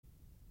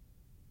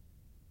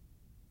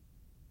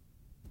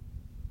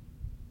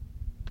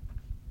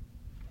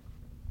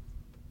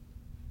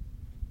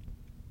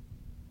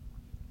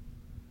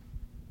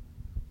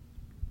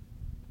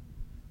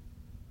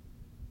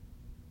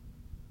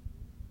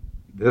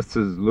This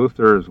is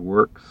Luther's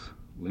Works,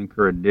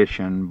 Linker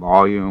Edition,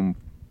 Volume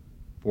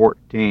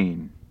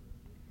 14.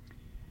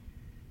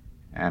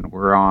 And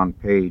we're on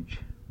page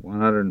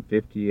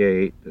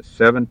 158, the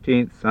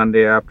 17th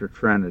Sunday after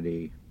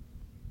Trinity.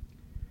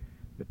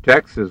 The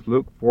text is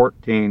Luke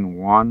 14,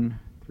 1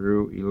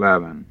 through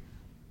 11.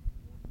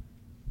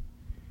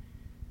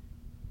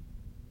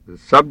 The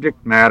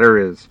subject matter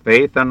is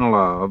faith and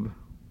love,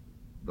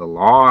 the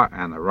law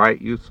and the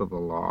right use of the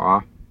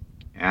law,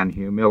 and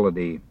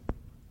humility.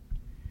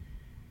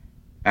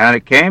 And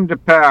it came to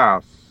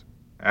pass,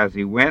 as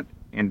he went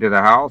into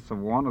the house of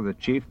one of the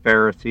chief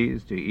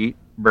Pharisees to eat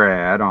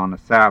bread on the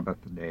Sabbath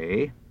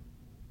day,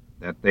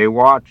 that they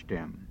watched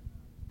him.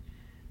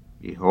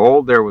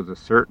 Behold, there was a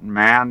certain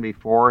man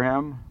before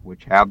him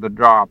which had the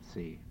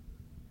dropsy.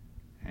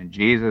 And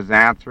Jesus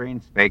answering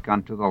spake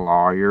unto the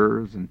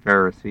lawyers and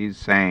Pharisees,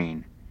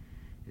 saying,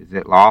 Is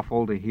it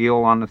lawful to heal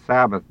on the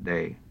Sabbath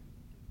day?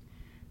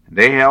 And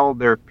they held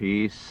their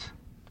peace.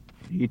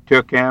 He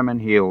took him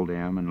and healed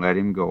him, and let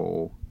him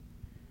go,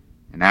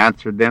 and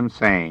answered them,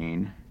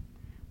 saying,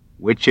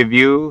 Which of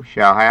you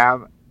shall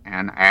have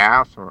an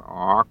ass or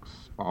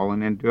ox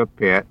fallen into a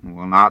pit, and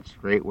will not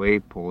straightway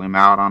pull him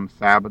out on the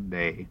Sabbath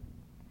day?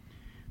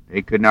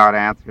 They could not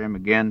answer him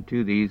again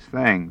to these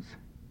things.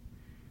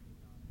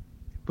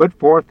 He put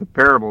forth the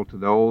parable to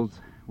those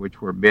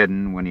which were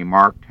bidden, when he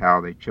marked how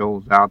they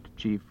chose out the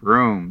chief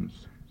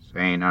rooms,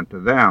 saying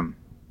unto them,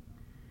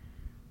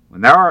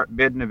 When thou art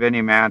bidden of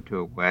any man to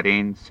a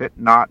wedding, sit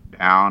not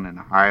down in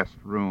the highest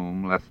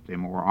room, lest a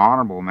more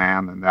honorable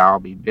man than thou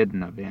be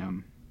bidden of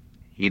him.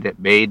 He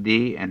that bade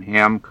thee and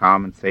him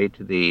come and say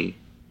to thee,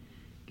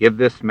 Give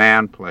this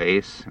man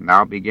place, and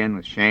thou begin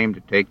with shame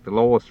to take the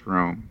lowest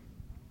room.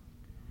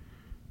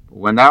 But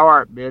when thou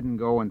art bidden,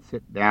 go and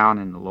sit down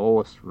in the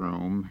lowest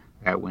room,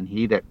 that when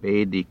he that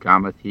bade thee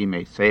cometh, he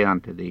may say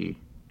unto thee,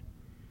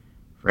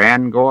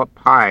 Friend, go up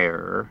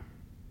higher.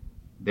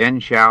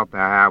 Then shalt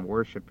thou have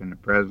worship in the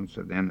presence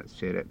of them that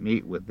sit at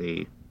meat with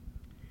thee.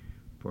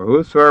 For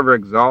whosoever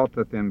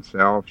exalteth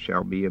himself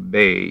shall be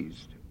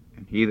abased,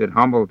 and he that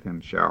humbleth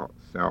himself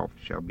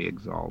shall be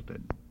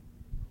exalted.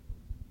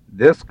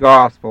 This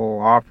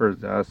gospel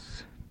offers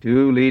us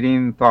two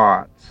leading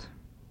thoughts.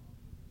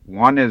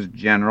 One is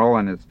general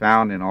and is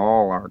found in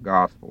all our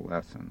gospel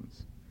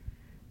lessons.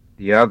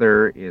 The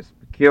other is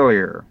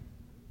peculiar.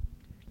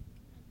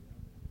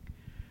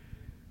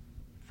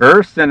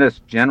 First, in its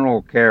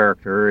general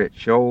character, it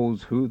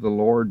shows who the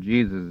Lord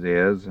Jesus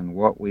is and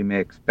what we may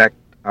expect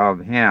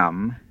of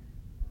him,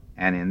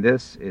 and in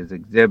this is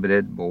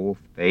exhibited both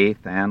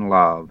faith and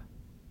love.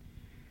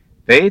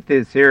 Faith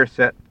is here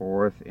set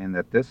forth in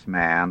that this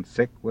man,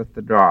 sick with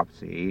the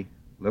dropsy,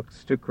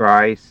 looks to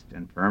Christ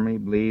and firmly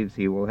believes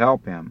he will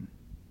help him.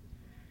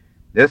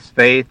 This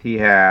faith he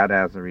had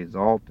as a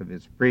result of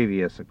his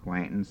previous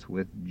acquaintance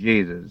with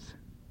Jesus.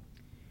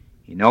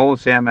 He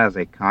knows him as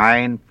a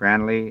kind,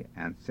 friendly,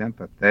 and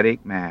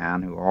sympathetic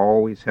man who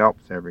always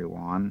helps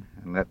everyone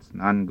and lets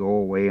none go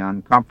away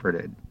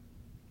uncomforted.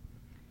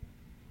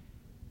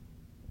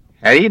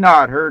 Had he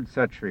not heard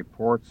such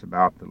reports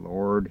about the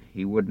Lord,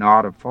 he would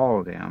not have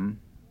followed him,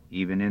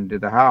 even into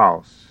the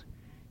house.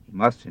 He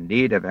must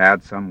indeed have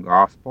had some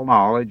gospel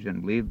knowledge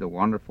and believed the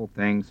wonderful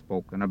things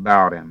spoken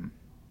about him.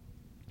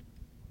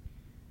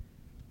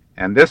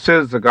 And this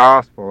is the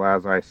gospel,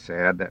 as I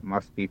said, that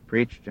must be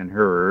preached and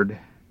heard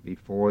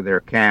before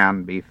there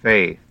can be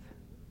faith.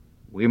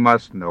 We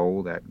must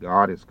know that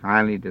God is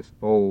kindly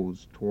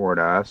disposed toward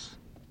us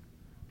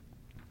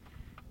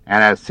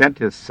and has sent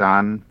his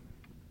Son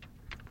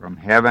from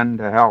heaven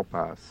to help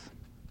us.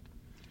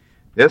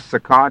 This the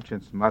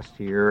conscience must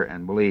hear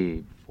and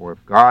believe, for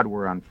if God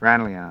were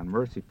unfriendly and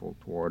unmerciful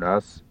toward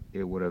us,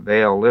 it would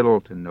avail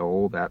little to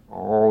know that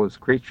all his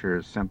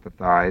creatures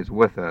sympathize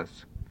with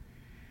us.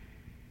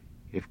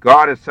 If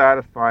God is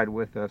satisfied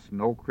with us,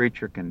 no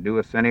creature can do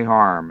us any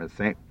harm, as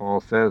St.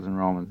 Paul says in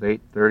Romans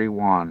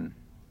 8:31.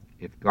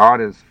 If God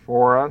is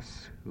for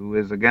us, who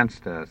is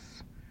against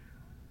us?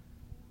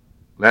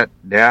 Let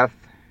death,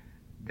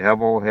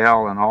 devil,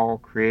 hell, and all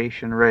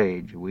creation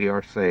rage, we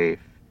are safe.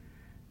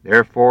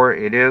 Therefore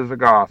it is the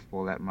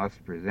gospel that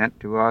must present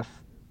to us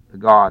the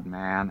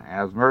God-man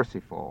as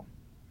merciful.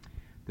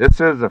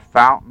 This is a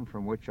fountain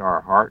from which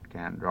our heart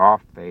can draw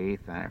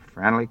faith and a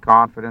friendly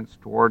confidence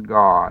toward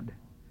God,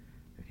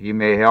 he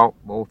may help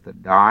both the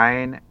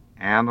dying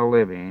and the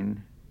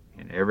living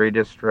in every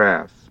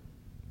distress.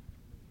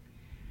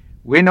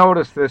 We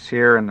notice this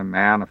here in the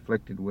man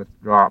afflicted with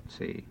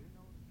dropsy.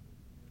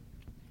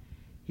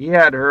 He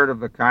had heard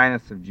of the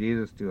kindness of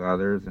Jesus to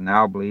others and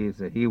now believes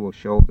that he will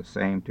show the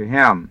same to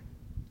him.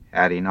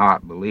 Had he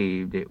not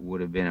believed, it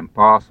would have been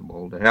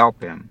impossible to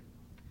help him.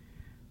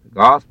 The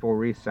gospel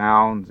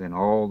resounds in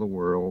all the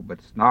world, but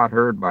it's not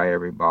heard by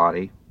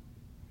everybody.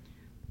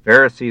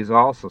 Pharisees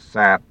also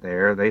sat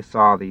there. They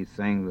saw these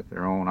things with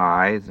their own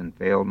eyes and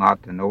failed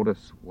not to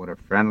notice what a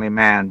friendly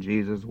man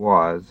Jesus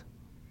was.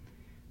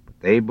 But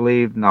they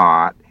believed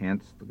not,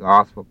 hence the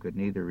gospel could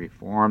neither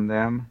reform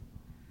them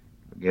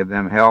or give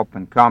them help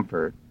and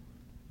comfort.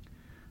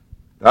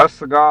 Thus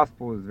the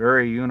gospel is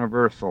very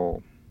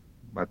universal,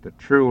 but the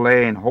true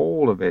laying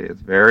hold of it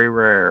is very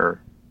rare.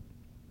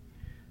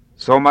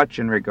 So much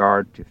in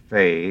regard to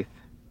faith.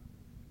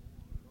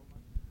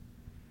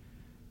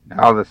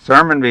 Now the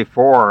sermon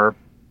before,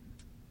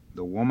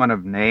 the woman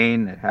of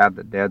Nain that had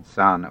the dead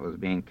son that was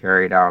being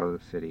carried out of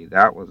the city,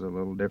 that was a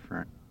little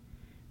different.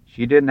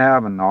 She didn't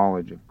have a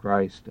knowledge of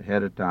Christ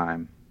ahead of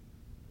time.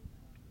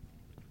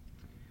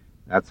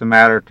 That's a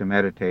matter to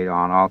meditate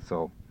on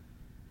also.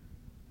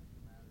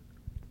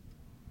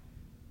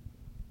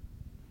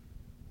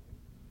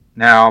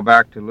 Now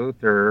back to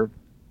Luther.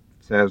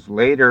 It says,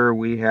 later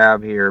we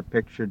have here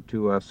pictured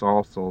to us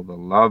also the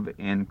love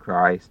in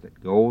Christ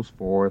that goes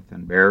forth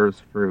and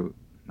bears fruit,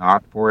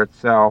 not for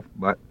itself,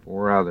 but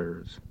for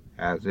others,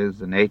 as is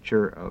the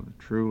nature of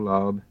true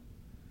love,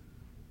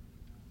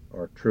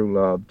 or true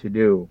love to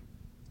do.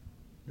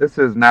 This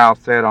is now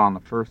said on the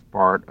first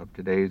part of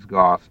today's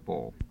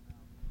gospel.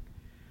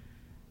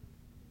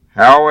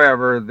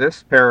 However,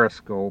 this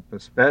periscope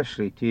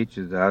especially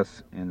teaches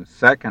us, in the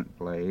second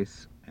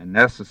place, a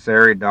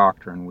necessary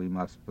doctrine we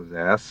must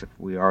possess if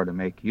we are to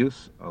make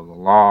use of the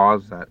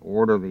laws that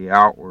order the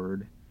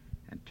outward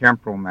and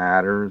temporal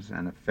matters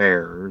and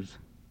affairs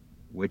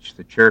which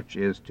the church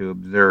is to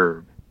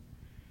observe.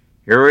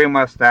 Here we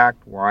must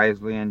act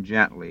wisely and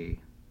gently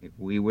if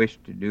we wish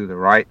to do the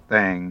right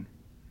thing,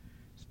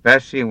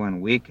 especially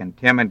when weak and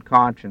timid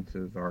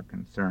consciences are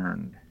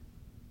concerned.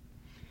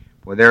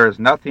 For there is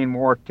nothing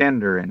more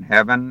tender in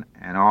heaven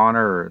and on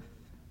earth,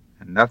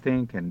 and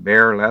nothing can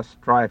bear less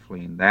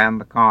trifling than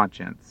the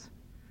conscience.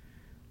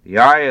 The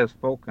eye is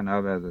spoken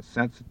of as a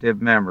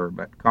sensitive member,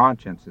 but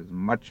conscience is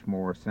much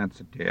more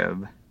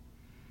sensitive.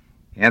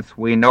 Hence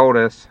we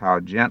notice how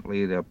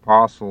gently the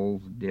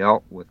apostles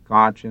dealt with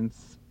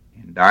conscience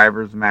in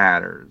divers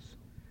matters,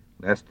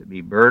 lest it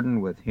be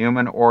burdened with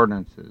human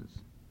ordinances.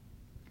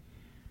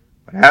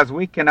 But as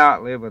we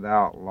cannot live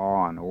without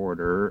law and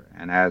order,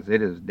 and as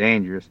it is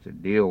dangerous to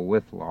deal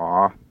with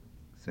law,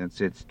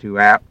 since it's too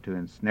apt to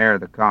ensnare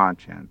the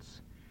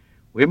conscience,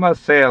 we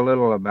must say a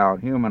little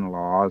about human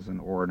laws and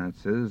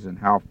ordinances and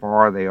how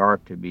far they are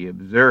to be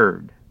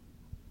observed.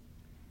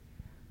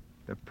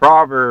 The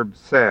proverb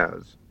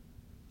says,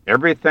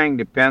 everything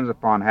depends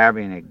upon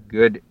having a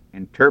good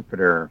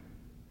interpreter.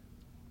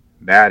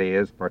 That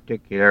is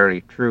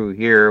particularly true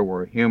here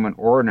where human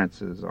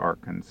ordinances are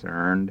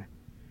concerned.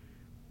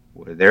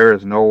 Where there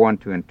is no one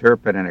to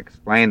interpret and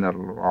explain the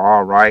law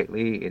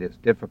rightly, it is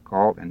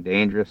difficult and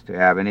dangerous to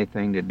have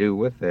anything to do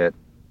with it.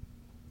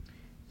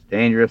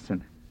 It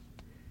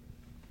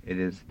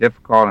is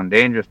difficult and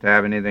dangerous to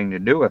have anything to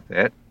do with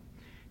it.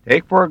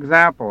 Take, for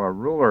example, a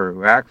ruler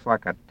who acts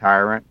like a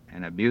tyrant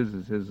and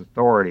abuses his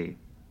authority.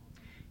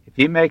 If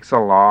he makes a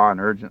law and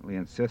urgently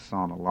insists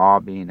on the law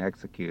being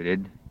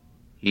executed,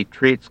 he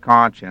treats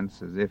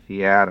conscience as if he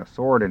had a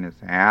sword in his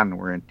hand and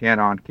were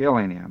intent on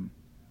killing him.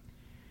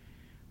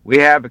 We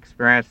have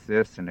experienced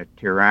this in the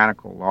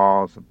tyrannical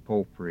laws of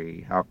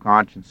popery, how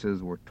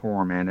consciences were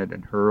tormented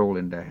and hurled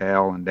into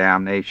hell and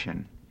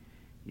damnation.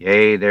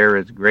 Yea, there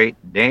is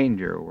great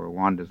danger where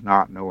one does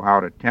not know how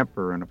to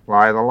temper and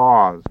apply the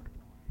laws.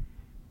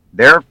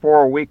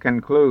 Therefore we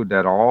conclude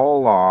that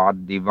all law,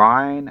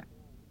 divine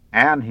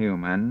and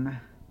human,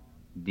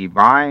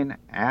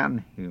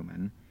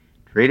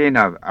 treating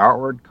of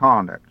outward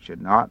conduct,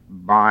 should not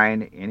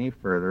bind any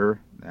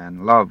further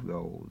than love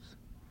goes.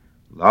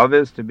 Love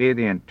is to be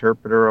the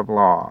interpreter of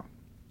law.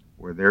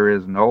 Where there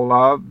is no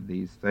love,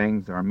 these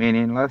things are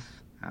meaningless,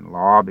 and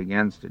law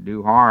begins to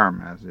do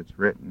harm, as it's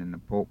written in the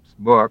Pope's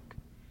book.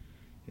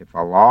 If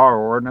a law or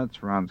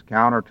ordinance runs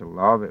counter to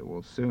love, it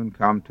will soon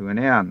come to an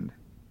end.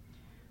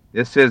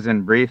 This is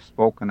in brief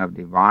spoken of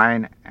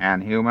divine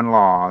and human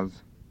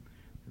laws.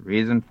 The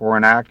reason for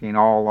enacting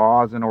all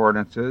laws and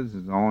ordinances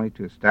is only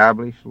to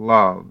establish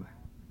love.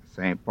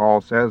 St.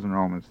 Paul says in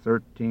Romans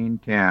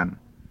 13:10,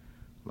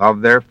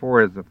 love,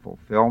 therefore, is the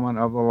fulfillment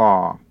of the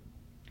law.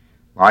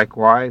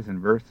 Likewise,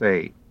 in verse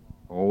 8,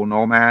 owe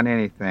no man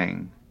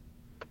anything,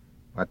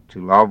 but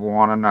to love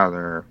one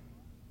another.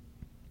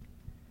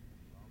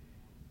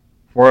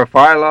 For if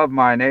I love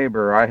my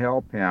neighbor, I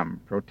help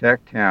him,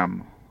 protect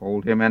him,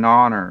 hold him in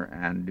honor,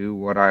 and do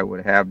what I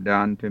would have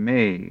done to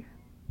me,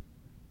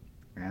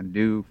 and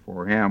do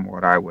for him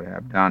what I would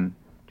have done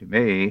to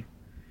me.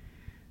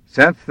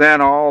 Since then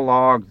all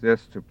law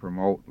exists to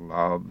promote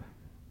love,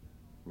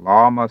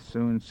 law must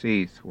soon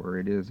cease where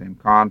it is in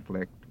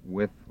conflict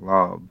with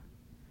love.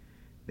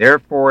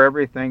 Therefore,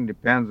 everything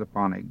depends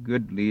upon a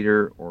good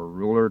leader or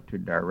ruler to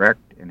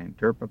direct and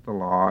interpret the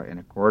law in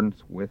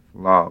accordance with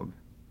love.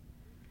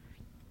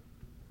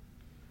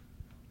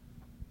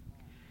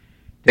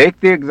 Take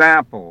the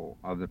example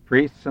of the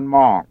priests and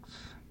monks.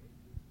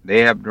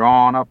 They have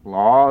drawn up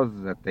laws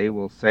that they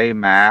will say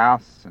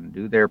Mass and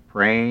do their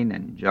praying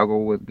and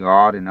juggle with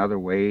God in other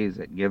ways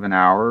at given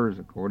hours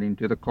according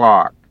to the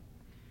clock.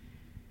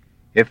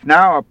 If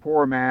now a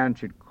poor man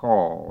should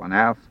call and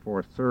ask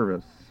for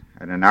service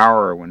at an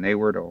hour when they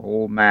were to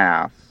hold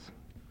Mass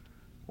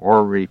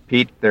or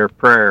repeat their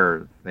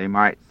prayers, they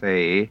might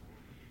say,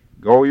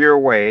 Go your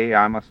way,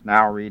 I must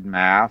now read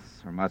Mass,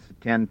 or must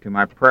attend to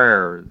my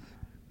prayers.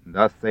 And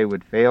thus they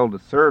would fail to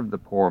serve the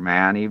poor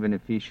man, even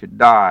if he should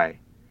die.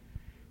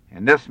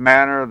 In this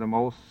manner the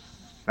most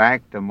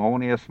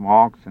sanctimonious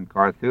monks and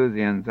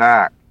Carthusians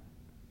act.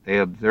 They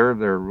observe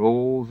their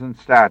rules and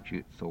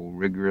statutes so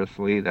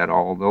rigorously that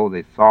although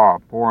they saw a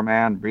poor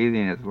man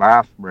breathing his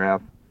last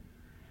breath,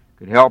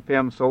 could help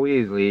him so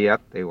easily,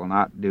 yet they will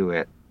not do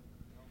it.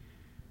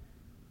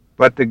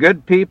 But the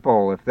good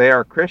people, if they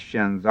are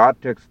Christians,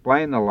 ought to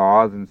explain the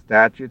laws and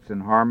statutes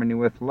in harmony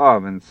with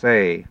love and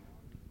say,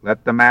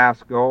 let the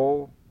Mass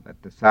go,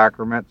 let the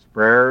sacraments,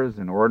 prayers,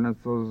 and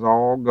ordinances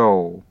all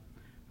go.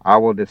 I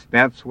will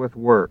dispense with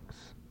works.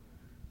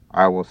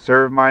 I will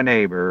serve my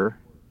neighbor.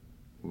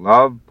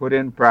 Love put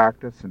in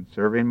practice in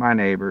serving my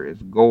neighbor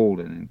is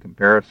golden in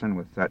comparison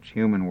with such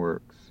human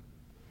works.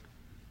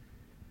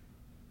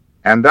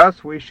 And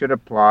thus we should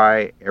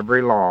apply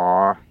every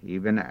law,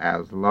 even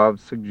as love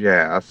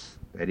suggests,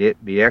 that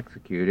it be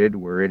executed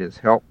where it is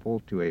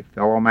helpful to a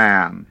fellow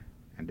man,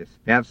 and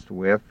dispensed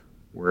with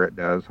where it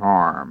does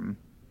harm.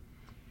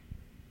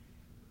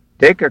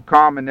 Take a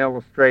common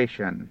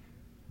illustration.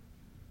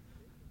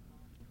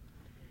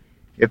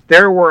 If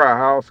there were a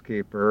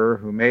housekeeper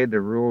who made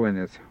the rule in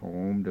his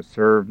home to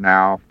serve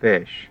now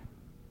fish,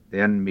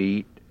 then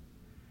meat,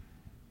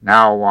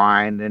 now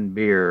wine, then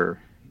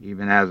beer,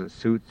 even as it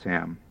suits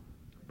him,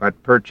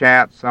 but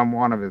perchance some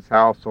one of his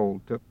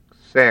household took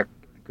sick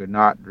and could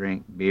not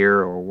drink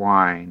beer or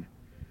wine,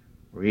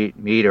 or eat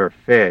meat or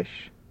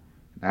fish,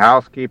 the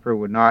housekeeper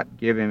would not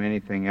give him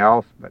anything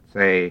else but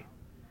say,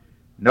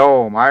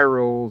 no, my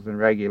rules and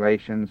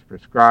regulations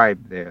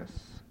prescribe this.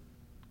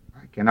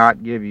 I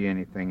cannot give you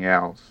anything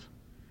else.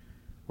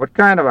 What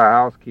kind of a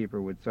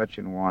housekeeper would such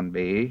an one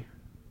be?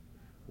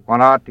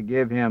 One ought to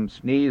give him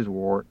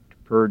sneezewort to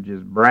purge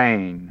his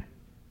brain.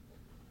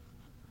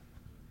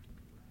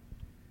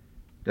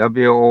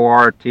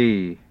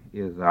 W-O-R-T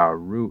is a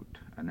root,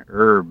 an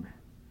herb.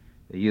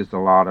 They used a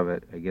lot of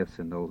it, I guess,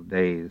 in those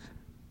days,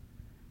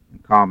 in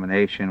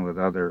combination with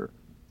other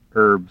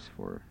herbs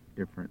for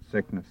different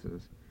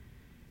sicknesses.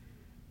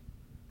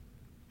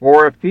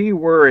 For if he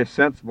were a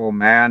sensible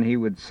man, he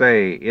would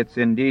say, it's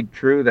indeed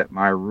true that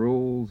my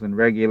rules and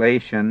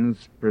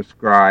regulations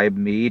prescribe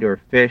meat or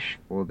fish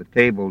for the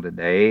table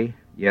today,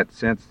 yet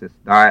since this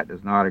diet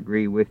does not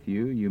agree with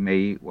you, you may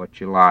eat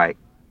what you like.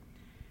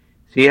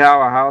 See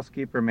how a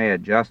housekeeper may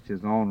adjust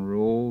his own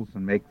rules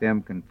and make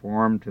them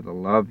conform to the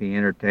love he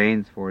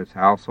entertains for his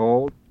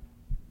household?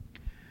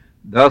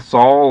 Thus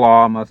all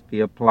law must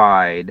be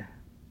applied,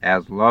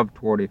 as love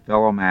toward a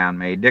fellow man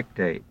may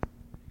dictate.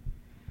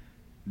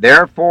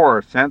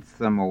 Therefore, since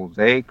the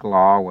Mosaic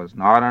law was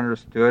not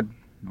understood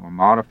nor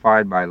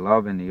modified by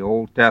love in the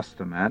Old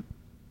Testament,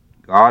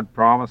 God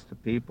promised the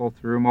people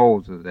through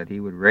Moses that he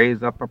would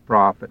raise up a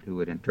prophet who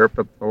would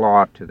interpret the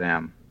law to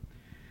them.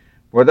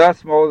 For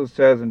thus Moses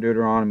says in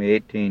Deuteronomy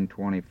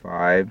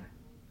 18:25,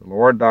 the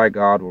Lord thy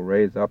God will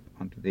raise up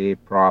unto thee a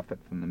prophet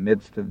from the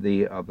midst of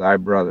thee of thy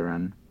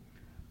brethren,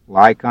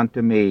 like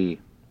unto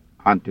me,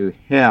 unto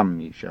him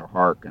ye shall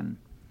hearken.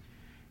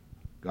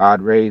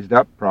 God raised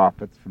up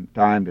prophets from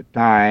time to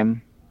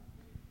time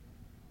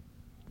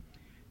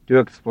to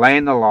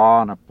explain the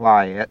law and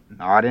apply it,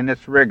 not in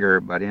its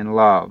rigor, but in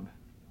love.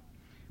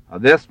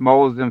 Of this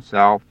Moses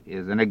himself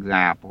is an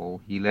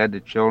example. He led the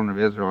children of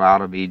Israel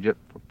out of Egypt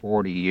for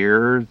 40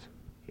 years,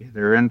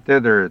 hither and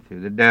thither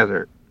through the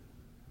desert.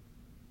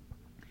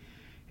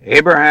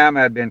 Abraham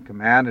had been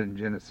commanded in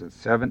Genesis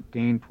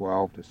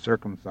 17:12 to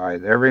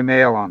circumcise every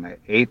male on the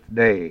 8th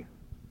day.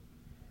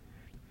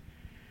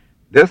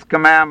 This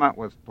commandment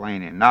was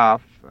plain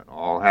enough, but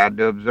all had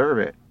to observe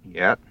it.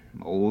 Yet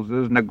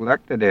Moses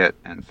neglected it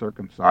and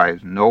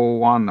circumcised no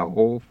one the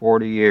whole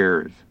 40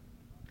 years.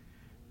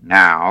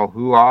 Now,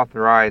 who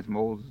authorized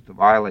Moses to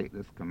violate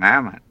this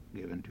commandment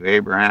given to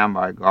Abraham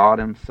by God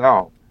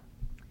himself?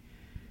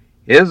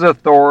 His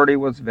authority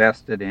was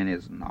vested in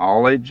his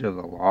knowledge of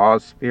the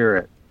law's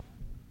spirit.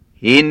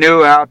 He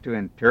knew how to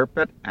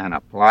interpret and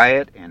apply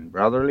it in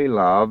brotherly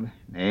love,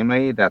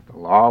 namely that the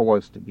law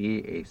was to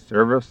be a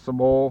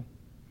serviceable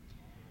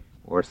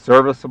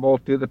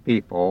to the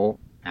people,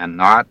 and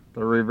not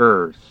the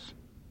reverse.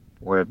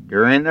 For if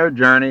during their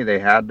journey they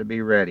had to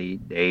be ready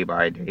day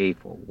by day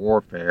for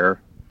warfare,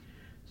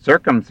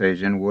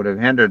 circumcision would have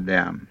hindered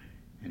them,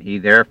 and he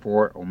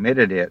therefore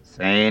omitted it,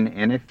 saying,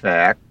 in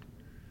effect,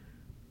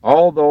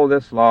 although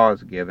this law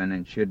is given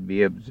and should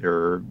be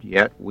observed,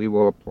 yet we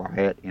will apply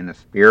it in a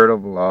spirit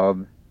of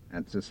love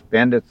and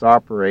suspend its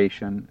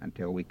operation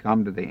until we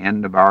come to the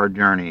end of our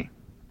journey.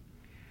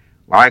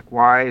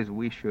 Likewise,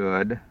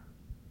 should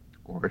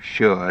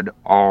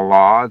all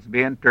laws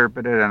be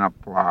interpreted and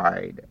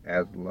applied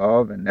as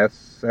love and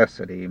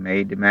necessity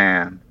may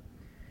demand.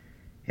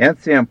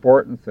 Hence the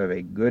importance of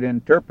a good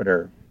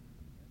interpreter.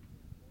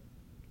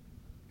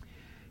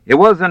 It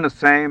was the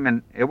same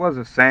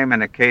in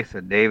the case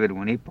of David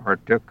when he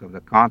partook of the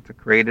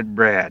consecrated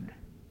bread,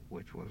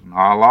 which was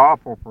not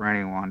lawful for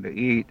anyone to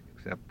eat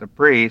except the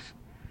priest,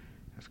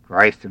 as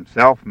Christ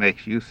himself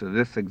makes use of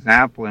this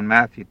example in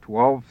Matthew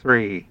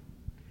 12:3.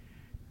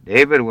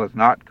 David was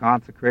not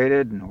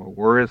consecrated, nor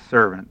were his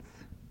servants.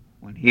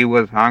 When he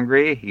was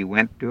hungry, he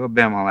went to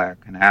Abimelech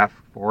and asked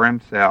for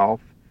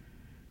himself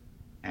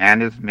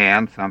and his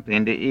men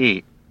something to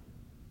eat.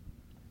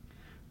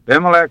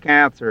 Abimelech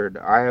answered,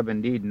 I have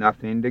indeed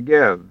nothing to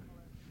give.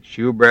 The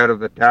shewbread of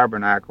the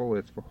tabernacle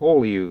is for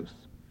holy use.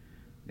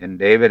 Then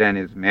David and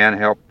his men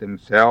helped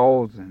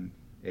themselves and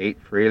ate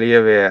freely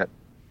of it.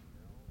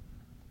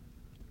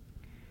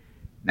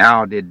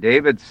 Now, did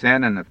David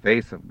sin in the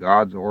face of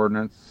God's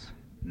ordinance?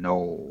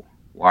 No.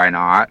 Why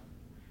not?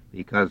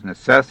 Because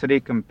necessity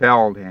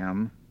compelled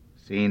him,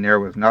 seeing there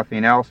was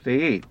nothing else to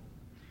eat.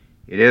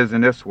 It is in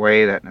this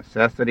way that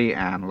necessity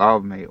and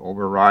love may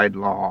override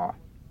law.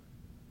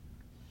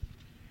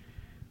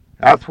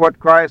 That's what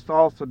Christ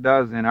also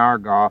does in our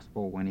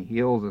gospel when he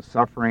heals a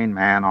suffering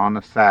man on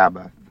the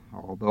Sabbath,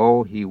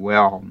 although he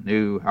well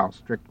knew how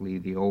strictly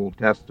the Old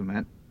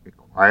Testament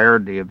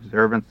required the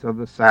observance of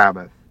the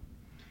Sabbath.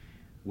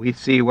 We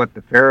see what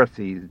the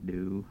Pharisees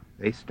do.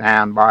 They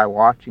stand by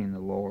watching the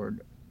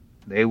Lord.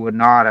 They would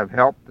not have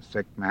helped the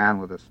sick man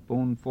with a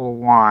spoonful of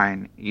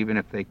wine, even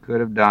if they could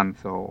have done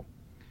so.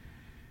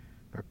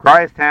 But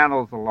Christ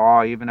handles the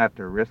law even at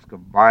the risk of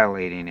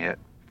violating it,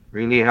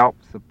 freely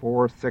helps the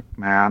poor sick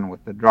man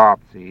with the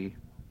dropsy,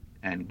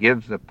 and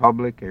gives the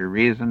public a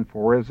reason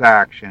for his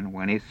action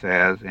when he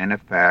says, in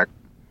effect,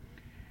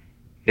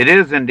 it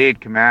is indeed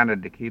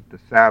commanded to keep the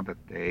Sabbath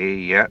day,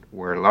 yet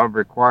where love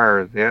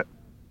requires it,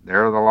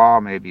 there the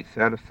law may be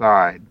set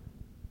aside.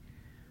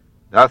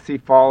 Thus he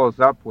follows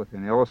up with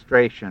an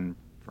illustration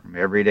from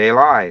everyday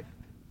life,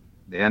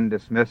 then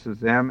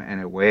dismisses them in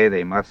a way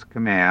they must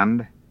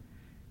commend,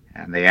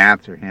 and they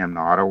answer him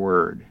not a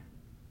word.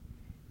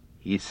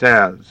 He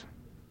says,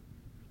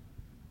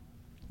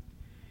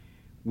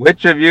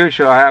 which of you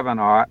shall have an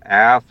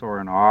ass or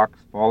an ox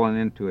fallen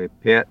into a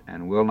pit,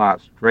 and will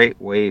not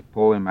straightway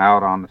pull him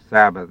out on the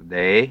Sabbath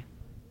day?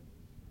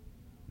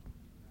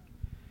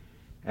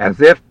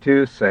 As if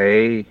to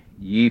say,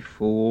 ye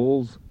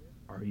fools,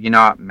 are ye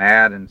not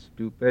mad and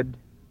stupid?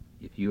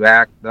 If you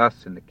act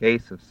thus in the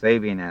case of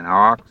saving an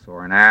ox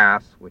or an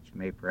ass, which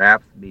may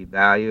perhaps be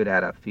valued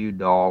at a few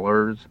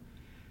dollars,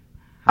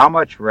 how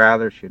much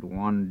rather should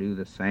one do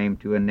the same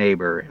to a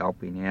neighbor,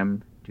 helping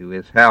him to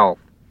his health,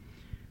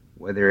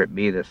 whether it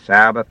be the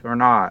Sabbath or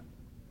not?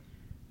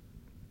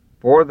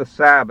 For the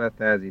Sabbath,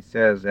 as he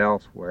says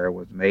elsewhere,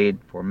 was made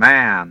for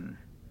man,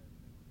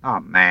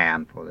 not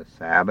man for the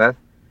Sabbath,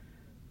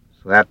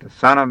 so that the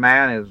Son of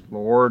Man is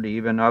Lord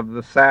even of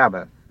the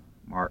Sabbath.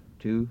 Mark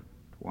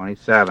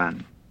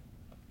 2:27.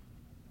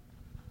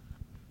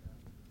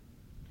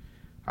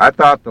 I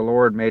thought the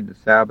Lord made the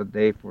Sabbath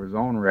day for his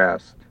own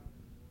rest,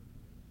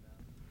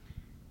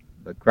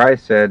 but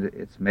Christ said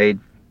it's made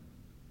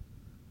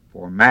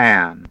for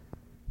man.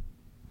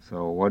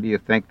 So what do you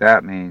think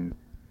that means?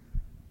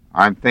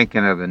 I'm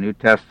thinking of the New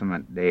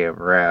Testament day of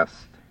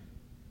rest.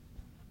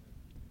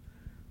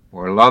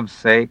 For love's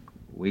sake,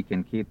 we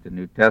can keep the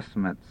New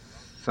Testament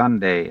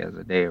Sunday as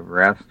a day of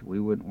rest. We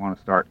wouldn't want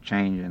to start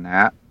changing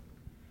that.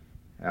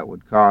 That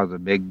would cause a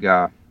big,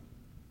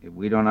 if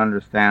we don't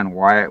understand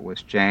why it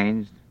was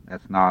changed,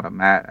 that's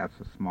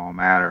a small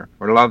matter.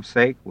 For love's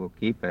sake, we'll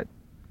keep it.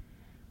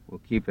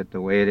 We'll keep it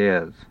the way it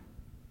is.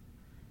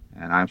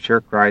 And I'm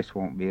sure Christ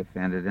won't be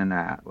offended in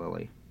that, will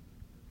he?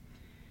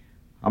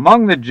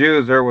 Among the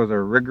Jews there was a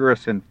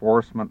rigorous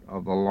enforcement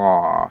of the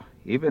law.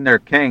 Even their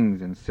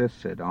kings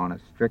insisted on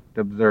its strict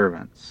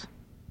observance.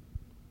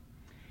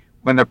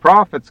 When the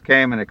prophets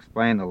came and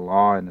explained the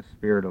law in the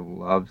spirit of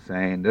love,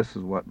 saying, this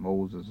is what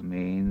Moses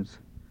means,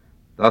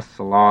 thus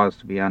the law is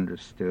to be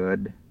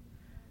understood,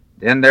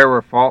 then there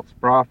were false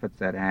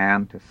prophets at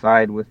hand to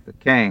side with the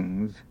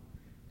kings,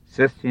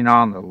 insisting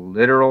on the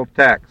literal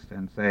text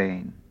and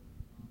saying,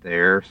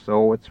 there,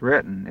 so it's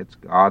written, it's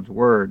God's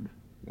word.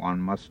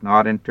 One must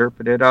not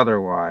interpret it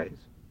otherwise.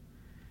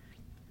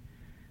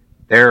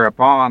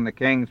 Thereupon the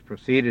kings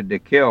proceeded to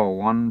kill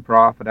one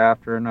prophet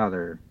after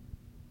another.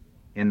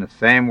 In the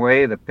same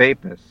way the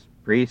papists,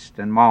 priests,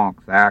 and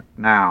monks act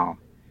now.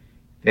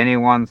 If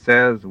anyone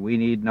says we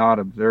need not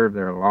observe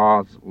their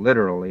laws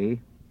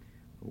literally,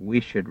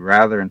 we should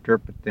rather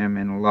interpret them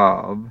in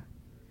love,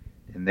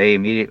 then they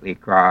immediately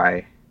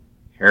cry,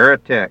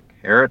 heretic,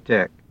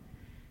 heretic.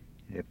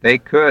 If they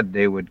could,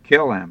 they would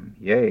kill him.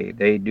 Yea,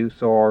 they do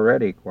so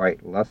already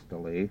quite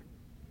lustily.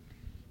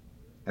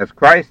 As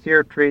Christ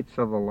here treats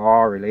of the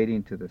law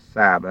relating to the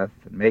Sabbath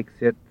and makes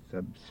it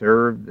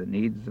subserve the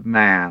needs of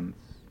man,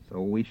 so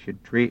we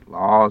should treat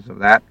laws of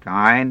that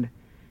kind,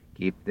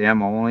 keep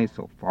them only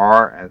so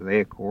far as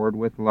they accord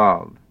with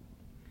love.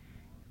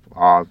 If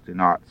laws do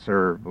not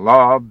serve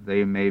love,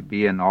 they may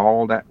be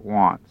annulled at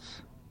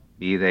once,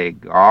 be they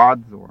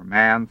God's or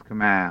man's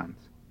commands.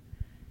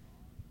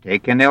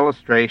 Take an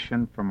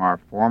illustration from our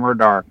former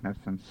darkness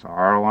and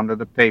sorrow under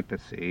the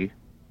papacy.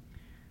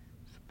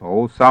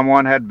 Suppose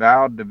someone had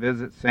vowed to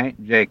visit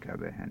St.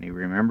 Jacob, and he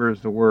remembers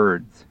the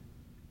words,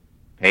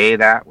 pay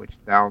that which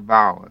thou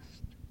vowest.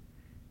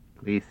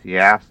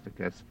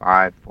 Ecclesiasticus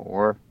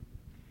 5:4.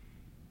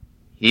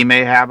 He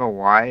may have a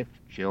wife,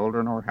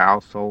 children, or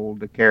household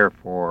to care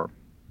for.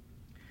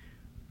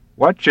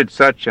 What should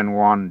such an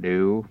one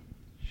do?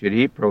 Should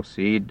he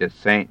proceed to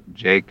St.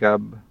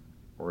 Jacob,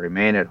 or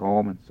remain at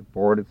home and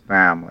support his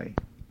family?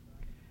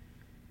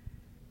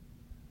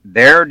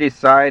 There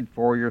decide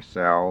for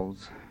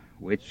yourselves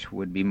which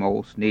would be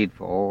most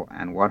needful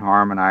and what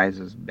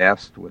harmonizes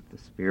best with the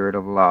spirit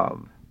of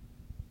love.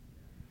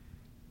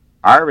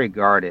 I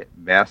regard it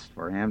best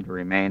for him to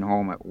remain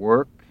home at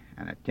work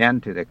and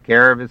attend to the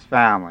care of his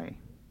family,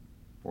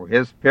 for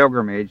his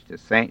pilgrimage to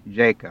St.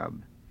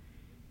 Jacob,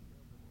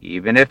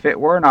 even if it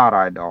were not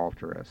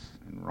idolatrous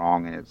and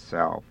wrong in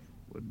itself,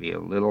 would be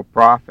of little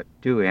profit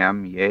to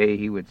him, yea,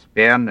 he would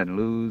spend and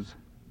lose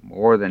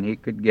more than he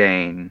could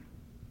gain.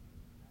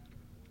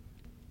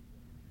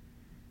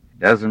 It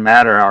doesn't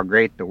matter how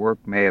great the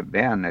work may have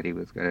been that he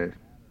was going to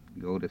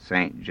go to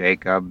St.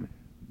 Jacob.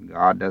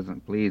 God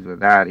doesn't please with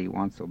that. He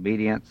wants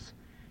obedience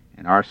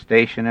in our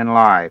station in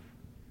life,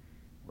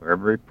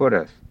 wherever he put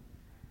us.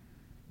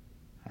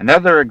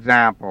 Another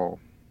example.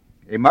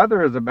 A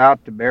mother is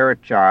about to bear a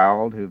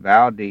child who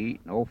vowed to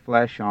eat no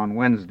flesh on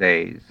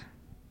Wednesdays,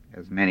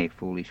 as many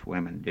foolish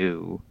women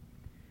do.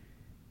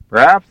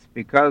 Perhaps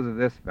because of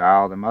this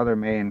vow, the mother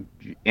may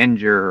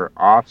injure her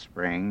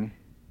offspring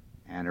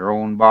and her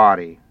own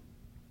body.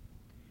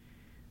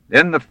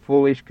 Then the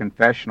foolish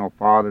confessional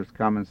fathers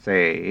come and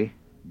say,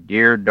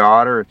 "Dear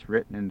daughter, it's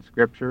written in the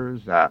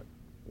Scriptures that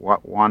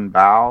what one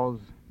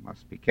vows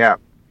must be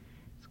kept.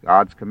 It's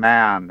God's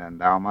command, and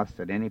thou must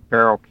at any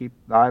peril keep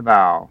thy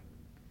vow."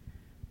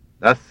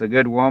 Thus the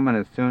good woman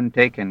is soon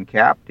taken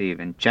captive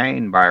and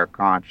chained by her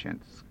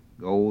conscience,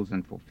 goes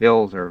and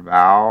fulfills her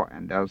vow,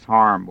 and does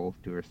harm both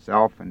to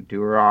herself and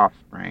to her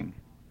offspring.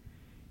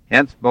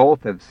 Hence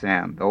both have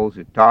sinned, those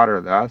who taught her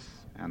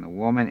thus, and the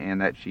woman, in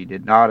that she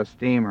did not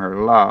esteem her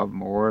love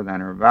more than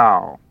her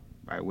vow,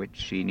 by which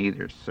she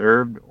neither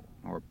served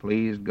nor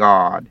pleased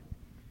God.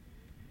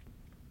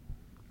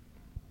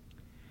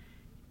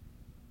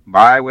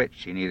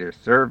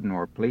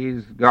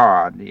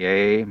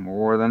 Yea,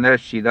 more than this,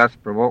 she thus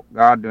provoked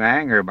God to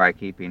anger by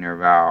keeping her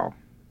vow.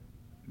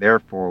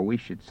 Therefore we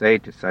should say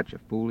to such a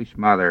foolish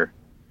mother,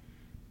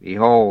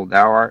 "Behold,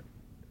 thou art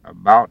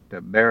about to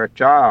bear a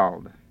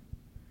child.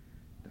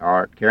 Thou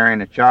art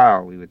carrying a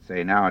child," we would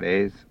say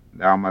nowadays.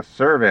 "Thou must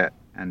serve it,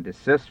 and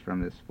desist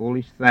from this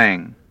foolish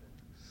thing,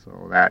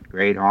 so that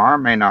great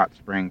harm may not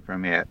spring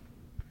from it.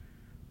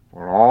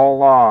 For all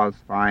laws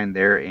find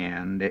their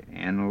end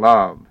in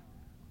love."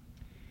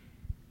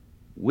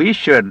 We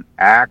should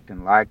act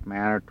in like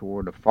manner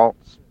toward the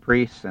false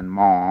priests and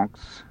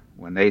monks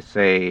when they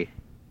say,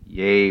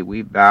 "Yea,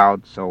 we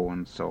vowed so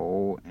and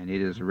so, and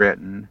it is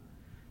written,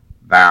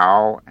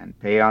 Vow and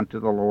pay unto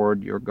the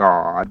Lord your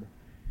God."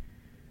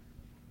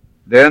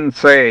 Then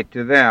say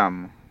to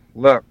them,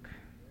 "Look,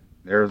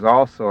 there is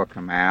also a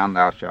command,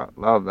 thou shalt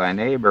love thy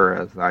neighbor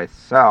as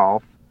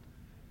thyself.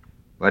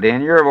 But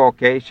in your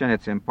vocation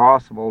it's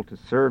impossible to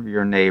serve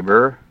your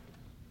neighbor,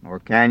 nor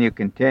can you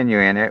continue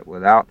in it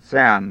without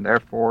sin.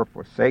 Therefore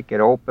forsake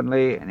it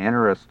openly, and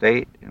enter a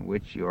state in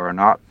which you are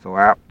not so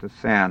apt to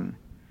sin,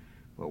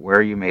 but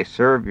where you may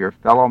serve your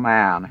fellow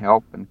man,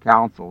 help and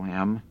counsel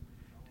him,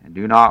 and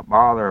do not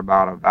bother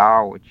about a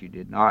vow which you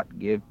did not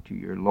give to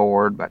your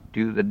Lord, but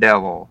to the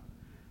devil,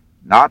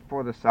 not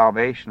for the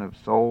salvation of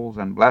souls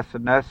and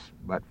blessedness,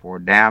 but for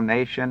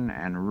damnation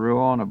and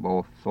ruin of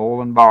both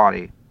soul and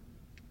body."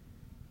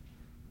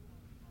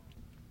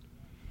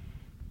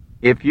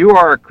 If you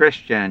are a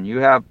Christian, you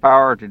have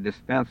power to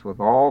dispense with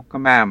all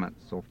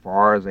commandments so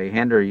far as they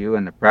hinder you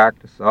in the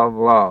practice of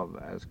love,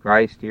 as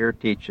Christ here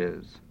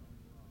teaches.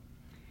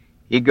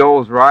 He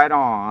goes right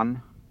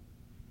on,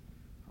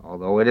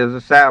 although it is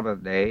a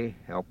Sabbath day,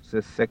 helps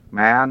this sick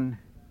man,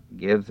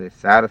 gives a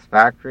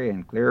satisfactory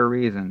and clear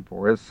reason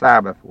for his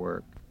Sabbath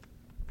work.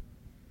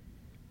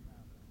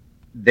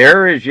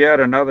 There is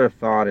yet another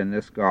thought in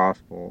this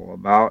gospel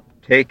about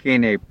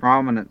taking a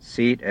prominent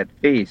seat at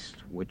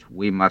feast, which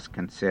we must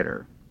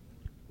consider.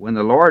 When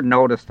the Lord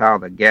noticed how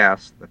the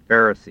guests, the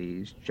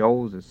Pharisees,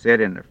 chose to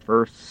sit in the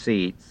first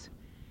seats,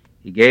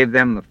 he gave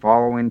them the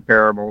following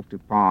parable to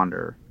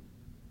ponder.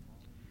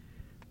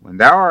 "When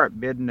thou art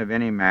bidden of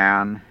any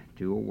man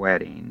to a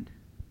wedding,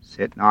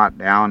 sit not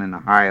down in the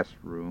highest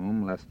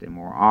room, lest a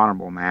more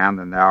honorable man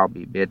than thou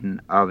be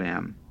bidden of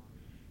him.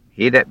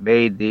 He that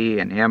bade thee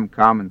and him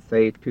come and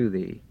say to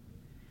thee,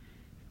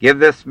 Give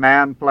this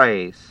man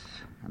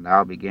place, and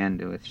thou begin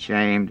to with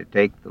shame to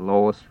take the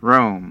lowest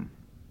room.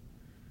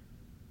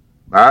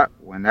 But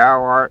when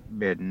thou art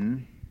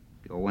bidden,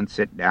 go and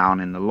sit down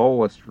in the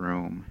lowest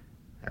room,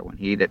 that when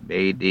he that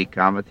bade thee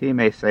cometh, he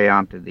may say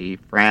unto thee,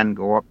 Friend,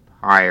 go up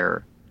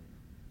higher.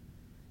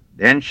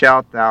 Then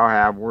shalt thou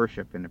have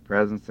worship in the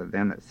presence of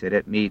them that sit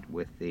at meat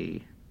with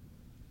thee."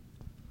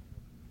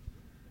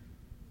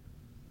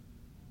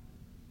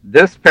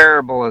 This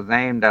parable is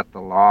aimed at the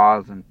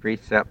laws and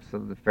precepts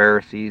of the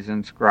Pharisees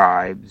and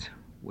scribes,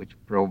 which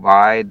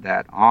provide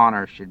that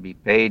honor should be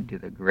paid to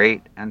the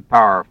great and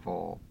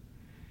powerful,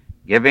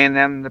 giving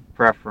them the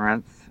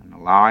preference and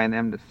allowing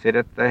them to sit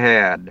at the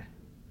head.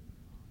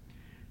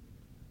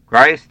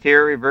 Christ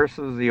here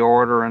reverses the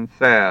order and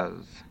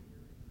says,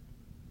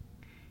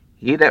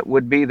 "He that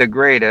would be the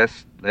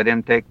greatest, let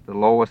him take the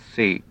lowest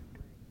seat."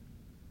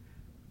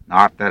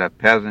 Not that a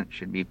peasant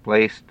should be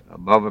placed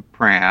above a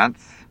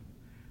prince.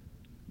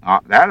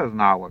 That is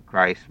not what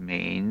Christ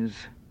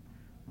means,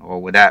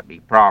 nor would that be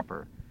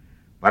proper.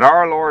 But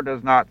our Lord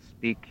does not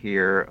speak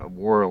here of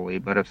worldly,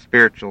 but of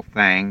spiritual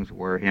things,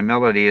 where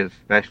humility is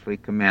specially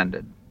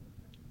commended.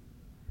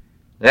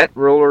 Let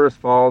rulers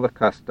follow the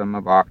custom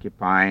of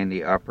occupying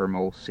the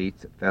uppermost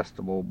seats at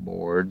festival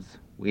boards.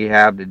 We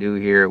have to do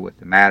here with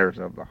the matters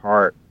of the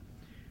heart.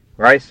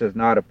 Christ does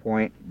not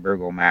appoint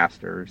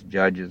burgomasters,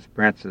 judges,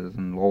 princes,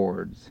 and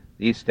lords.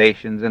 These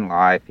stations in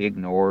life he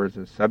ignores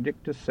as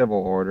subject to civil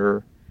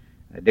order,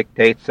 the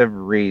dictates of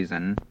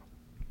reason.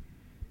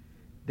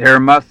 There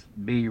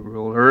must be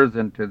rulers,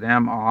 and to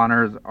them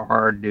honors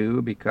are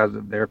due because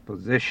of their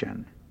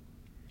position.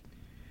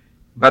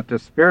 But the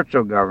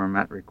spiritual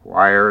government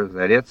requires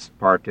that its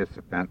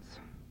participants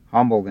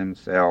humble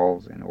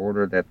themselves in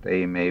order that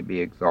they may be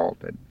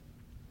exalted.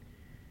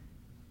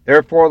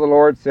 Therefore the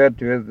Lord said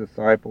to his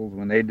disciples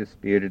when they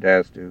disputed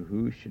as to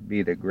who should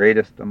be the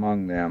greatest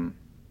among them,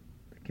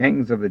 "The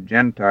kings of the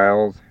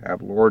Gentiles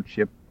have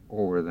lordship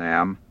over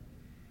them,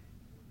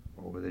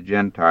 over the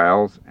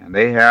Gentiles, and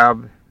they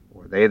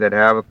that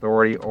have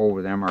authority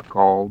over them are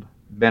called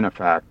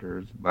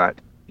benefactors, but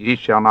ye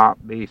shall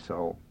not be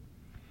so.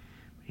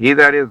 He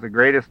that is the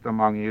greatest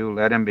among you,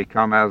 let him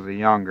become as the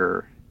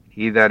younger,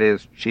 he that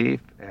is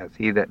chief as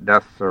he that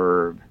doth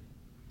serve."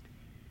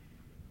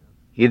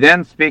 He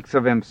then speaks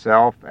of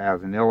himself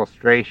as an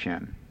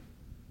illustration,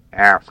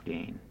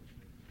 asking,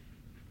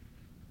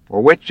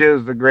 "For which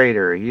is the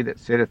greater, he that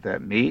sitteth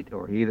at meat,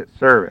 or he that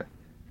serveth?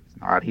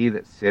 It's not he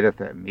that sitteth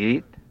at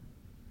meat,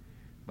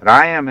 but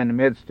I am in the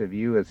midst of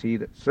you as he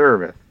that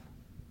serveth."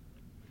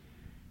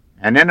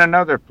 And in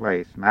another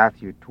place,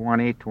 Matthew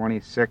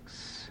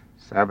 20:26,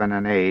 7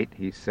 and 8,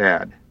 he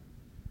said,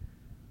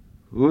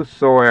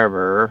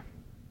 "Whosoever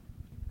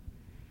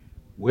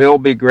will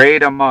be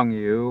great among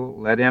you,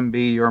 let him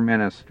be your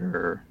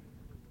minister.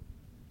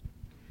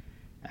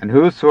 And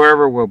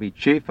whosoever will be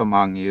chief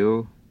among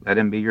you, let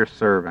him be your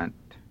servant.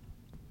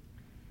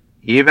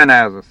 Even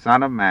as the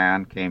Son of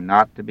Man came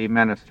not to be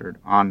ministered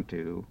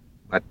unto,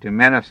 but to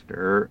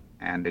minister,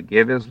 and to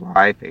give his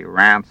life a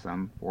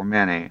ransom for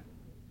many."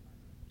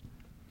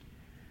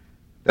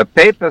 The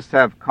papists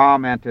have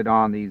commented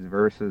on these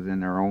verses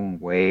in their own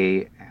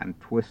way and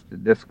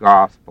twisted this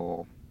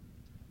gospel,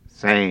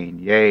 saying,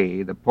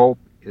 "Yea, the Pope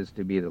is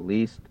to be the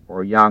least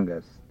or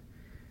youngest,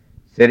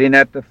 sitting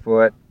at the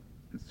foot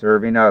and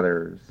serving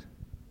others,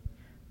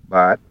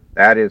 but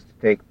that is to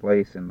take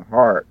place in the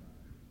heart."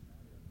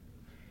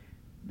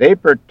 They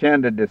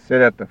pretended to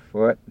sit at the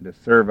foot and to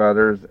serve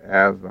others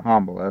as the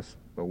humblest,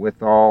 but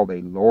withal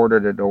they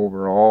lorded it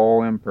over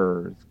all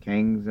emperors,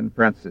 kings, and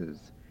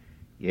princes,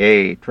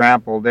 yea,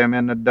 trampled them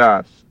in the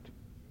dust,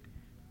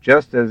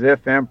 just as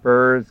if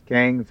emperors,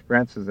 kings,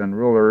 princes, and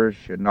rulers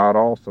should not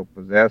also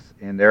possess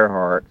in their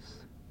hearts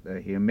the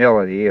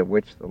humility of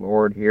which the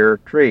Lord here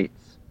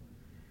treats.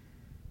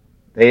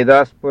 They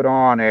thus put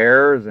on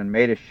airs and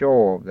made a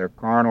show of their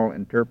carnal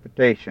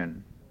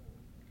interpretation.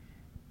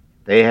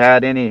 If they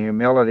had any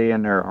humility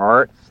in their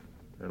hearts,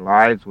 their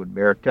lives would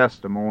bear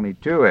testimony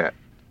to it.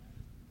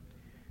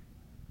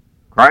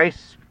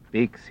 Christ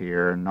speaks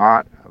here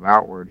not of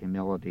outward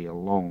humility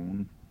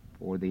alone,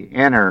 for the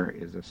inner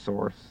is the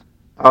source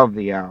of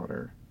the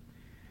outer.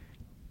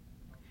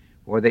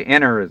 For the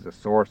inner is the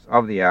source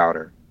of the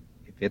outer.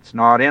 If it's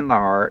not in the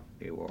heart,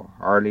 it will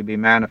hardly be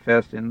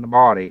manifest in the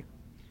body.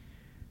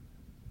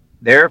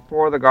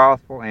 Therefore the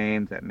gospel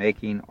aims at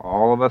making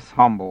all of us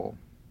humble,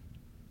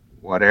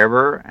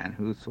 whatever and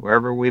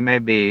whosoever we may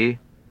be,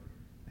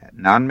 that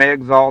none may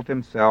exalt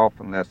himself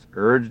unless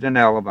urged and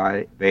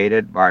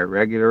elevated by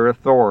regular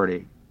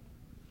authority.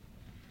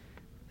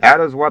 That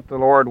is what the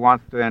Lord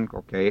wants to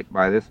inculcate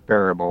by this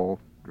parable,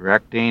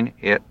 directing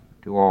it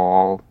to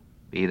all,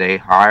 be they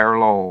high or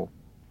low.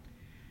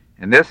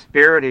 In this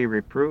spirit he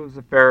reproves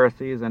the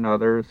Pharisees and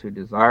others who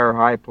desire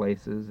high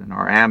places and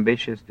are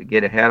ambitious to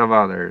get ahead of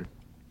others.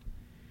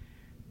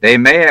 They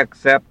may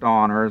accept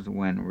honors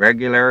when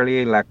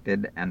regularly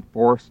elected and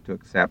forced to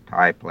accept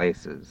high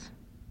places.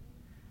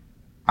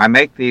 I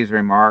make these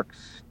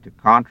remarks to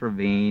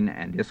contravene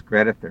and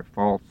discredit their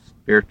false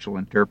spiritual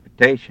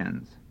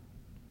interpretations.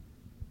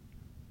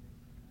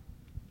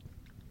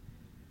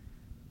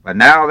 But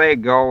now they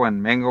go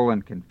and mingle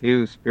and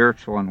confuse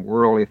spiritual and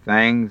worldly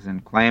things,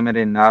 and claim it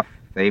enough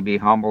if they be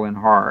humble in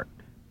heart,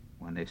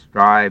 when they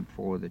strive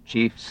for the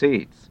chief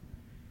seats.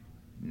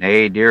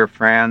 Nay, dear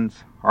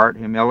friends, heart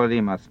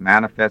humility must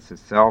manifest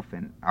itself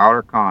in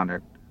outer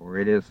conduct, or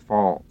it is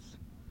false.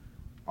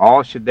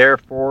 All should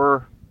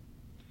therefore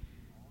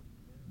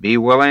be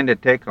willing to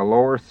take a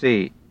lower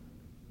seat,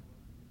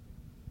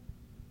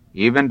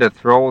 even to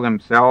throw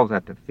themselves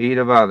at the feet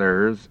of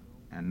others,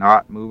 and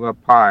not move up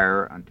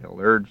higher until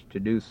urged to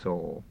do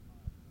so.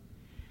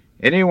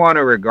 Anyone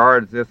who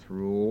regards this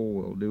rule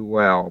will do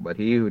well, but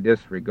he who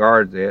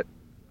disregards it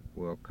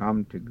will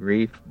come to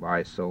grief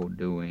by so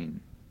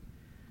doing.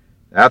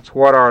 That's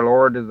what our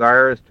Lord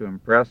desires to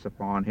impress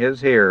upon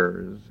his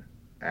hearers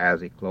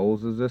as he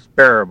closes this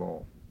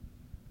parable.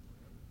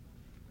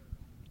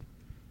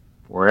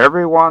 For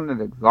every one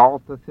that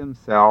exalteth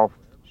himself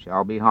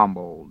shall be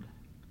humbled,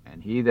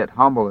 and he that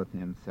humbleth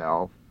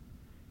himself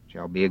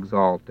shall be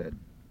exalted.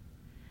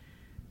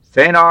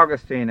 St.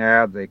 Augustine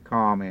adds a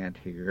comment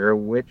here,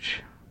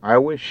 which I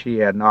wish he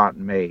had not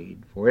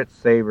made, for it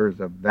savors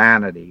of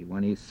vanity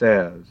when he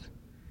says,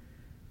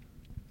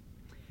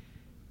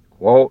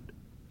 quote,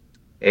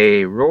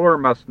 "A ruler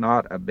must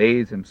not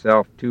abase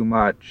himself too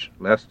much,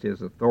 lest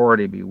his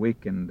authority be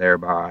weakened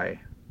thereby."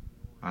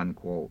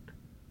 Unquote.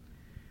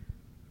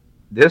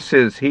 This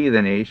is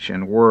heathenish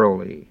and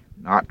worldly,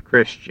 not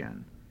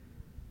Christian.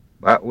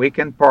 But we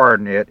can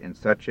pardon it in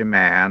such a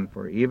man,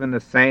 for even the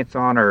saints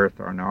on earth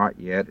are not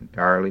yet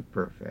entirely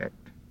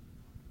perfect.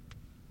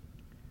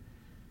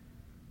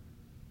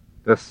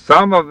 The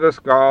sum of this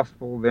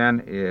gospel,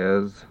 then,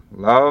 is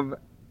love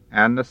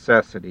and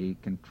necessity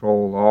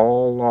control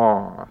all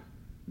law.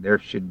 There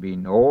should be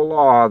no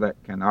law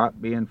that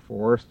cannot be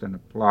enforced and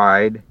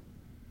applied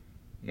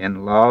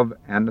in love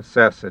and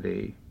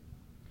necessity.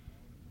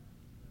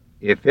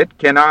 If it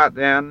cannot,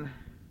 then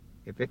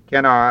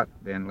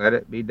let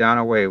it be done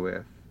away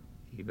with,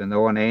 even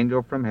though an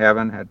angel from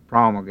heaven had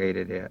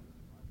promulgated it.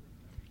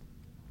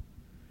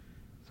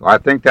 So I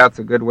think that's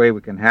a good way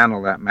we can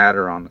handle that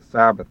matter on the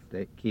Sabbath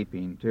day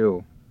keeping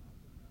too.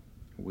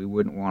 We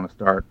wouldn't want to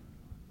start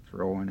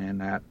throwing in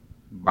that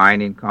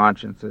binding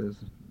consciences,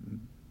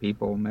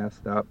 people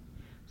messed up,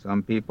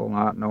 some people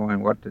not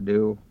knowing what to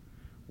do,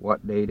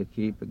 what day to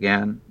keep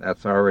again.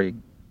 That's already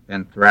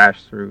been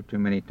thrashed through too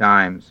many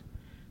times.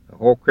 The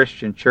whole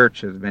Christian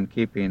church has been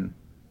keeping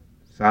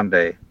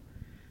Sunday,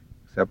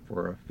 except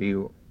for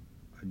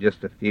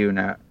just a few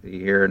now,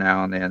 here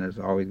now and then. There's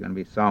always going to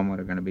be some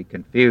that are going to be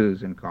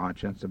confused in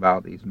conscience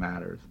about these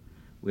matters.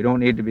 We don't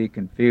need to be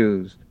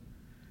confused.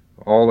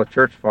 All the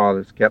church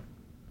fathers kept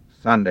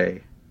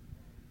Sunday.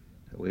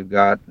 We've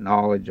got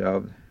knowledge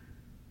of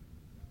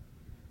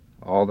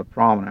all the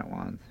prominent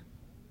ones.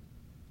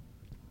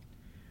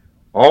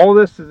 All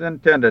this is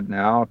intended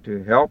now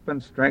to help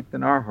and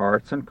strengthen our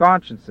hearts and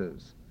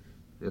consciences.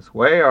 This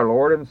way our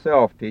Lord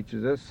himself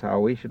teaches us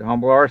how we should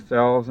humble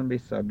ourselves and be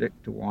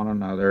subject to one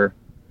another.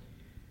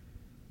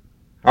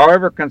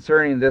 However,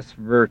 concerning this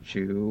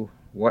virtue,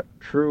 what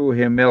true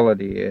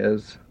humility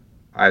is,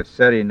 I've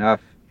said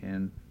enough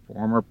in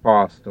former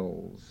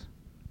apostles.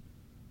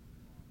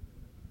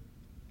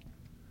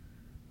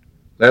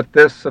 Let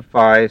this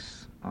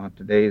suffice on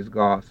today's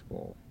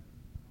gospel.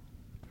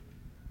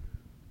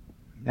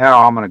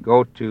 Now I'm going to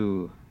go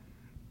to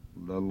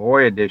the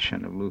Loy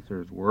edition of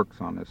Luther's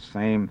works on the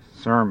same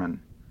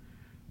sermon.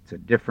 It's a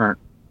different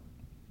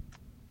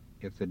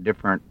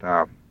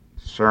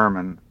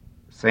sermon,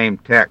 same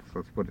text,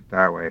 let's put it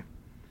that way.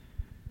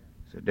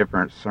 It's a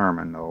different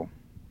sermon, though.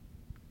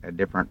 A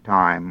different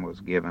time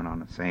was given on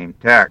the same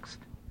text.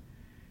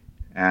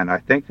 And I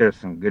think there's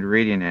some good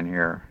reading in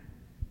here.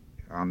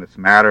 On this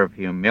matter of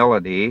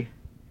humility,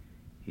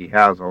 he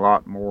has a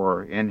lot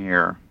more in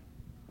here.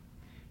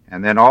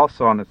 And then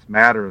also on this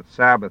matter of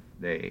Sabbath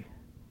day.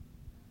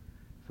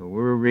 So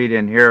we'll read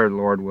in here,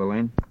 Lord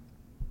willing.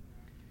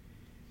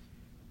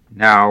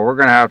 Now, we're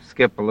going to have to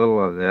skip a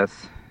little of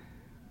this.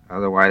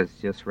 Otherwise,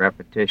 it's just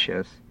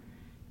repetitious.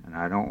 And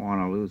I don't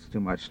want to lose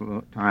too much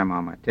time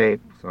on my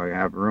tape, so I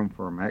have room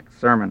for my next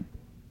sermon.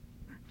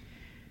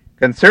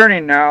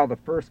 Concerning now the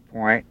first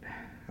point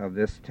of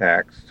this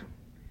text,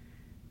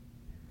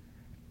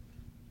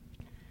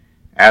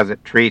 as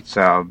it treats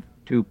of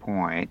 2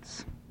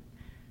 points.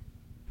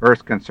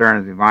 First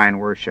concerns divine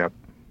worship,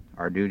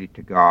 our duty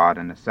to God,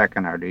 and the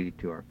second, our duty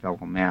to our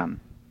fellow men.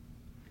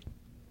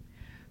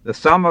 The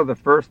sum of the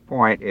first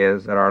point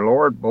is that our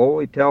Lord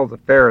boldly tells the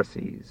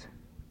Pharisees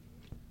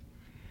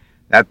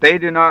that they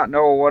do not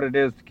know what it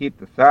is to keep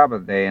the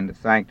Sabbath day and to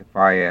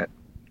sanctify it.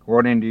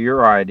 According to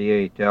your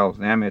idea, he tells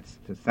them, it's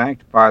to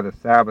sanctify the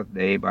Sabbath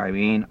day by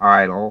being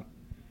idle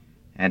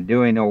and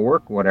doing no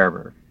work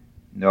whatever.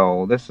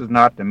 No, this is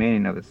not the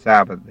meaning of the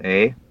Sabbath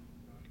day.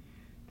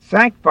 To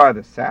sanctify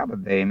the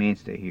Sabbath day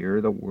means to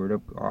hear the Word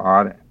of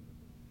God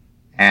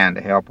and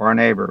to help our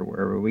neighbor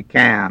wherever we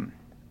can.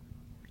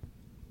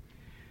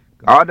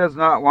 God does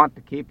not want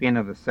the keeping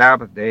of the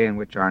Sabbath day in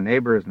which our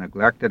neighbor is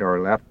neglected or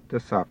left to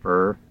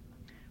suffer.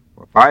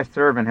 For if I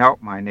serve and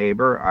help my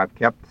neighbor, I've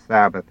kept the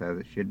Sabbath as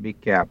it should be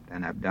kept,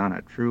 and have done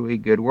a truly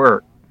good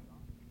work.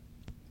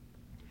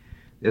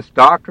 This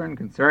doctrine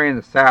concerning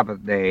the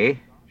Sabbath day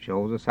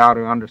shows us how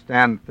to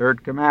understand the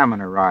third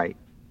commandment aright,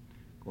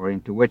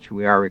 according to which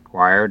we are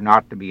required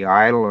not to be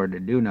idle or to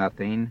do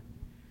nothing,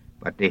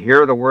 but to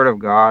hear the word of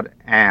God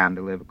and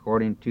to live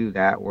according to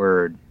that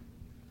word.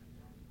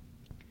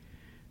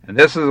 And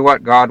this is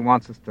what God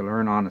wants us to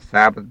learn on the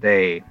Sabbath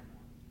day.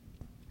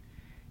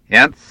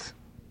 Hence,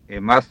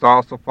 it must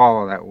also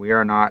follow that we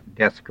are not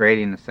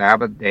desecrating the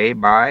Sabbath day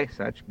by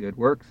such good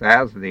works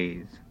as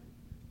these.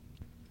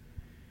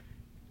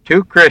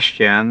 To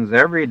Christians,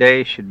 every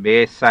day should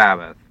be a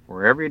Sabbath,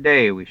 for every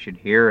day we should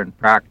hear and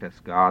practice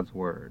God's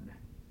Word.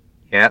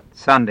 Yet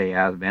Sunday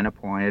has been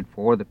appointed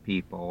for the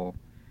people,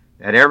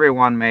 that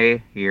everyone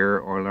may hear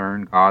or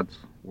learn God's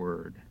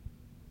Word.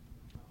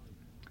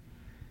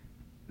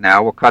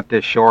 Now we'll cut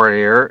this short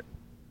here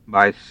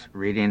by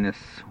reading this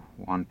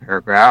one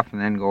paragraph and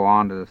then go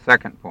on to the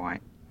second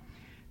point.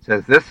 It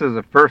says, this is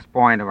the first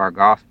point of our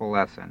gospel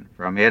lesson.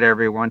 From it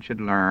everyone should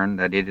learn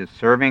that it is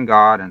serving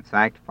God and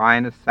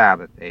sanctifying the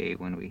Sabbath day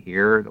when we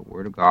hear the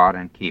Word of God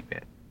and keep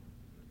it.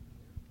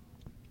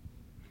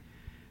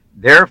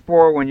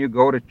 Therefore, when you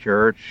go to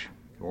church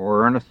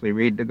or earnestly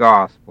read the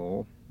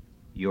gospel,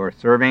 you are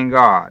serving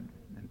God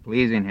and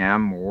pleasing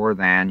Him more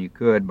than you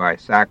could by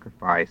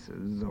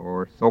sacrifices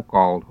or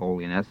so-called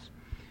holiness,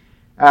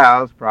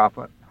 as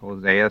Prophet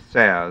Hosea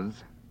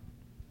says.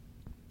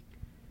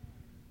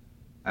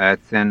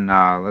 It's in,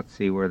 let's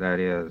see where that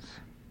is.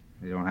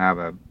 They don't have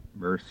a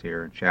verse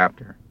here in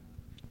chapter.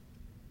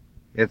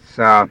 It's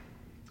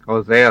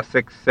Hosea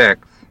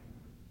 6:6.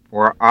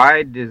 For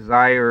I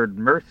desired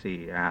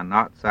mercy and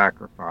not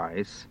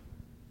sacrifice,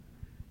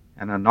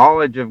 and a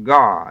knowledge of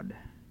God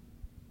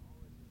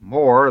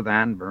more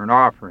than burnt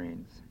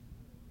offerings.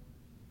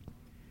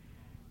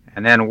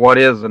 And then what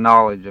is the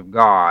knowledge of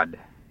God?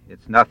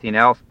 It's nothing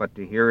else but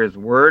to hear His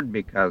Word,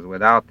 because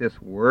without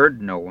this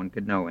Word no one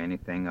could know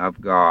anything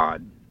of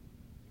God.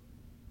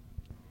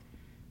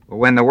 But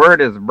when the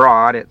Word is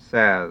brought, it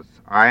says,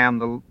 I am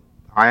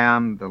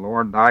the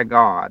Lord thy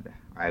God.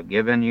 I have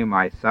given you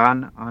my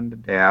Son unto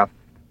death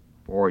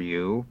for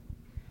you,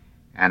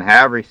 and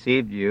have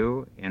received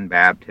you in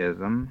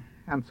baptism,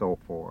 and so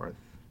forth.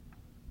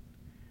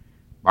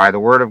 By the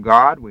Word of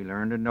God we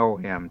learn to know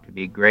Him to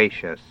be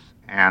gracious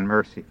and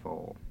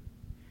merciful,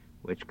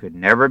 which could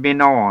never be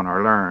known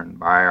or learned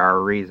by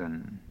our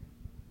reason.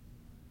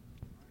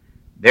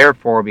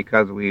 Therefore,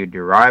 because we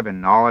derive a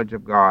knowledge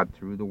of God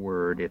through the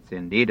Word, it's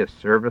indeed a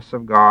service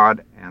of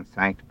God and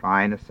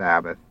sanctifying the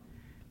Sabbath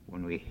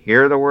when we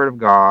hear the Word of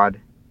God,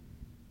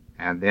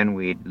 and then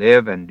we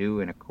live and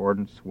do in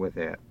accordance with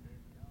it.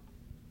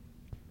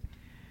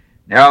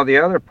 Now the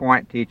other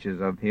point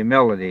teaches of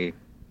humility,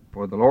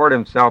 for the Lord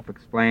Himself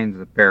explains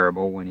the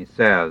parable when He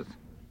says,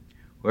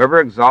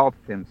 whoever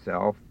exalteth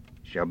himself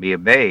shall be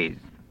abased,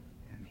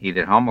 and he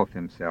that humbleth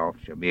himself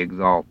shall be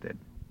exalted.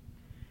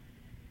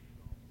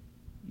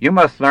 You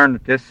must learn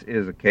that this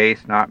is a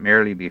case not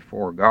merely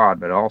before God,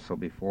 but also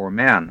before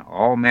men.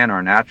 All men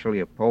are naturally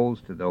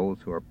opposed to those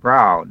who are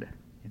proud,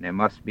 and it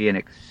must be an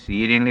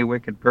exceedingly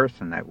wicked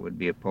person that would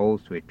be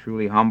opposed to a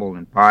truly humble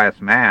and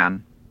pious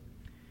man.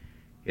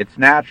 It's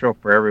natural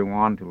for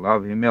everyone to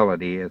love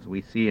humility, as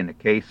we see in the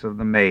case of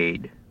the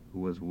maid, who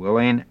was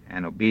willing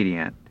and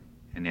obedient,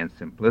 and in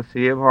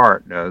simplicity of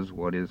heart does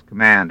what is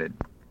commanded.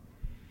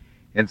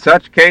 In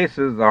such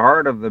cases, the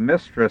heart of the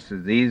mistress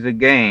is easily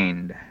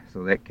gained,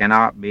 so that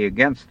cannot be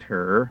against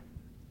her.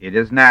 It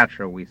is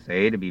natural, we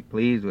say, to be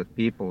pleased with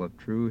people of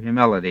true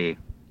humility.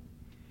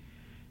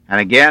 And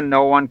again,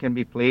 no one can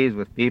be pleased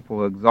with people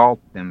who exalt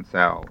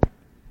themselves.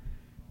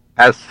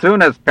 As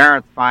soon as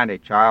parents find a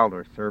child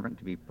or servant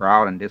to be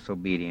proud and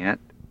disobedient,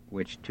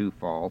 which two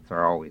faults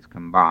are always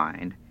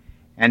combined,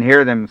 and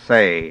hear them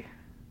say,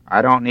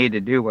 I don't need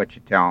to do what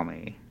you tell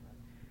me,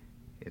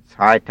 it's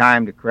high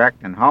time to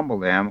correct and humble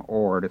them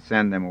or to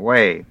send them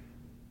away.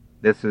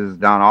 This is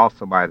done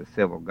also by the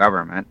civil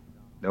government.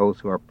 Those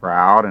who are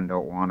proud and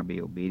don't want to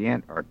be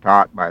obedient are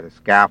taught by the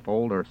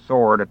scaffold or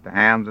sword at the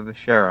hands of the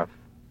sheriff.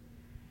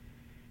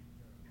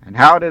 And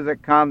how does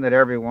it come that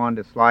everyone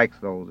dislikes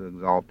those who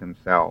exalt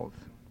themselves?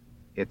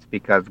 It's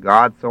because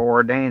God so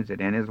ordains it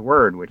in His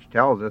Word, which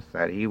tells us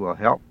that He will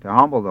help to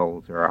humble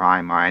those who are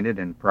high-minded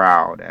and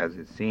proud, as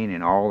is seen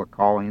in all the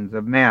callings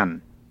of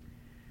men.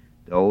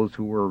 Those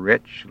who were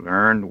rich,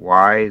 learned,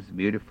 wise,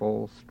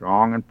 beautiful,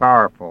 strong, and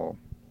powerful.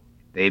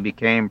 If they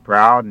became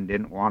proud and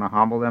didn't want to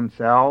humble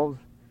themselves,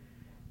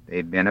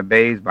 they'd been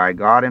abased by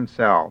God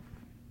Himself.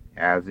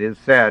 As is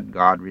said,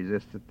 God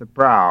resisteth the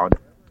proud.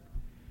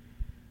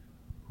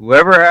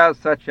 Whoever has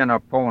such an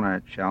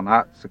opponent shall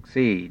not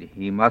succeed.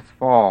 He must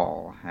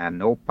fall, and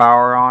no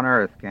power on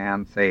earth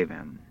can save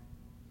him.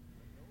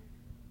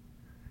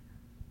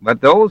 But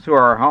those who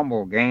are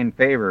humble gain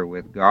favor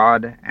with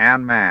God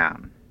and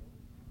man.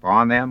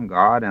 Upon them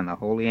God and the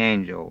holy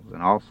angels,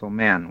 and also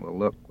men, will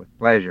look with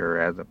pleasure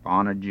as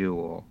upon a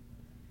jewel.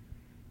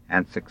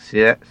 And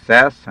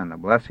success and the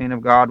blessing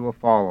of God will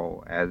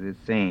follow, as is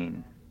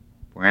seen,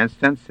 for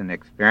instance, in the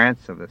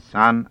experience of the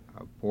son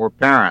of poor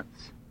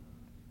parents.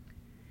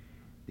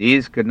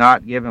 These could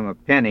not give him a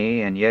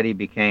penny, and yet he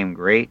became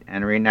great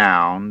and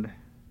renowned,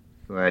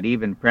 so that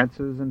even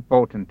princes and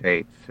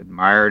potentates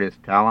admired his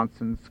talents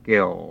and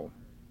skill.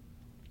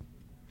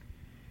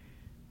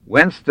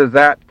 Whence does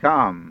that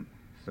come?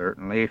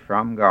 Certainly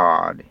from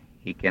God.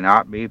 He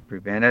cannot be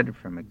prevented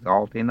from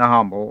exalting the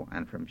humble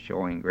and from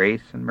showing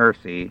grace and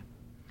mercy.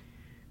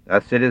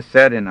 Thus it is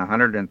said in the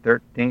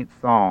 113th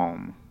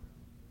Psalm,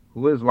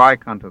 Who is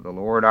like unto the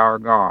Lord our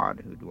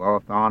God, who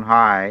dwelleth on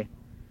high,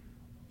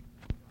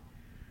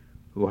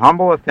 who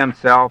humbleth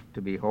himself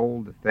to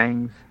behold the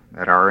things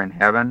that are in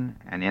heaven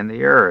and in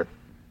the earth.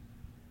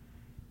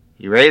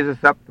 He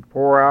raiseth up the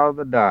poor out of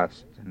the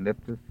dust, and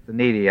lifteth the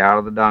needy out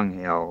of the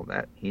dunghill,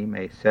 that he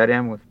may set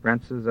him with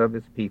princes of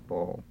his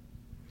people.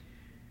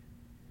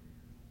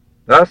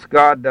 Thus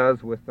God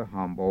does with the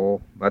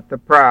humble, but the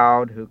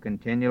proud, who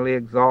continually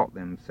exalt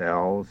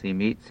themselves, he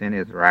meets in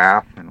his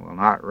wrath, and will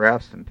not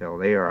rest until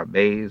they are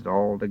abased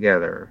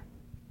altogether.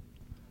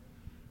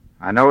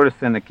 I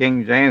notice in the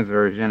King James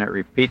Version it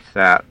repeats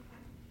that.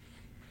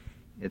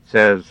 It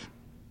says,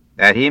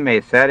 that he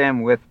may set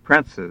him with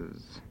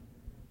princes,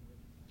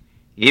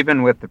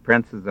 even with the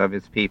princes of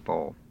his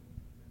people.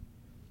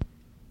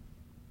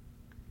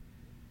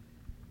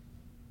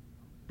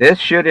 This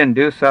should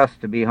induce us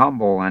to be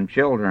humble, and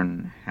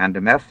children and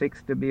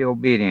domestics to be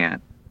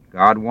obedient.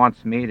 God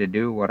wants me to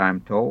do what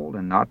I'm told,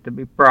 and not to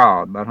be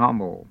proud, but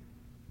humble.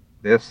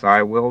 This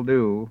I will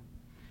do,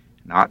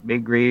 not be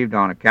grieved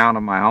on account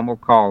of my humble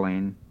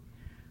calling.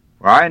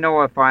 For I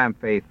know if I am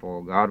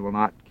faithful, God will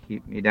not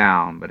keep me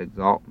down, but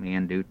exalt me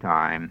in due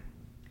time.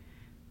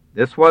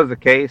 This was the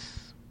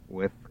case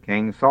with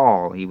King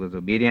Saul. He was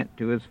obedient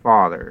to his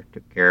father,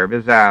 took care of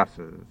his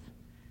asses,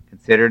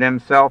 considered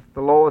himself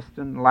the lowest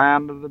in the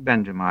land of the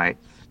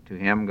Benjamites. To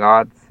him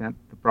God sent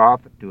the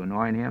prophet to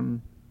anoint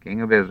him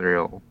king of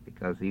Israel,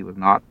 because he was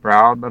not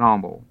proud but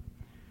humble.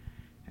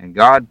 And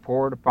God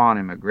poured upon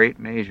him a great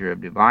measure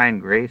of divine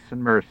grace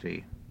and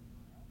mercy.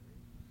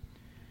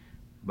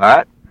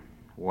 But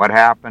what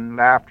happened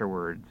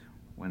afterwards?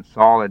 When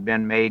Saul had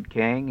been made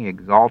king, he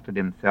exalted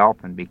himself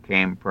and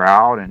became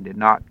proud, and did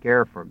not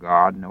care for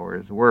God nor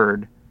his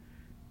word.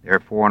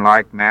 Therefore, in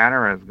like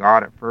manner as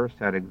God at first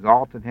had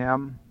exalted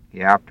him,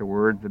 he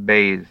afterwards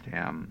abased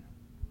him,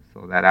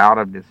 so that out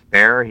of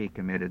despair he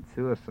committed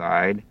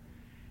suicide,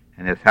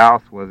 and his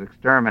house was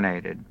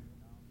exterminated.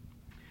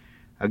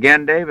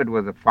 Again, David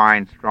was a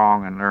fine,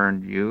 strong, and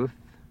learned youth,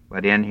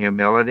 but in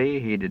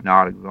humility he did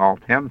not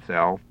exalt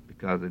himself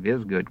because of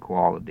his good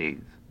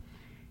qualities.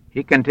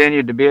 He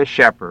continued to be a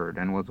shepherd,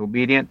 and was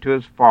obedient to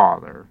his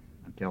father,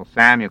 until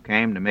Samuel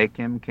came to make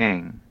him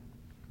king.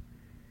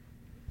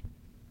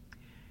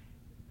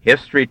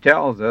 History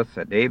tells us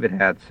that David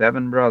had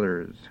 7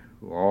 brothers,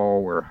 who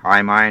all were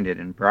high-minded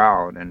and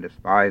proud, and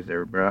despised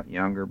their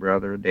younger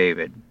brother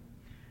David.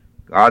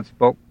 God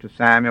spoke to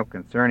Samuel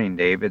concerning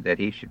David, that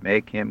he should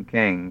make him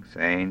king,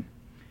 saying,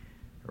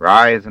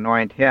 Arise,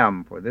 anoint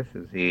him, for this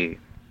is he.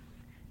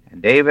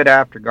 And David,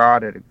 after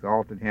God had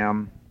exalted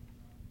him,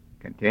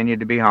 continued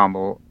to be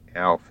humble,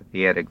 else if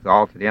he had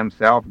exalted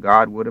himself,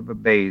 God would have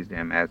abased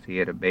him, as he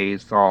had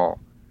abased Saul.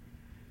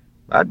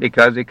 But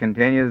because he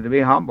continues to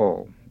be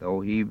humble,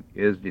 though he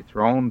is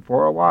dethroned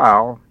for a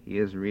while, he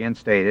is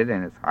reinstated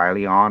and is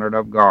highly honored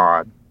of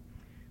God,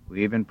 who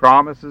even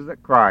promises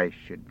that Christ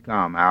should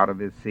come out of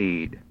his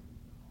seed.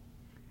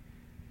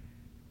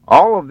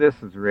 All of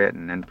this is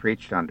written and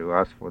preached unto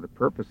us for the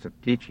purpose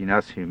of teaching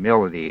us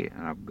humility,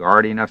 and of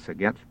guarding us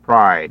against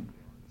pride,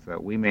 so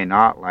that we may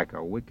not, like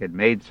a wicked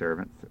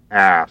maidservant,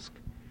 ask,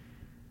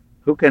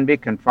 Who can be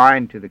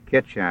confined to the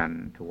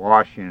kitchen, to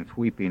washing and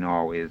sweeping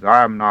always?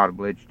 I am not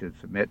obliged to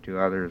submit to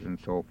others, and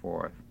so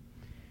forth.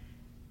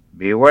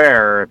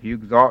 Beware, if you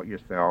exalt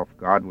yourself,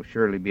 God will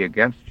surely be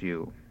against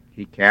you.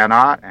 He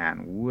cannot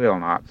and will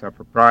not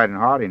suffer pride and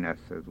haughtiness,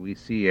 as we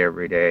see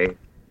every day.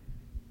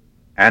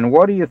 And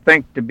what do you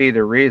think to be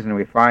the reason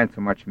we find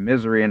so much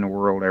misery in the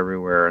world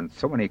everywhere, and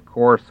so many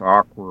coarse,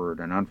 awkward,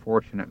 and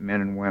unfortunate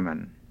men and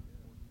women?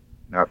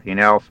 Nothing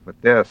else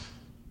but this,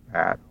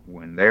 that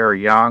when they are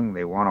young,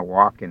 they want to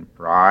walk in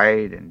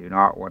pride and do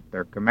not what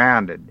they're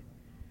commanded.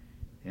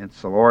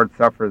 Hence the Lord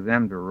suffers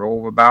them to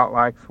rove about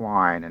like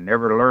swine, and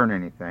never learn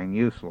anything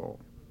useful.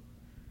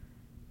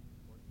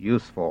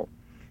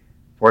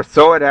 For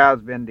so it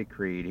has been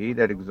decreed, He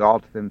that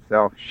exalteth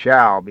himself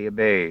shall be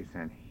abased,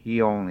 and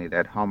he only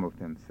that humbleth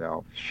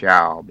himself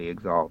shall be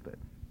exalted.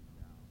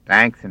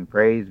 Thanks and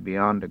praise be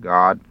unto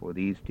God for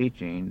these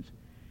teachings.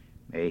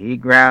 May He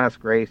grant us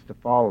grace to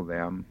follow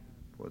them,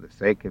 for the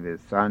sake of His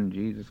Son,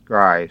 Jesus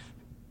Christ.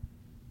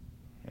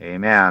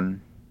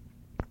 Amen.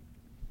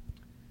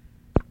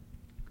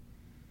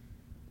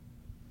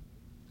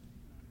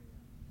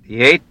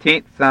 The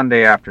 18th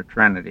Sunday after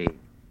Trinity.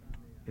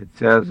 It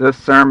says, this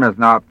sermon is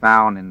not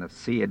found in the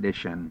C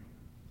edition.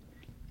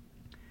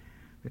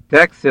 The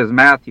text is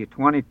Matthew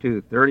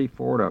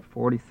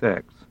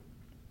 22:34-46.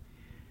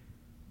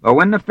 But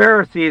when the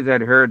Pharisees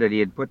had heard that he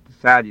had put the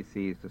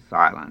Sadducees to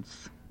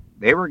silence,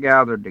 they were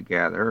gathered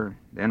together.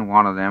 Then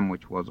one of them,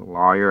 which was a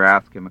lawyer,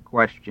 asked him a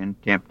question,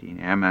 tempting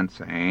him, and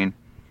saying,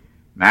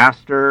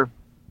 Master,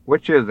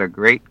 which is a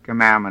great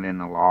commandment in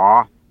the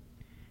law?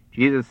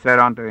 Jesus said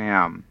unto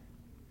him,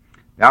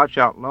 Thou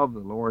shalt love the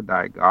Lord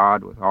thy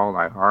God with all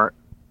thy heart,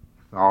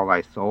 with all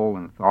thy soul,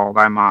 and with all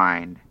thy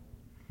mind.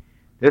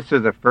 This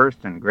is the first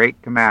and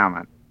great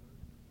commandment.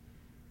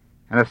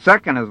 And the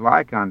second is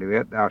like unto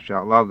it, Thou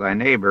shalt love thy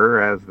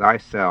neighbor as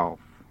thyself.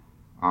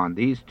 On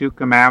these 2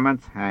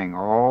 commandments hang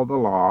all the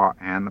law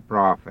and the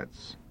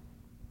prophets.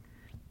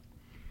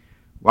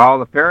 While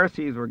the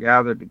Pharisees were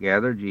gathered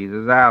together,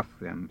 Jesus asked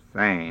them,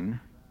 saying,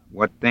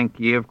 What think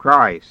ye of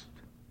Christ?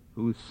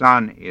 Whose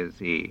son is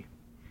he?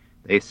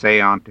 They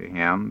say unto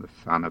him,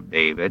 The son of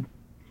David.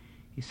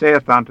 He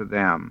saith unto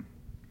them,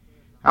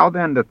 How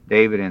then doth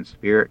David in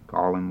spirit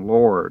call him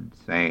Lord,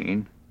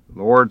 saying, The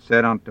Lord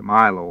said unto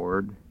my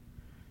Lord,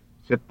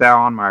 Sit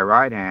thou on my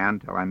right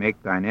hand, till I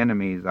make thine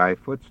enemies thy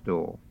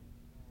footstool.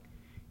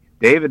 If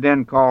David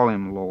then call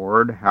him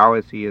Lord, how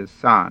is he his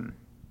son?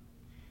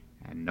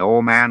 And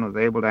no man was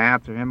able to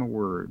answer him a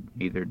word,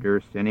 neither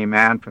durst any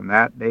man from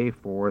that day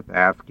forth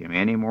ask him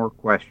any more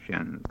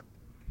questions.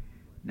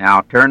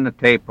 Now turn the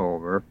tape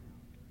over.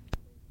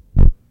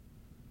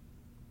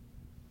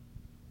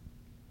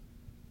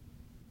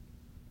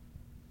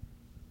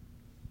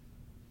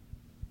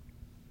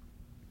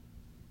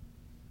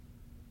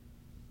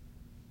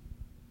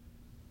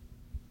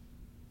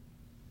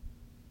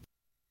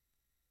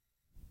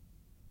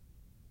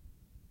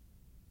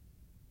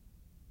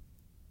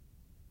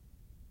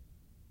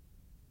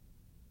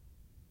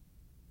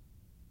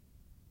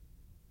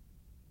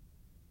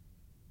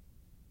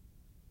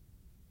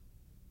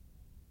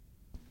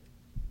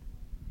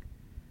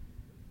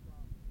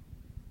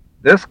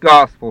 This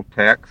gospel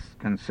text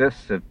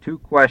consists of two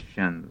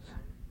questions.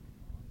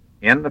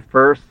 In the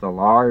first, the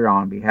lawyer,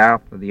 on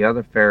behalf of the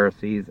other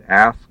Pharisees,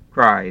 asked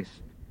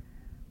Christ,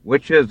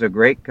 Which is the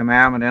great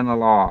commandment in the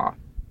law?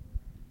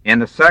 In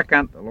the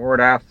second, the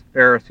Lord asked the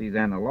Pharisees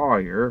and the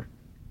lawyer,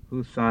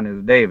 Whose son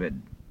is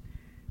David?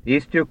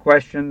 These two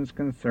questions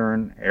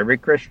concern every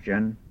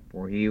Christian,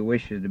 for he who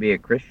wishes to be a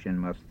Christian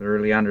must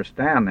thoroughly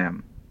understand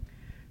them.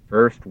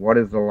 First, what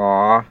is the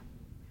law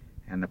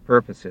and the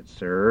purpose it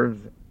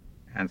serves?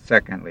 And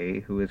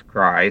secondly, who is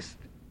Christ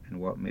and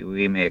what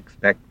we may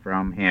expect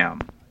from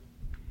him?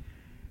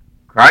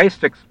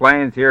 Christ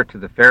explains here to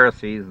the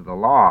Pharisees the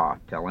law,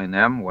 telling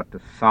them what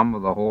the sum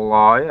of the whole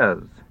law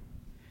is,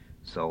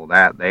 so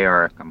that they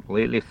are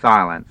completely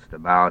silenced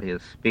about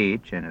his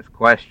speech and his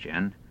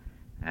question,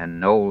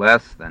 and know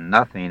less than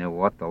nothing of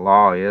what the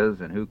law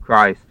is and who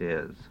Christ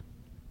is.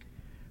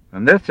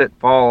 From this it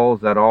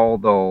follows that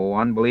although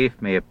unbelief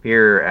may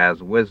appear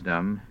as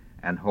wisdom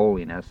and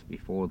holiness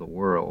before the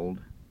world,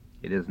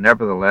 it is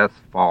nevertheless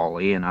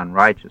folly and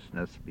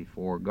unrighteousness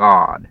before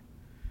God,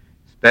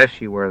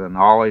 especially where the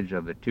knowledge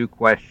of the two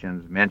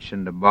questions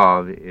mentioned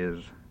above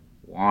is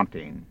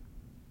wanting.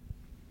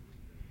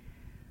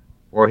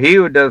 For he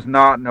who does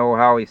not know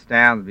how he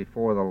stands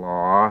before the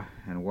law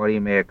and what he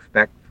may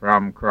expect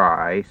from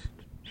Christ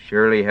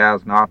surely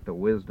has not the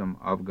wisdom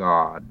of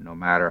God, no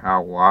matter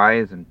how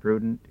wise and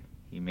prudent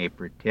he may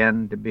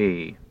pretend to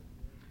be.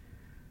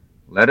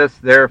 Let us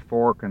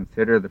therefore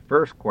consider the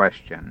first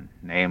question,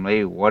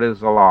 namely, what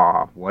is the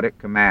law, what it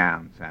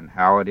commands, and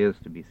how it is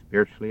to be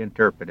spiritually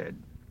interpreted.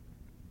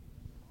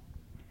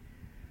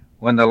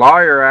 When the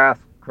lawyer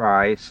asked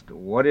Christ,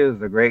 What is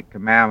the great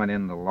commandment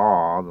in the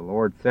law? The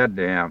Lord said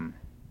to him,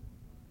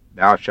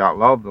 Thou shalt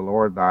love the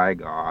Lord thy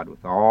God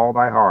with all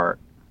thy heart,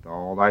 with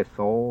all thy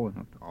soul,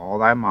 and with all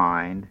thy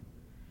mind.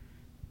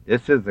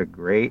 This is the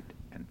great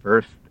and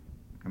first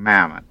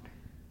commandment.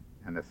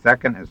 And the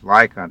second is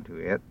like unto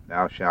it,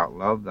 Thou shalt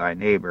love thy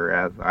neighbor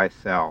as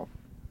thyself.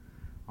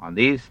 On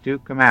these two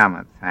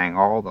commandments hang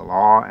all the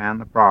law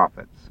and the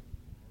prophets.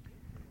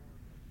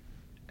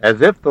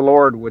 As if the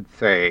Lord would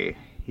say,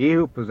 He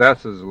who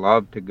possesses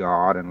love to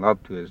God and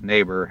love to his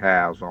neighbor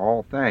has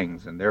all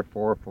things, and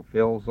therefore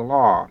fulfills the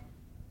law.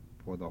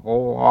 For the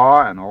whole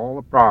law and all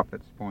the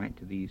prophets point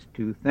to these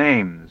two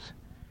themes,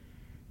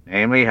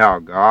 namely, how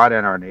God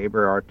and our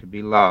neighbor are to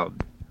be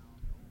loved.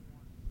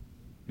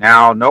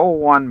 Now, no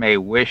one may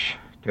wish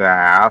to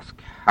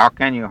ask, how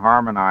can you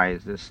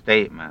harmonize this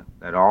statement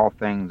that all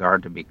things are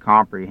to be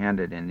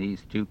comprehended in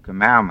these two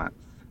commandments,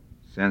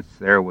 since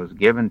there was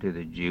given to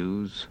the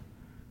Jews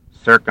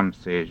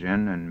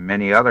circumcision and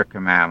many other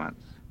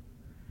commandments?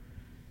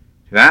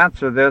 To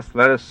answer this,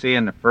 let us see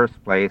in the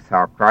first place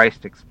how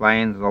Christ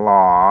explains the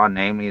law,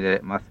 namely that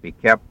it must be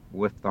kept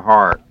with the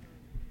heart.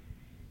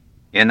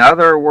 In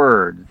other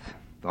words,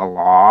 the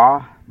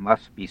law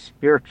must be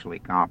spiritually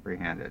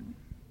comprehended.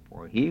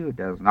 For he who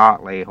does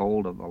not lay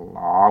hold of the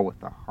law with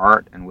the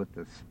heart and with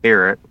the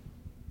spirit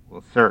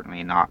will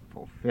certainly not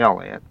fulfill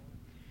it.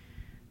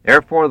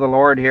 Therefore the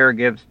Lord here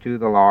gives to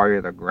the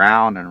lawyer the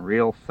ground and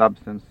real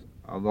substance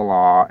of the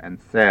law, and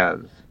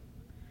says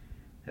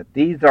that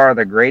these are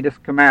the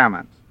greatest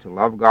commandments, to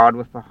love God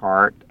with the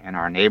heart and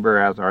our neighbor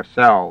as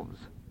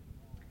ourselves.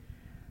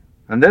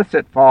 From this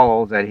it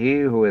follows that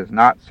he who is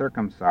not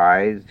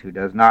circumcised, who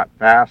does not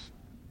fast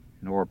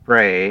nor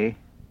pray,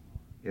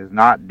 is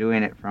not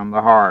doing it from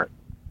the heart.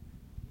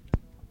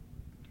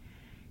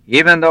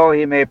 Even though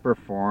he may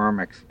perform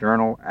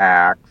external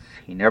acts,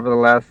 he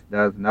nevertheless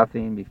does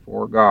nothing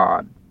before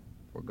God,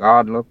 for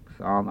God looks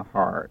on the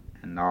heart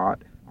and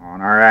not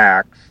on our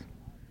acts.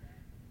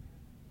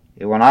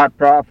 It will not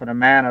profit a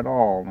man at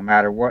all, no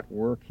matter what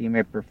work he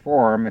may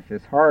perform, if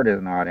his heart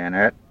is not in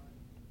it.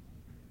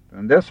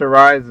 From this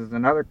arises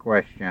another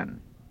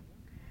question.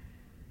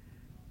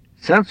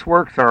 Since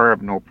works are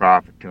of no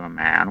profit to a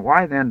man,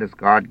 why then does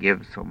God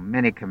give so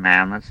many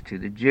commandments to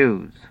the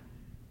Jews?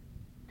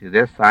 To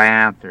this I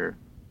answer,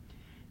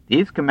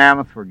 these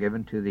commandments were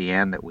given to the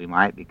end that we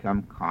might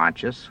become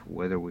conscious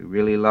whether we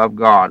really love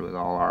God with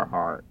all our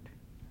heart,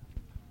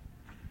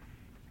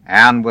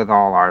 and with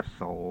all our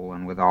soul,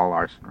 and with all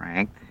our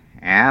strength,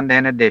 and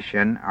in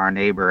addition our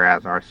neighbor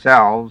as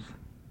ourselves.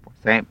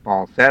 St.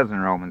 Paul says in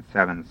Romans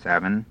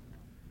 7:7,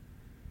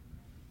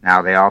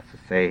 now they also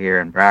say here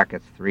in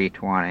brackets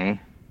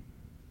 3:20,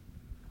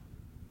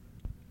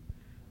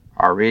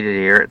 I'll read it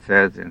here. It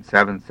says in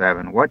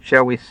 7:7, what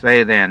shall we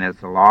say then? Is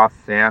the law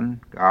sin?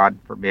 God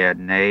forbid.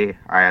 Nay,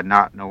 I had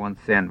not known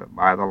sin but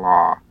by the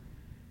law.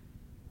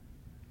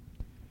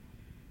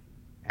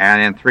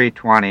 And in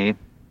 3:20,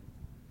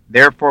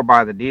 therefore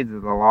by the deeds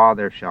of the law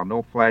there shall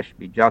no flesh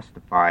be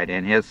justified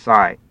in his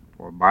sight,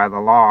 for by the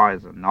law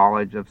is the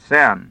knowledge of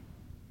sin.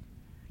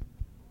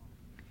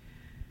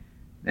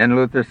 Then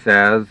Luther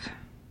says,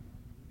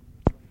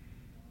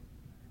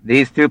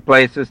 these two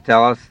places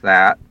tell us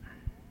that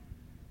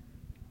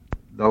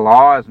the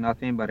law is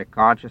nothing but a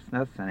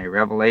consciousness and a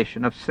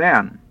revelation of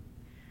sin.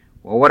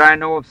 What would I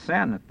know of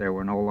sin if there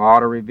were no law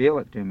to reveal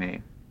it to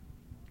me?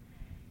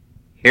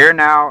 Here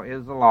now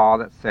is the law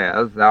that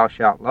says, thou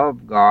shalt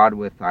love God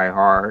with thy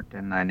heart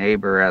and thy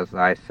neighbor as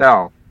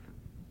thyself.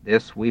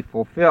 This we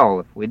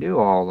fulfill if we do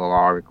all the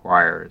law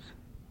requires.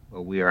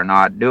 But we are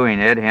not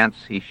doing it, hence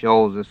he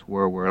shows us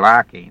where we're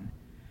lacking.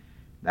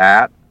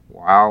 That,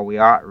 while we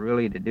ought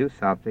really to do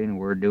something,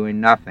 we're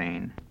doing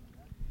nothing.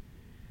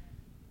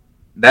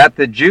 That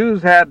the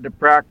Jews had to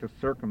practice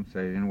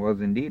circumcision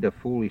was indeed a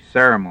foolish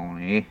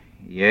ceremony,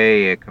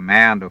 yea, a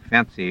command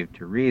offensive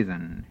to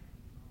reason,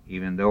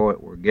 even though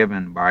it were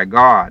given by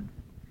God.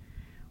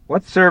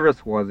 What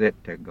service was it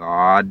to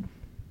God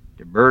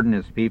to burden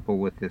his people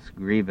with this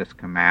grievous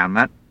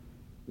commandment?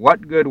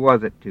 What good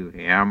was it to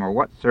him, or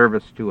what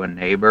service to a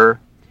neighbor?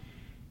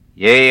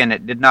 Yea, and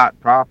it did not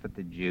profit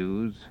the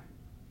Jews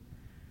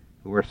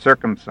who were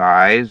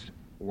circumcised.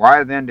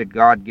 Why then did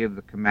God give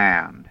the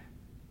command?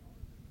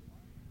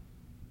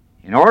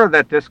 In order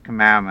that this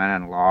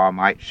commandment and law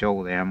might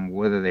show them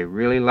whether they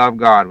really love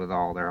God with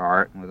all their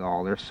heart and with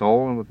all their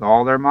soul and with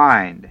all their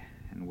mind,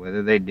 and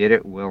whether they did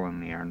it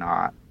willingly or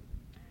not.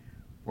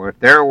 For if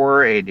there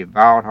were a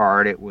devout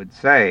heart, it would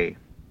say,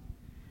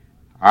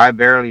 I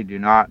verily do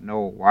not know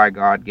why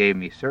God gave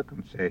me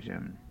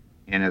circumcision,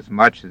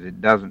 inasmuch as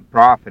it doesn't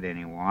profit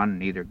anyone,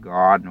 neither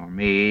God nor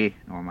me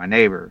nor my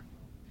neighbor.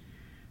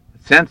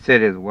 Since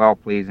it is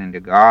well-pleasing to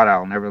God,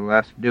 I'll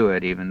nevertheless do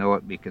it, even though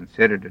it be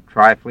considered a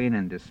trifling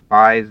and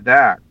despised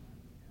act.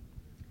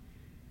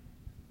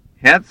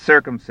 Hence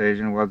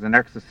circumcision was an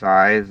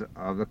exercise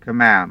of the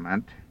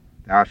commandment,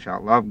 thou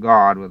shalt love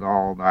God with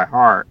all thy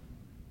heart.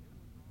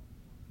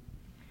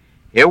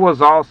 It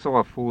was also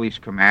a foolish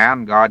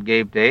command God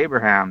gave to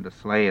Abraham to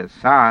slay his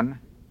son.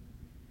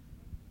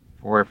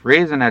 For if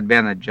reason had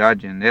been the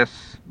judge in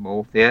this,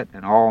 both it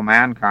and all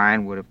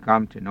mankind would have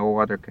come to no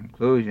other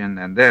conclusion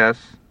than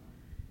this,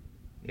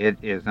 it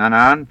is an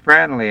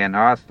unfriendly and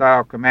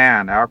hostile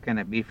command. How can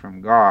it be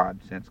from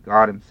God, since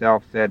God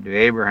himself said to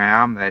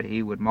Abraham that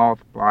he would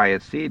multiply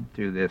his seed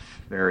through this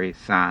very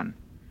son?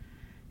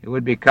 It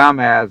would become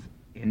as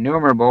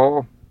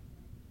innumerable,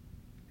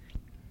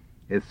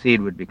 his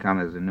seed would become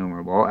as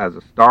innumerable as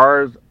the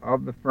stars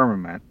of the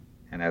firmament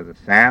and as the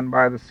sand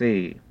by the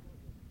sea.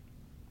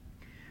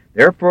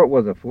 Therefore it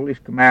was a foolish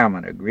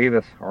commandment, a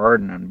grievous,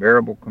 hard, and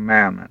unbearable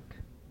commandment.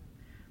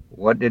 But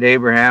what did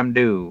Abraham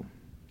do?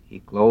 He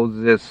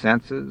closes his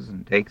senses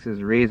and takes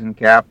his reason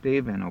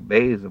captive and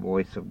obeys the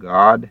voice of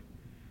God,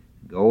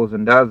 goes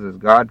and does as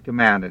God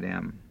commanded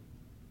him.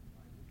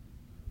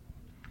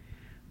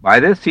 By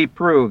this he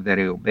proved that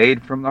he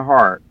obeyed from the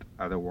heart.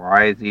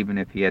 Otherwise, even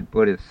if he had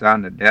put his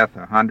son to death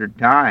 100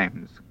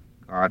 times,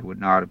 God would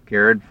not have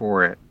cared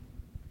for it.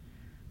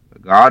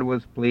 But God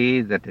was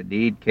pleased that the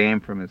deed came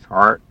from his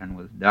heart and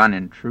was done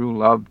in true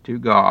love to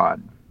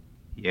God.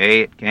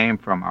 Yea, it came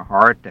from a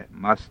heart that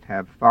must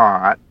have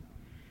thought,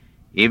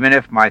 even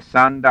if my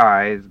son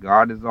dies,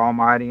 God is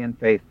almighty and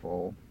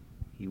faithful.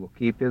 He will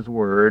keep his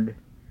word.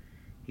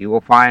 He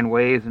will find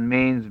ways and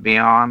means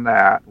beyond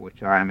that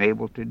which I am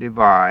able to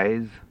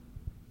devise.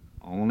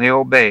 Only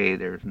obey,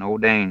 there's no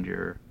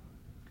danger.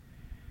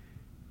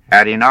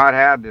 Had he not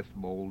had this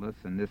boldness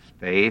and this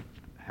faith,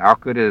 how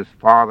could his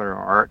father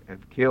heart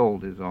have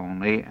killed his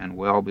only and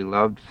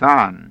well-beloved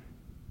son?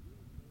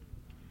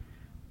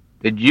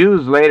 The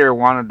Jews later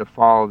wanted to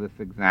follow this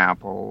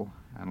example,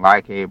 and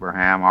like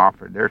Abraham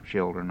offered their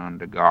children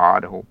unto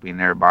God, hoping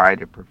thereby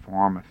to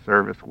perform a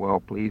service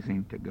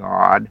well-pleasing to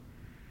God,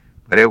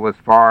 but it was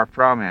far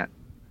from it.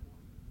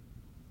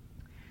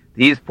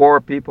 These poor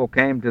people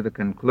came to the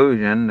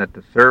conclusion that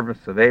the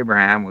service of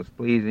Abraham was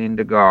pleasing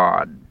to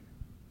God.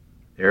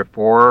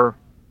 Therefore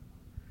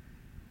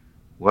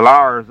will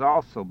ours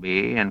also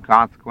be, and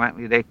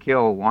consequently they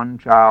killed one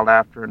child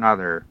after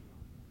another.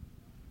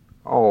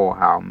 Oh,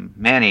 how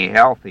many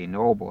healthy,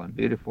 noble, and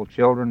beautiful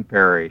children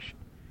perished.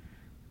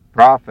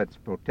 Prophets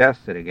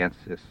protested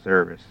against this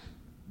service.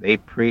 They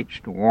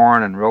preached,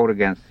 warned, and wrote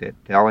against it,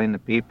 telling the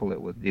people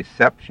it was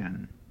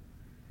deception.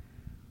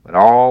 But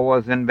all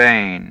was in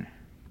vain.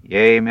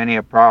 Yea, many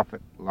a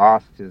prophet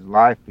lost his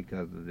life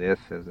because of this,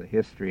 as the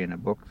history in the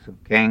books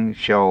of Kings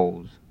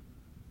shows.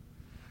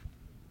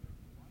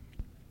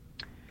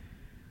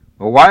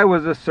 But why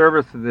was this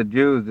service of the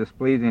Jews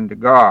displeasing to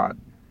God?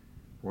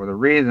 For the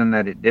reason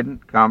that it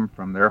didn't come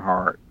from their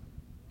heart,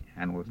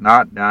 and was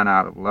not done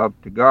out of love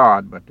to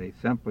God, but they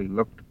simply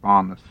looked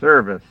upon the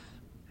service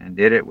and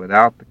did it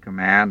without the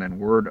command and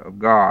word of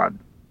God.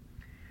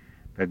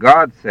 But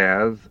God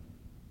says,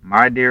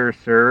 "My dear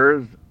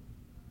sirs,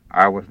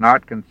 I was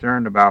not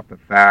concerned about the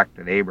fact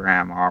that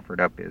Abraham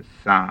offered up his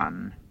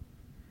son,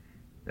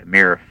 the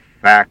mere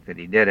fact that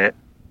he did it,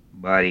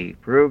 but he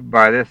proved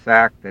by this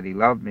act that he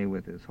loved me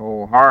with his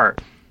whole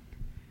heart.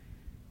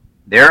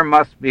 There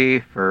must be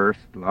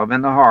first love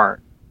in the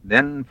heart,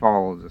 then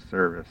follows the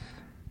service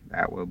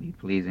that will be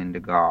pleasing to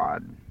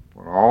God.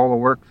 For all the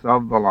works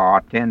of the law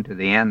tend to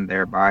the end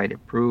thereby to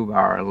prove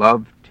our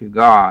love to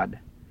God,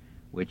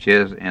 which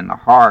is in the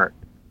heart,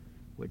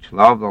 which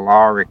love the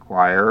law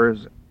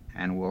requires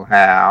and will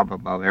have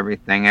above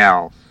everything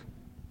else,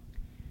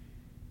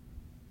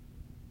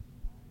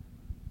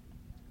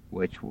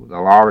 which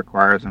the law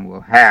requires and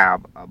will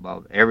have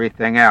above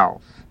everything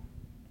else."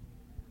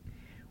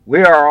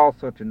 We are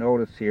also to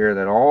notice here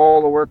that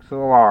all the works of the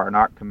law are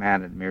not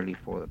commanded merely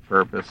for the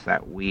purpose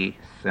that we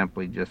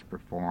simply just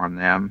perform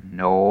them.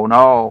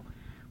 No.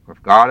 For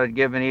if God had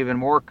given even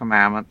more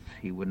commandments,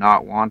 he would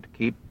not want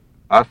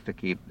us to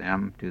keep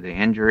them to the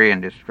injury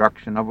and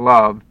destruction of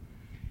love.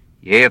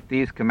 Yea, if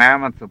these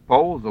commandments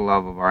oppose the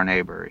love of our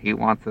neighbor, he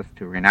wants us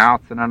to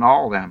renounce and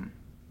annul them.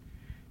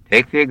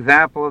 Take the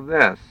example of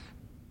this.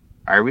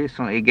 I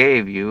recently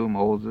gave you.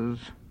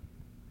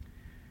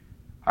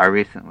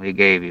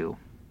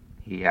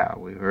 Yeah,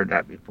 we heard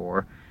that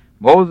before.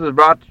 Moses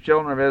brought the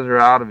children of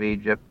Israel out of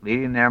Egypt,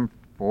 leading them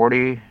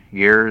 40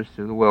 years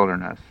through the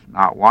wilderness.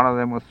 Not one of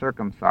them was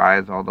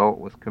circumcised, although it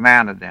was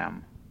commanded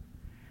them.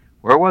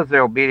 Where was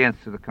their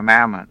obedience to the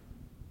commandment?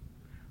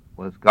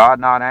 Was God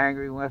not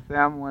angry with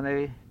them when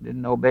they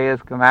didn't obey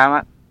his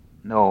commandment?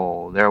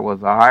 No, there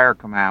was a higher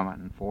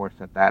commandment in force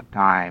at that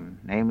time,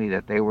 namely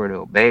that they were to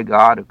obey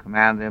God who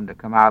commanded them to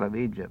come out of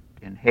Egypt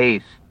in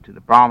haste to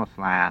the promised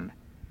land.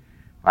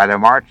 By their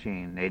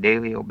marching, they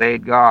daily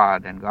obeyed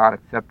God, and God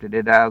accepted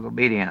it as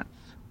obedience.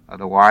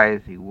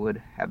 Otherwise, he would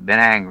have been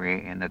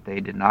angry in that they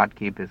did not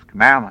keep his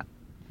commandment.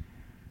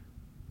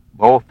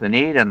 Both the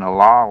need and the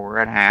law were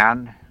at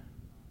hand,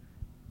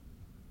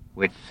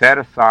 which set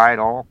aside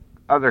all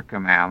other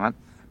commandments,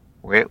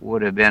 for it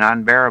would have been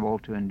unbearable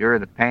to endure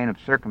the pain of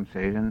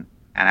circumcision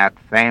and at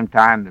the same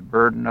time the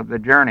burden of the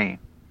journey.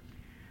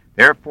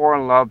 Therefore,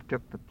 love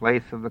took the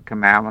place of the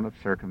commandment of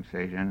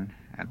circumcision,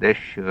 and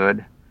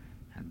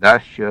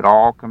thus should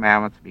all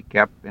commandments be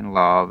kept in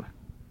love,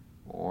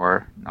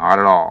 or not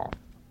at all.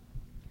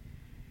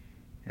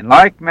 In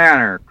like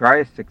manner,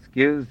 Christ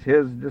excused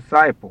his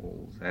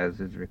disciples,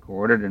 as is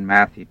recorded in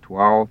Matthew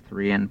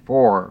 12:3 and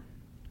 4,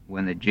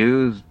 when the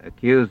Jews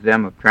accused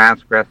them of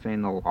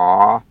transgressing the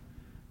law,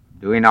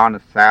 doing on the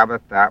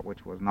Sabbath that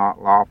which was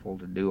not lawful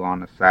to do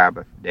on the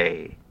Sabbath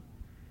day,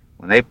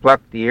 when they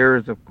plucked the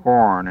ears of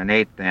corn and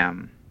ate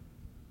them.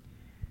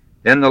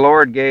 Then the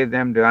Lord gave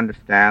them to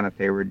understand that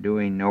they were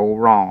doing no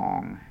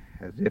wrong,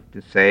 as if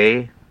to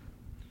say,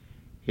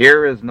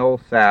 "Here is no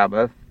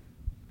Sabbath,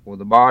 for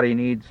the body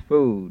needs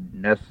food.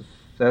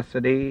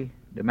 Necessity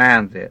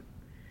demands it.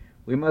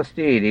 We must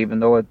eat, even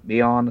though it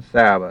be on the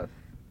Sabbath."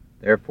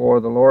 Therefore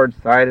the Lord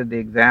cited the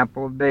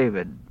example of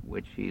David,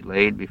 which he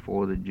laid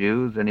before the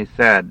Jews, and he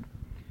said,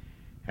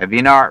 "Have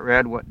ye not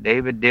read what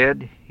David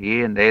did,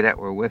 he and they that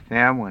were with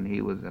him, when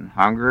he was an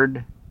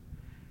hungered?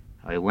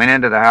 He went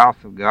into the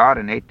house of God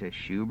and ate the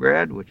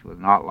shewbread, which was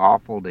not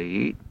lawful to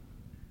eat,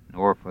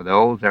 nor for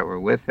those that were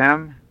with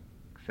him,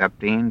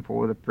 excepting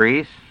for the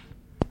priests.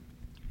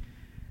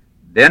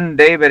 Then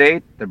David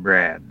ate the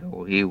bread,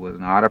 though he was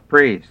not a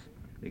priest,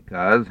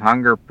 because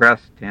hunger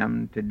pressed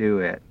him to do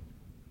it.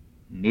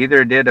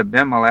 Neither did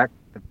Abimelech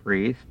the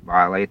priest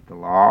violate the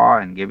law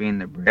in giving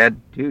the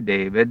bread to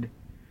David,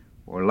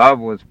 for love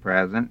was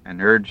present and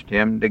urged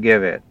him to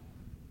give it.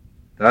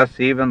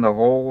 Thus even the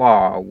whole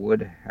law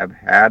would have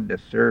had to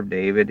serve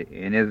David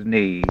in his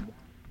need.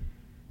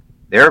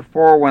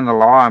 Therefore, when the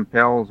law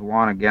impels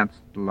one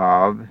against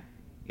love,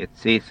 it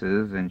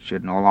ceases and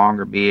should no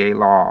longer be a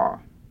law.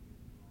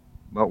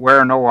 But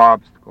where no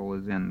obstacle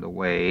is in the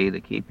way,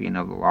 the keeping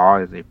of the law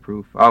is a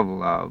proof of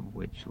love,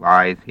 which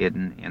lies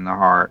hidden in the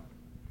heart.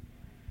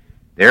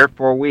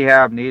 Therefore we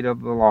have need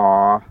of the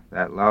law,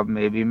 that love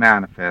may be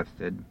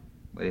manifested.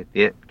 But if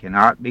it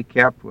cannot be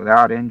kept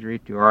without injury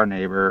to our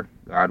neighbor,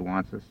 God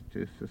wants us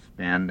to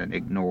suspend and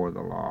ignore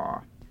the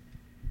law.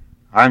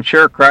 I'm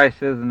sure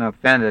Christ isn't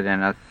offended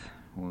in us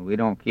when we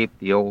don't keep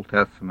the Old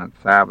Testament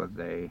Sabbath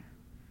day,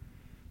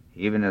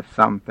 even if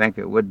some think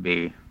it would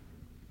be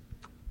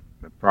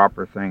the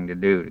proper thing to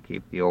do to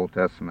keep the Old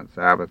Testament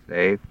Sabbath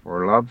day.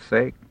 For love's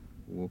sake,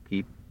 we'll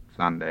keep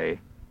Sunday,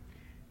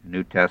 the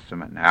New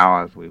Testament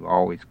now, as we've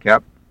always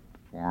kept,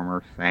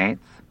 former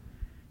saints.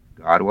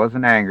 God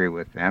wasn't angry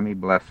with them. He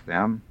blessed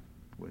them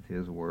with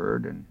his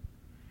word. And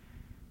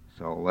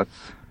so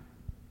let's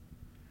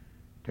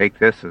take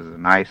this as a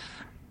nice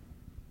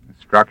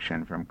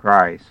instruction from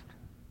Christ.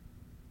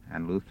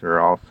 And Luther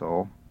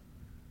also,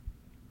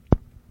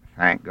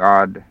 thank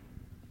God,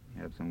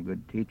 has some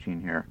good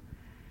teaching here.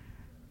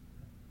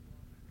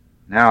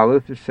 Now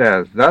Luther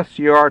says, thus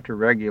you are to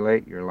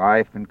regulate your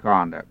life and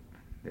conduct.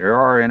 There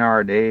are in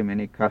our day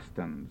many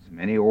customs,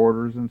 many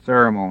orders and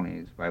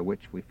ceremonies by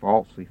which we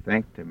falsely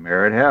think to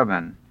merit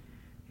heaven.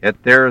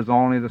 Yet there is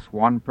only this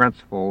one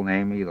principle,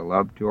 namely the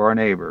love to our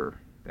neighbor,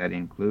 that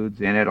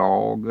includes in it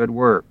all good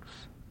works.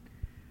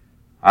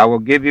 I will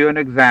give you an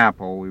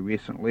example we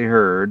recently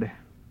heard.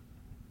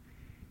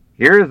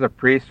 Here is a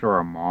priest or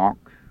a monk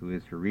who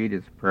is to read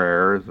his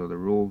prayers or the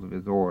rules of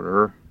his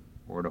order,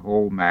 or to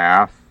hold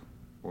Mass,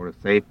 or to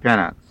say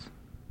penance.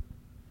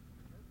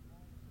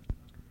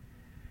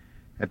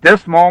 At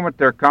this moment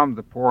there comes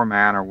a poor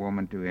man or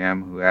woman to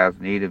him who has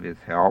need of his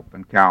help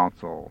and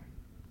counsel.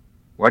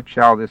 What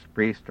shall this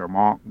priest or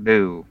monk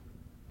do?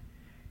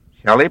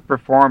 Shall he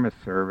perform his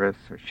service,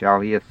 or shall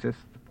he assist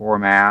the poor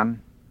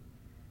man?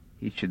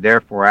 He should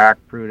therefore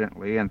act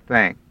prudently and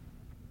think,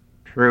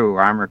 true,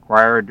 I'm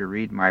required to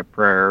read my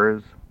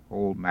prayers,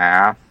 hold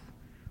Mass,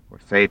 or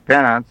say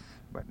penance,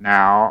 but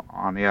now,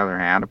 on the other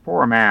hand, a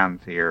poor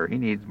man's here. He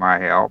needs my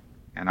help,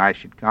 and I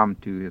should come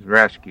to his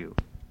rescue.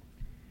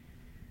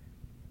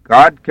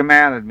 God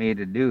commanded me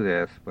to do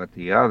this, but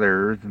the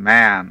others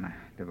man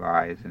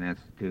devised and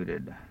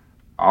instituted.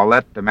 I'll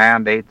let the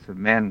mandates of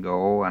men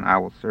go, and I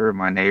will serve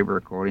my neighbor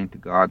according to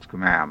God's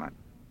commandment.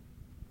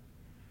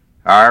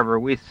 However,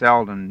 we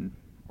seldom,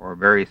 or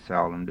very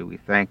seldom, do we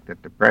think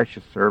that the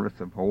precious service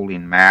of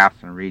holding Mass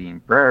and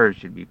reading prayers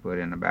should be put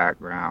in the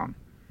background.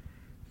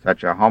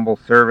 Such a humble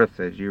service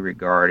as you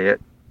regard it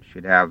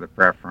should have the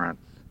preference.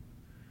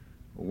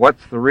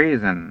 What's the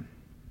reason?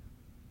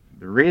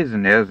 The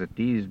reason is that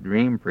these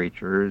dream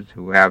preachers,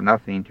 who have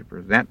nothing to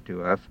present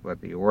to us but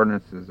the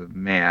ordinances of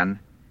men,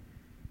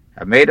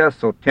 have made us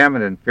so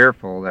timid and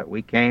fearful that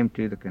we came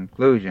to the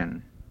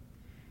conclusion,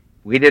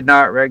 if we did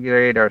not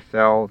regulate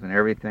ourselves and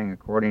everything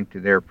according to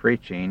their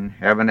preaching,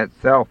 heaven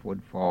itself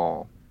would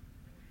fall.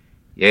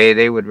 Yea,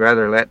 they would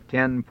rather let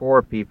 10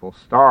 poor people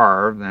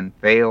starve than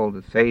fail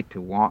to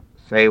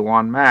say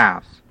one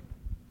Mass.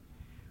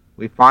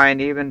 We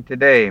find even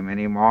today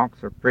many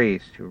monks or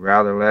priests who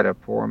rather let a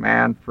poor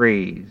man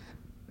freeze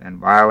than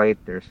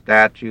violate their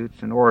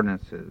statutes and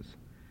ordinances.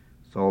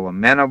 So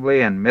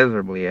lamentably and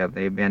miserably have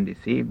they been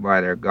deceived by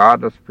their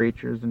godless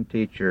preachers and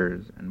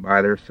teachers, and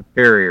by their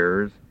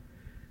superiors,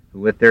 who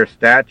with their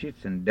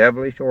statutes and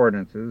devilish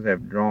ordinances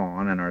have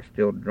drawn and are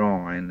still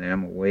drawing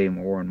them away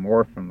more and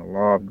more from the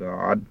law of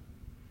God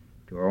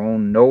to our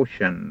own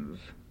notions.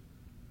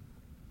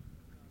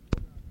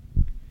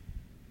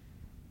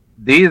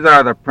 These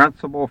are the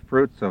principal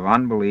fruits of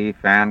unbelief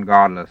and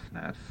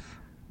godlessness,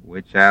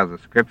 which, as the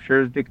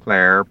Scriptures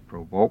declare,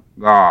 provoke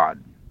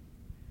God.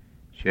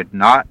 Should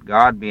not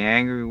God be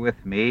angry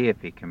with me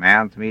if he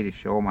commands me to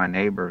show my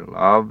neighbor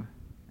love,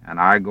 and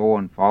I go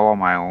and follow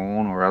my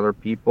own or other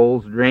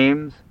people's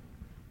dreams?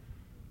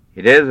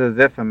 It is as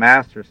if a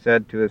master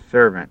said to his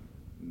servant,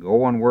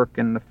 go and work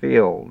in the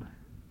field.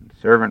 The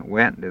servant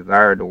went and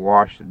desired to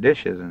wash the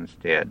dishes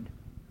instead.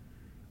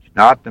 Should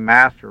not the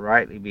master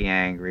rightly be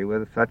angry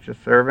with such a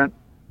servant?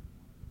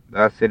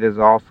 Thus it is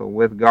also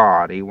with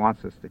God. He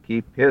wants us to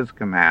keep his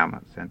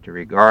commandments and to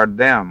regard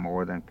them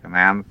more than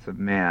commandments of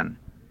men,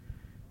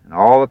 and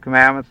all the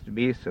commandments to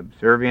be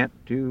subservient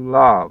to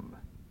love.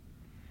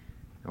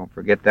 Don't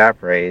forget that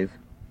phrase.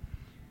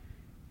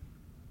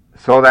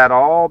 So that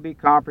all be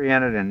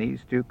comprehended in these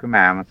 2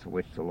 commandments, of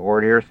which the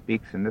Lord here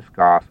speaks in this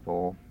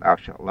gospel. Thou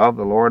shalt love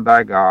the Lord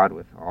thy God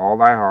with all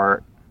thy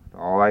heart, with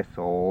all thy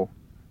soul,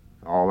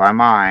 with all thy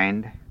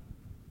mind,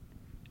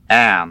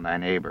 and thy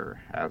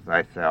neighbor as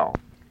thyself.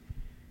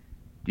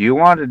 Do you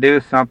want to do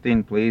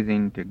something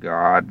pleasing to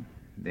God?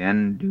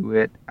 Then do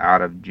it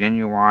out of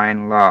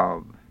genuine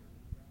love.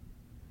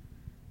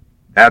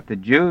 That the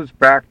Jews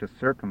practiced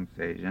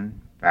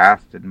circumcision,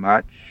 fasted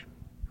much,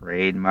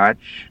 prayed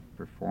much,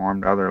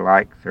 performed other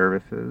like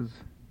services,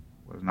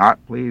 was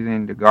not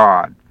pleasing to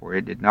God, for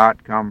it did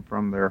not come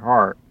from their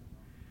heart,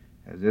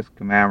 as this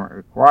commandment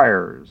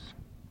requires.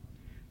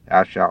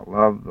 Thou shalt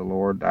love the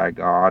Lord thy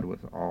God with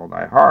all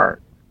thy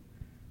heart.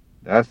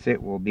 Thus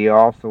it will be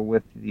also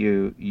with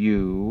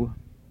you,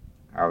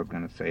 I was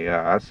going to say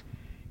us,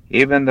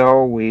 even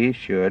though we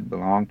should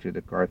belong to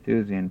the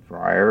Carthusian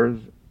friars,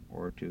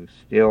 or to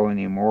still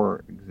any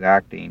more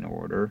exacting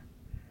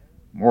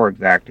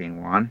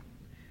one,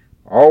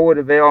 all would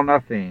avail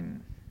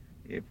nothing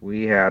if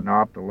we had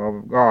not the love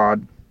of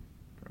God.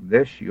 From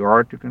this you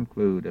are to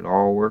conclude that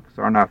all works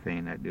are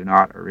nothing that do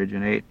not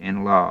originate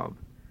in love,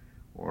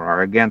 or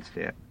are against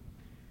it.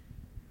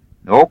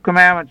 No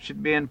commandment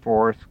should be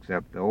enforced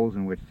except those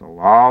in which the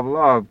law of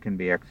love can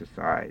be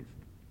exercised.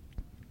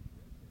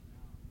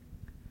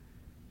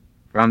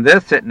 From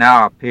this it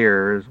now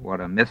appears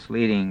what a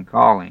misleading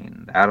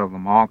calling that of the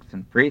monks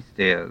and priests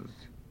is.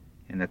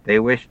 and that they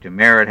wish to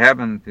merit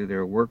heaven through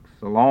their works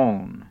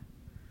alone.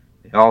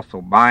 They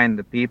also bind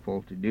the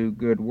people to do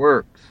good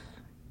works,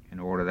 in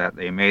order that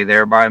they may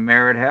thereby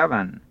merit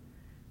heaven,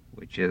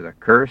 which is a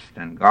cursed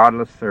and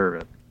godless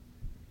service.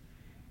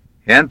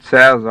 Hence,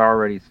 as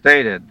already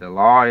stated, the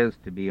law is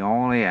to be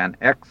only an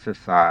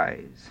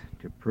exercise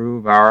to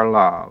prove our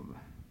love.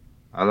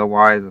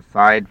 Otherwise,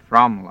 aside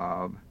from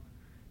love,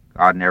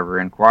 God never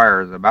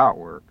inquires about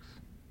works,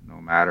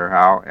 no matter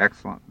how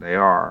excellent they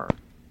are.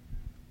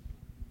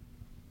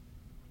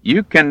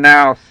 You can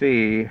now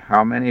see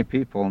how many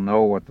people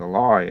know what the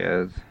law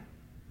is.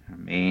 It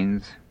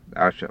means,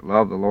 thou shalt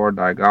love the Lord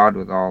thy God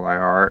with all thy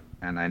heart,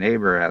 and thy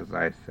neighbor as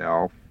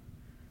thyself.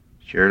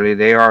 Surely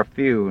they are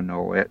few who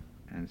know it,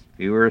 and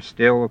fewer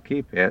still will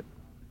keep it.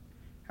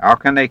 How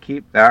can they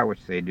keep that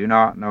which they do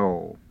not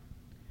know?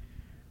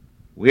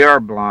 We are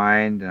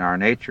blind, and our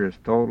nature is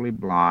totally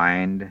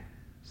blind.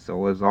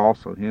 So is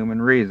also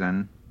human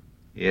reason.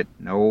 It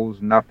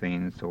knows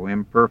nothing so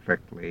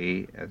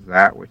imperfectly as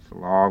that which the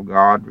law of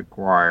God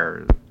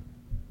requires.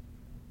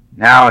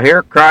 Now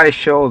here Christ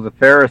shows the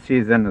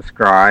Pharisees and the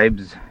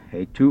scribes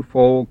a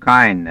twofold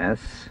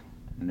kindness.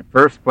 In the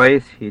first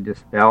place, he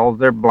dispels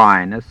their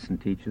blindness and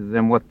teaches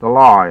them what the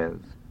law is.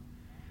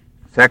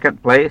 In the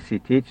second place, he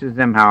teaches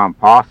them how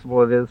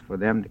impossible it is for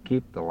them to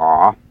keep the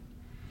law.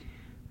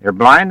 Their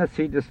blindness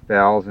he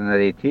dispels, in that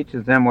he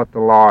teaches them what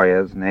the law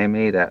is,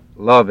 namely that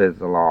love is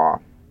the law.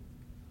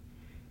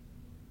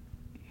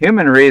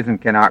 Human reason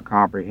cannot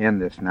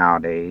comprehend this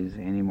nowadays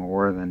any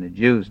more than the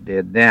Jews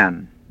did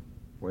then.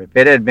 For if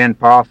it had been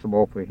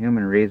possible for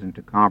human reason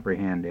to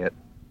comprehend it,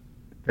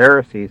 the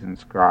Pharisees and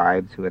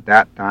scribes, who at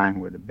that time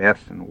were the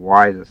best and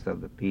wisest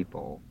of the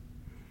people,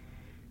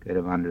 could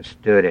have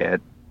understood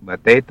it,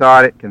 but they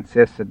thought it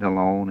consisted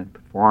alone in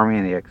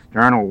performing the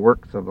external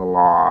works of the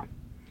law,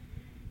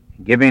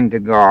 giving to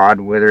God,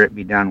 whether it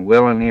be done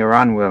willingly or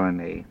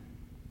unwillingly.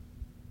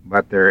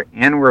 But their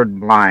inward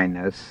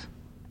blindness,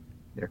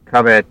 their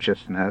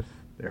covetousness,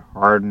 their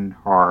hardened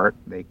heart,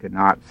 they could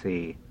not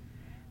see.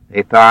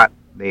 They thought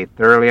they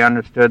thoroughly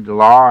understood the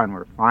law and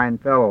were fine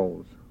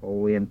fellows,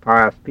 holy and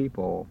pious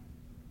people,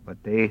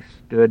 but they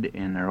stood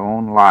in their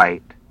own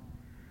light.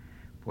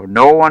 For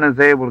no one is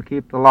able to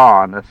keep the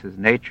law unless his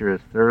nature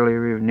is thoroughly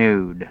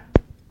renewed.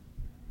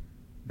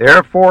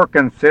 Therefore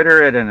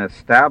consider it an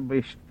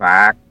established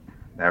fact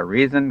that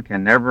reason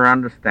can never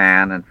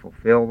understand and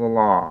fulfill the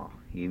law,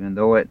 even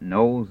though it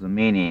knows the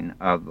meaning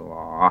of the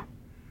law.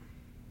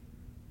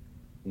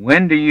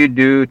 When do you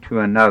do to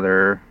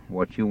another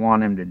what you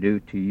want him to do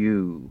to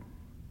you?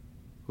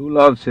 Who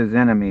loves his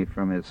enemy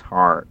from his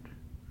heart?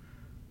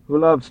 Who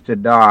loves to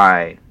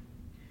die?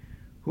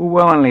 Who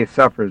willingly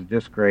suffers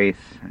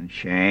disgrace and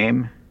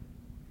shame?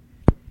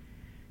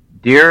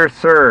 Dear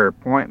sir,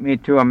 point me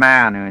to a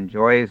man who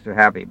enjoys to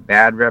have a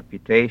bad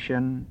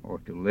reputation or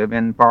to live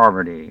in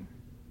poverty.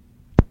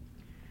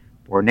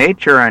 For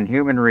nature and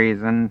human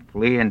reason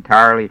flee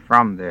entirely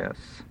from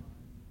this.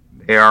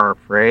 They are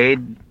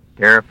afraid,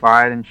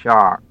 terrified, and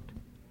shocked.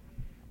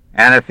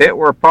 And if it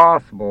were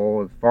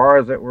possible, as far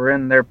as it were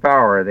in their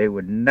power, they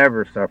would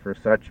never suffer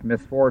such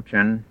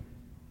misfortune.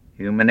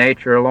 Human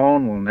nature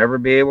alone will never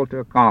be able to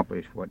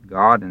accomplish what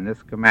God in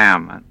this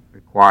commandment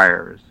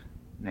requires,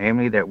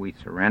 namely that we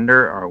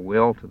surrender our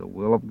will to the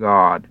will of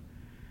God,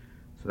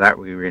 so that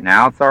we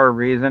renounce our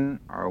reason,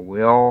 our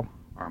will,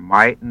 our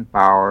might and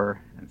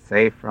power, and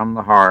say from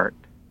the heart,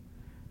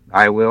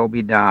 Thy will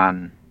be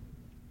done.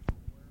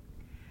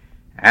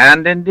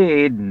 And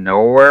indeed,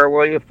 nowhere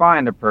will you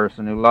find a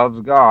person who loves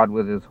God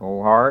with his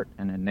whole heart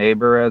and a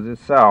neighbor as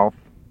himself.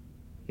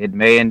 It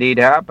may indeed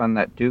happen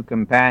that two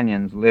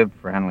companions live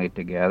friendly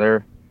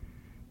together,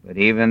 but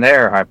even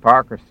there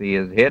hypocrisy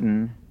is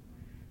hidden,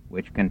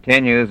 which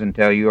continues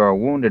until you are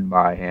wounded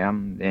by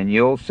him. Then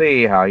you'll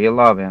see how you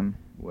love him,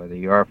 whether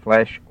you are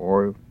flesh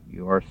or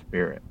you are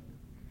spirit.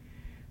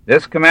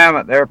 This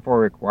commandment therefore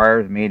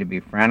requires me to be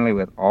friendly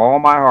with all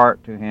my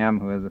heart to him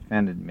who has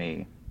offended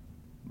me.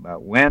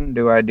 But when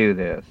do I do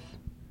this?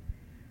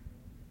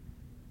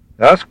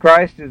 Thus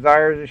Christ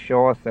desires to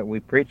show us that we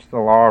preach the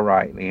law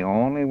rightly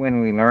only when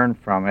we learn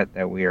from it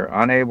that we are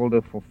unable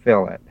to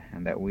fulfill it,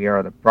 and that we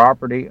are the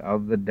property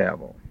of the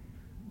devil.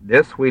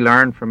 This we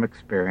learn from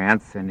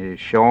experience, and it is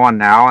shown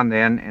now and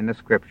then in the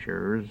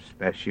Scriptures,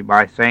 especially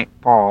by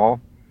St. Paul,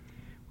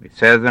 which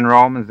says in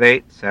Romans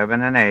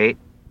 8:7 and 8,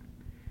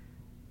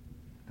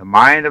 The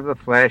mind of the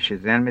flesh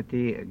is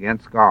enmity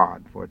against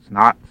God, for it's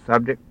not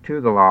subject to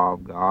the law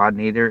of God,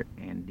 neither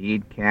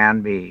indeed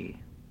can be.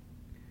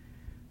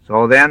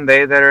 So then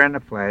they that are in the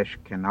flesh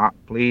cannot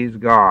please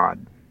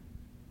God.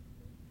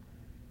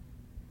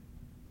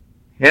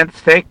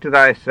 Hence take to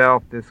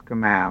thyself this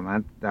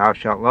commandment, Thou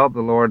shalt love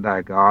the Lord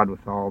thy God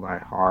with all thy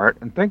heart,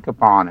 and think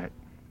upon it,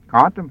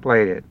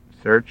 contemplate it,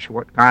 search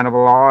what kind of a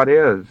law it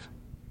is,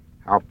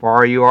 how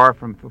far you are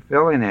from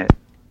fulfilling it.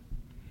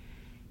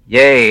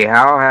 Yea,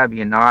 how have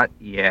you not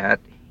yet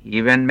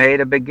even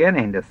made a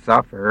beginning to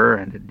suffer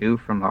and to do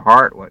from the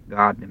heart what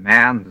God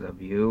demands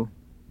of you?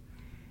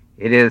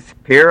 It is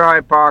pure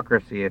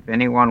hypocrisy if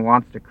anyone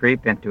wants to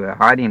creep into a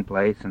hiding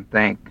place and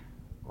think,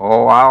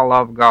 "Oh, I'll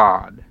love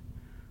God.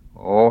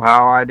 Oh,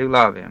 how I do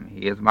love him.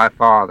 He is my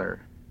Father.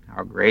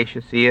 How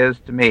gracious he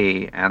is to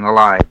me," and the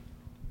like.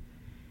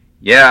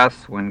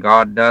 Yes, when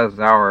God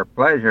does our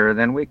pleasure,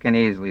 then we can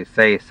easily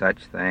say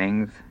such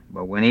things,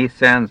 but when he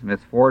sends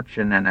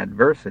misfortune and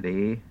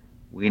adversity,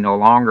 we no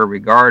longer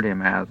regard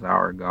him as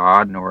our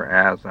God nor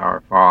as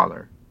our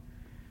Father.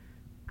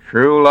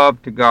 True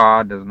love to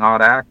God does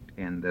not act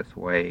in this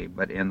way,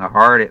 but in the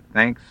heart it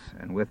thinks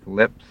and with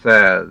lips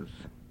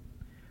says,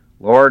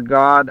 "Lord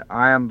God,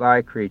 I am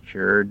thy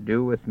creature,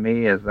 do with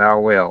me as thou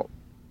wilt.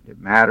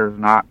 It matters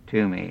not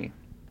to me.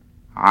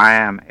 I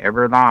am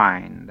ever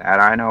thine,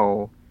 that I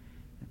know.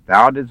 If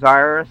thou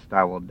desirest,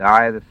 I will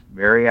die this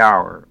very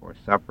hour, or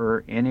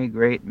suffer any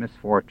great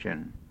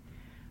misfortune.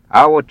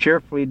 I will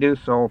cheerfully do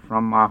so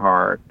from my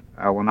heart.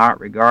 I will not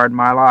regard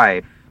my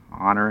life,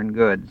 honor and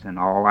goods, and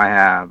all I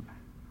have,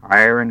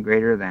 higher and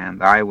greater than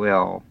thy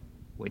will,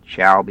 which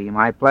shall be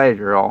my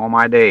pleasure all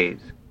my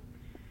days."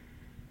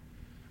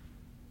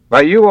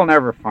 But you will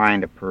never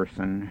find a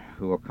person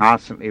who will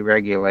constantly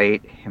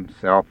regulate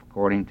himself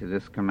according to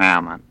this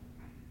commandment.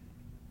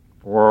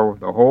 For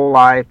the whole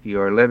life you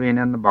are living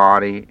in the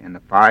body, in the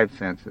five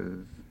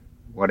senses.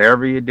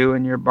 Whatever you do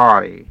in your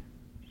body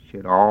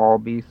should all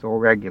be so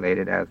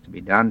regulated as to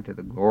be done to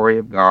the glory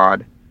of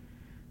God,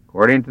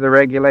 according to the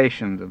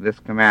regulations of this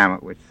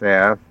commandment, which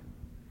saith,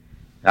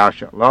 "Thou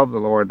shalt love the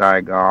Lord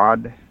thy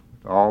God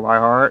with all thy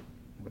heart,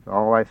 with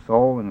all thy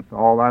soul, and with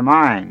all thy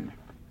mind."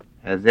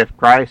 As if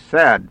Christ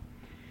said,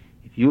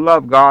 if you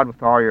love God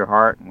with all your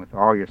heart and with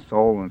all your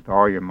soul and with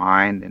all your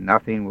mind, then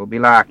nothing will be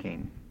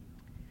lacking.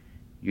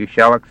 You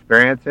shall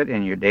experience it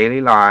in your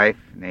daily life,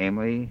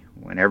 namely,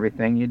 when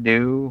everything you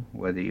do,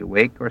 whether you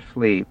wake or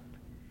sleep,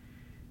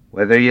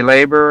 whether you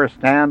labor or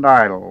stand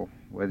idle,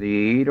 whether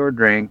you eat or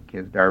drink,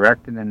 is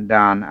directed and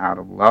done out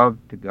of love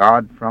to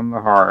God from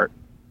the heart.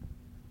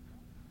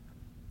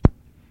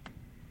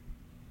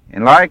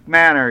 In like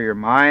manner, your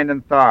mind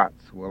and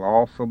thoughts will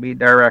also be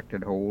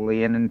directed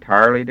wholly and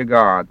entirely to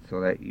God, so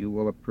that you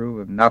will approve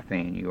of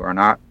nothing you are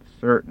not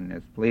certain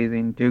is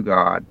pleasing to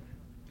God.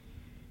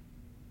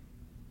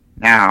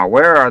 Now,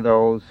 where are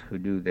those who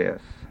do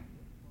this?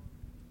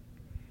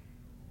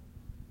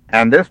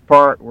 And this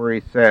part where he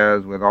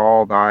says, "with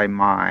all thy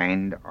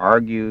mind,"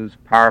 argues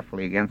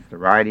powerfully against the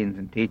writings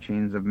and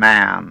teachings of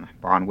man,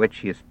 upon which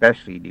he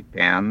especially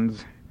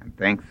depends, and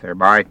thinks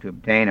thereby to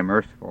obtain a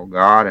merciful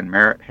God and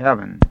merit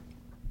heaven.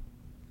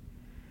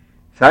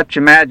 Such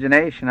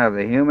imagination of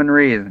the human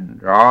reason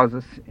draws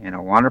us in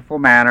a wonderful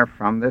manner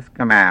from this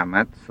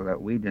commandment, so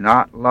that we do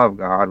not love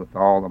God with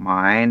all the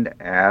mind,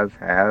 as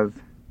has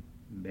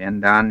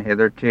been done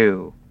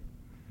hitherto,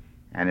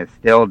 and is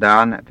still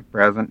done at the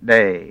present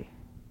day.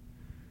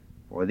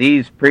 For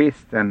these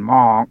priests and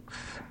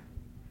monks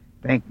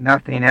think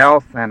nothing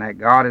else than that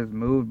God is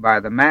moved by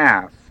the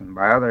Mass and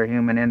by other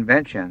human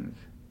inventions,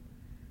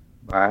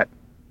 but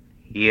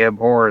he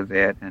abhors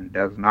it and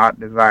does not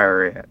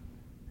desire it,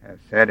 as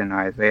said in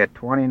Isaiah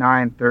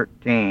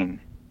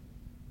 29:13.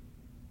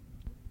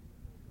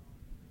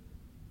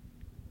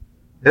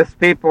 "This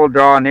people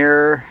draw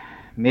near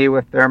me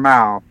with their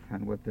mouth,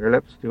 and with their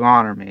lips to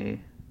honor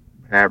me,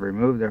 but have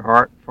removed their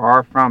heart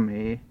far from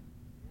me,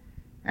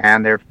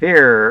 and their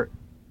fear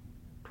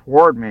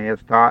toward me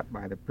is taught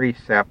by the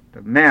precept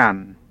of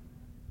men."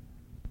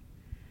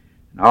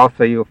 And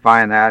also you'll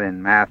find that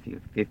in Matthew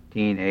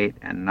 15:8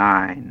 and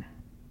 9.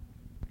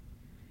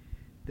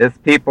 "This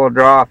people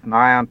draweth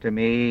nigh unto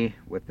me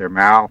with their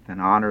mouth,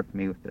 and honoreth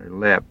me with their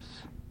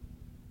lips,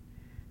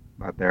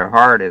 but their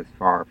heart is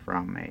far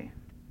from me.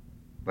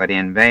 But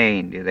in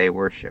vain do they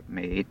worship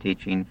me,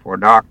 teaching for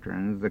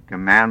doctrines the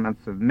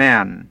commandments of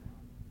men."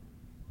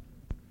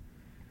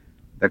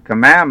 The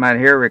commandment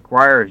here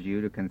requires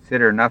you to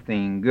consider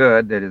nothing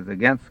good that is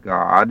against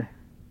God,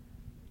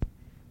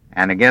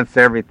 and against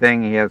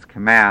everything he has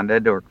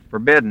commanded or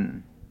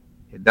forbidden.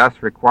 It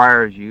thus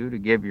requires you to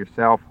give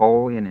yourself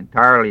wholly and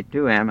entirely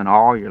to him in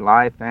all your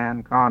life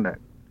and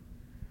conduct.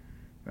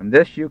 From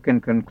this you can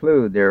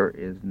conclude there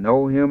is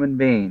no human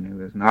being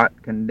who is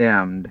not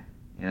condemned,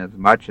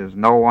 inasmuch as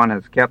no one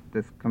has kept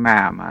this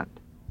commandment.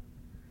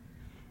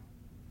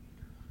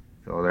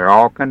 So they're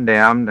all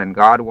condemned, and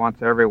God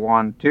wants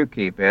everyone to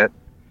keep it,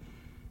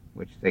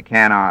 which they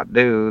cannot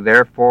do.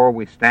 Therefore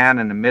we stand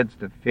in the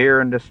midst of fear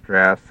and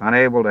distress,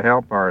 unable to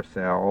help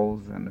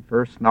ourselves, and the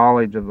first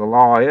knowledge of the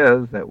law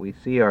is that we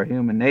see our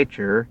human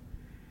nature,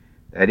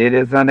 that it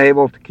is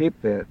unable to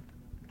keep the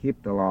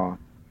law,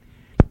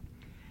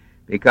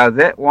 because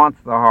it wants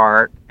the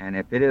heart, and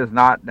if it is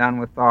not done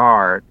with the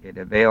heart, it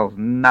avails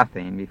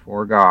nothing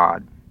before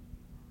God.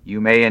 You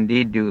may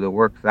indeed do the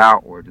works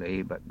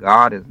outwardly, but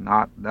God is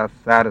not thus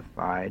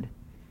satisfied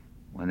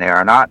when they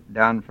are not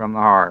done from the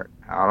heart,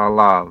 out of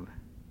love.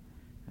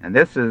 And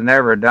this is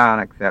never done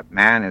except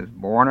man is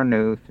born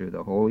anew through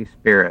the Holy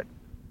Spirit.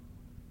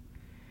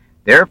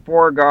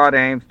 Therefore God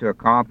aims to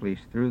accomplish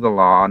through the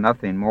law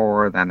nothing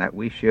more than that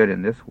we should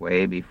in this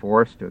way be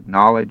forced to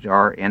acknowledge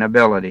our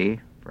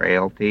inability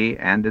frailty,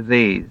 and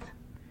disease,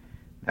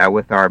 that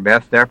with our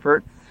best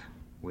efforts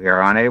we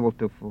are unable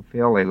to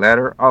fulfill a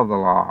letter of the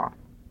law.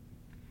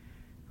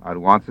 God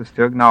wants us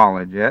to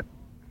acknowledge it.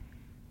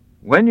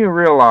 When you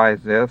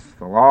realize this,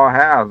 the law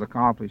has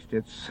accomplished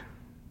its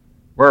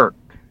work.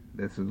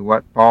 This is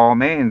what Paul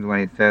means when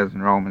he says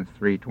in Romans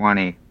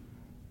 3:20,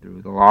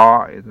 through the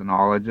law is the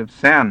knowledge of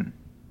sin.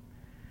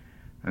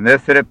 And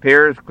this it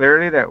appears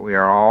clearly that we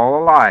are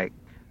all alike.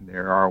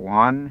 There are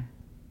one,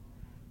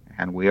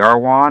 and we are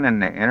one in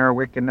the inner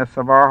wickedness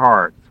of our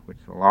hearts, which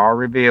the law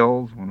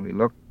reveals when we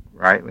look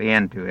rightly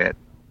into it.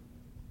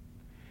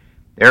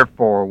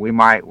 Therefore, we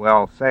might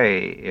well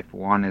say, if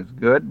one is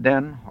good,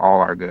 then all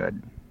are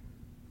good.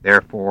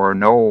 Therefore,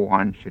 no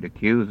one should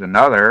accuse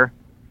another.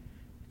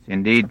 It's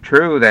indeed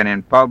true that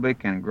in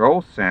public and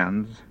gross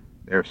sins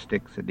there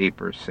sticks a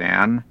deeper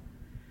sin,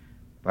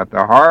 but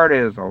the heart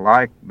is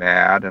alike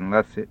bad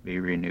unless it be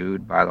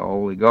renewed by the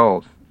Holy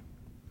Ghost.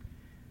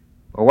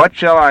 But what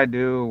shall I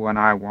do when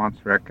I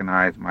once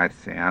recognize my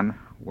sin?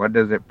 What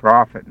does it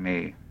profit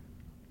me?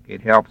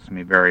 It helps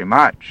me very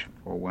much,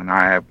 for when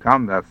I have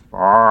come thus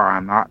far, I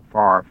am not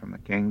far from the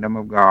kingdom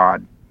of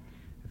God.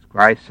 As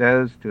Christ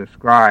says to a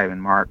scribe in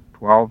Mark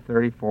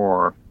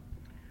 12:34,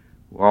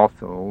 who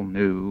also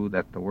knew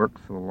that the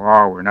works of the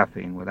law were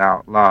nothing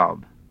without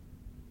love.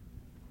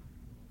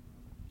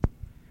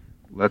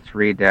 Let's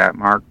read that,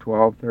 Mark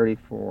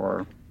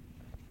 12:34.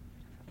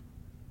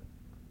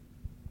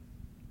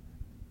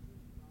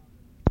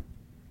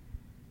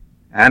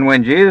 And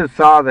when Jesus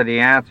saw that he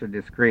answered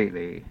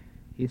discreetly,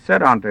 he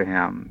said unto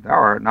him, Thou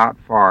art not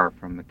far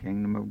from the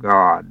kingdom of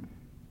God.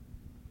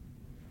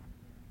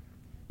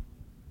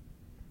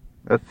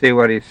 Let's see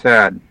what he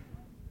said.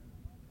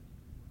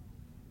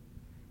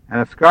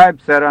 And the scribe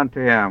said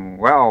unto him,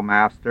 Well,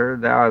 master,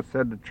 thou hast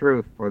said the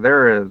truth, for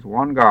there is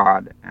one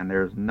God, and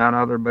there is none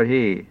other but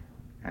he.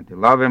 And to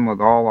love him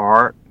with all the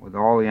heart, with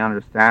all the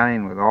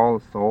understanding, with all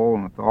the soul,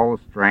 and with all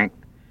the strength,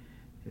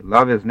 to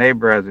love his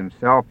neighbor as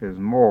himself is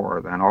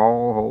more than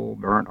all whole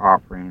burnt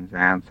offerings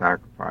and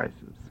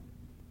sacrifices.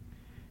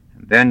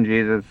 And then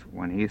Jesus,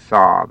 when he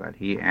saw that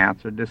he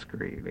answered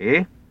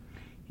discreetly,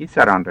 he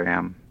said unto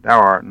him, Thou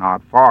art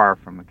not far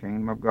from the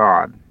kingdom of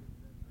God.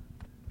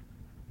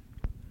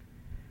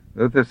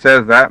 Luther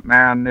says that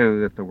man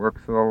knew that the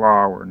works of the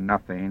law were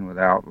nothing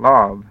without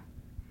love.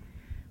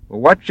 Well,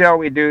 what shall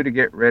we do to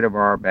get rid of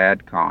our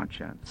bad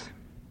conscience?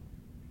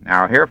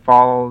 Now here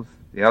follows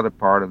the other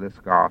part of this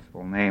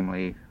gospel,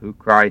 namely, who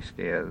Christ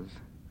is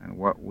and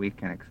what we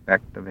can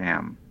expect of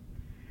him.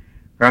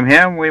 From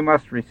him we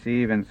must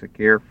receive and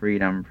secure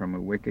freedom from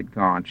a wicked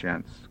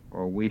conscience,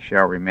 or we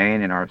shall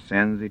remain in our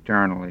sins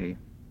eternally,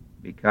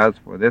 because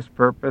for this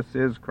purpose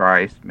is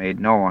Christ made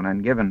known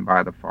and given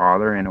by the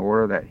Father, in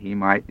order that he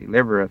might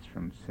deliver us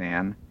from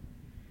sin,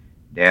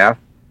 death,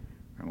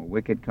 from a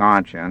wicked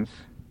conscience,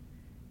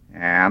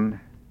 and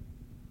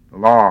the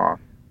law.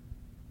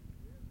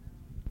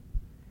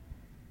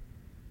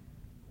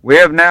 We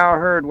have now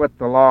heard what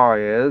the law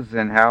is,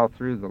 and how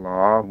through the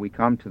law we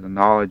come to the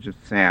knowledge of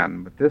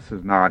sin, but this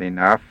is not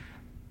enough.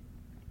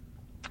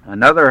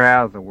 Another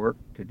has a work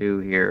to do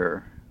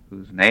here,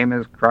 whose name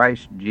is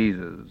Christ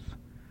Jesus.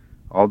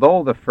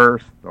 Although the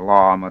first, the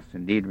law, must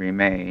indeed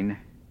remain,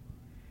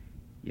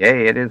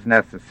 yea, it is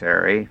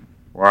necessary,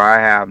 for I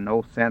have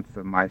no sense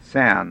of my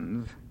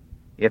sins.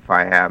 If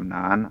I have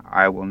none,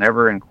 I will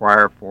never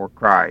inquire for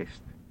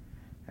Christ,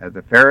 as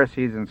the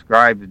Pharisees and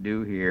scribes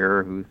do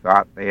here, who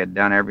thought they had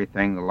done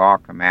everything the law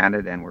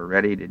commanded and were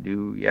ready to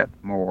do yet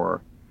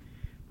more.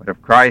 But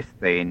of Christ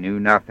they knew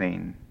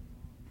nothing.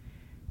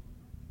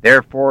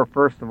 Therefore,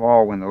 first of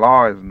all, when the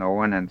law is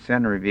known and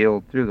sin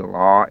revealed through the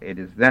law, it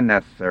is then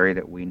necessary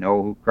that we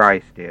know who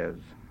Christ is.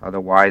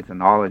 Otherwise, the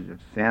knowledge of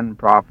sin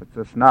profits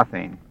us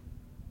nothing.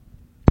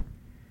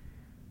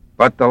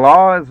 But the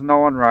law is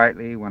known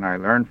rightly when I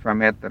learn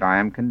from it that I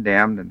am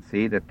condemned, and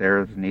see that there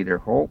is neither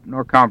hope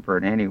nor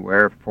comfort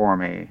anywhere for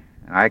me,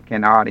 and I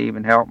cannot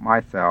even help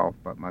myself,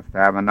 but must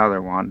have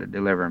another one to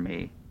deliver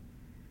me.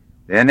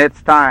 Then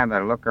it's time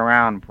that I look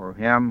around for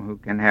him who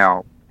can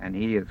help, and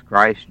he is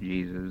Christ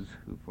Jesus,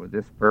 who for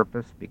this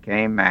purpose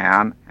became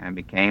man and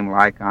became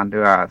like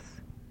unto us,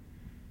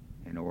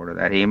 in order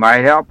that he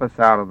might help us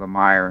out of the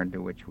mire into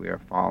which we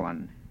are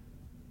fallen.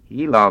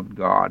 He loved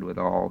God with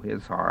all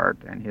his heart,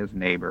 and his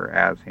neighbor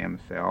as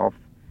himself,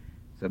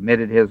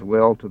 submitted his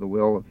will to the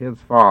will of his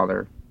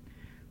Father,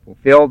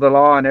 fulfilled the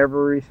law in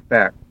every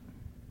respect.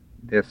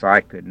 This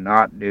I could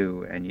not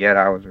do, and yet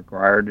I was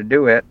required to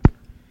do it.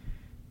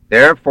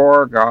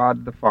 Therefore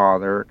God the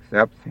Father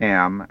accepts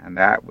him, and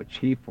that which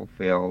he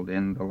fulfilled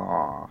in the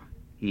law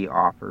he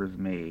offers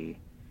me.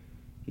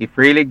 He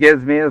freely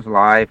gives me his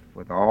life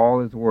with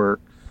all his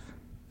works,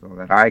 so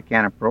that I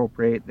can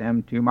appropriate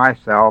them to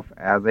myself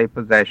as a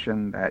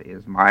possession that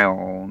is my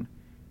own,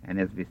 and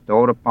is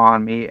bestowed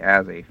upon me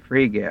as a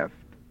free gift.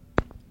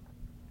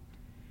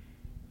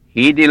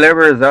 He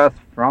delivers us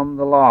from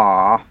the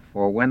law,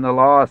 for when the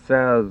law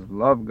says,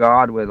 Love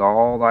God with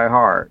all thy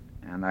heart,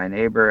 and thy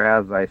neighbor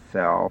as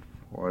thyself,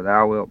 or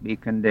thou wilt be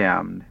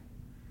condemned,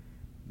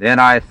 Then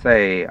I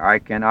say, I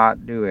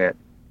cannot do it.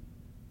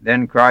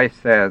 Then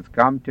Christ says,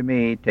 come to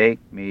me, take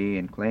me,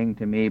 and cling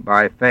to me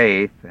by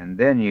faith, and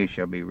then you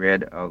shall be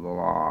rid of the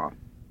law.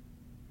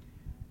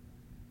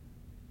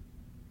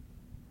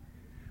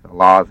 The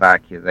law's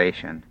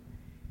accusation.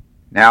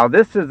 Now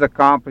this is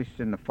accomplished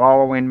in the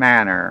following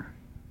manner.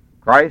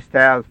 Christ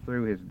has,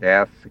 through his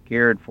death,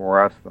 secured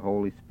for us the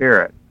Holy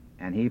Spirit,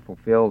 and he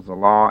fulfills the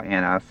law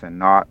in us and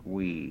not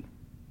we.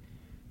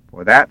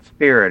 For that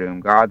Spirit whom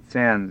God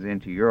sends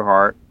into your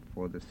heart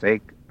for the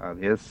sake of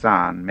his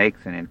Son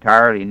makes an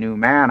entirely new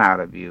man out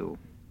of you,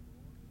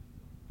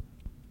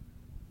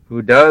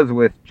 who does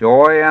with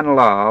joy and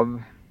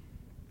love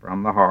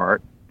from the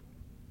heart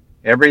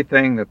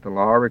everything that the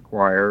law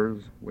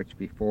requires, which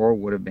before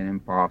would have been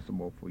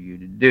impossible for you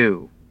to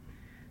do.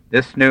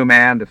 This new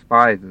man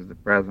despises the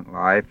present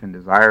life and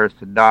desires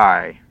to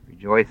die,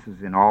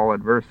 rejoices in all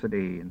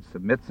adversity, and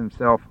submits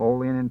himself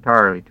wholly and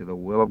entirely to the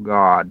will of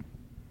God.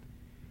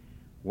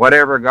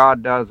 Whatever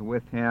God does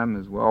with him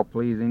is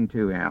well-pleasing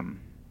to him.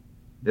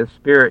 This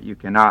Spirit you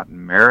cannot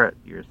merit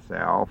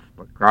yourself,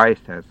 but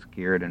Christ has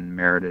secured and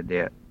merited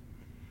it.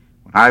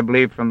 When I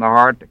believe from the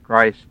heart that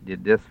Christ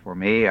did this for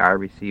me, I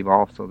receive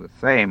also the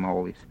same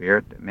Holy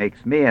Spirit that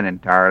makes me an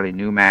entirely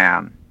new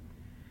man.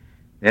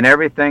 Then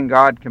everything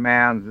God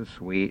commands is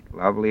sweet,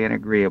 lovely, and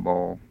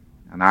agreeable,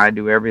 and I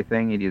do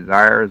everything he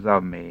desires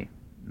of me,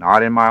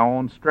 not in my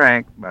own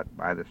strength, but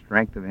by the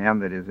strength of him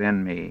that is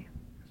in me.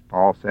 As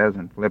Paul says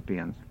in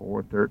Philippians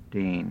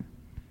 4:13,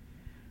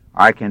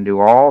 I can do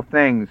all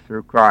things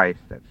through Christ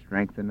that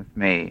strengtheneth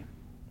me.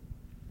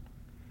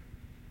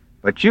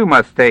 But you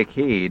must take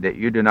heed that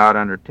you do not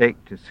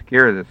undertake to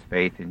secure this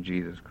faith in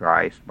Jesus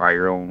Christ by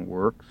your own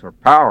works or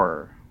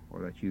power,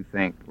 or that you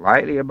think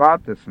lightly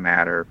about this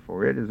matter,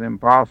 for it is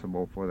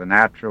impossible for the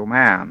natural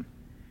man,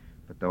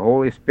 but the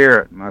Holy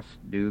Spirit must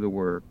do the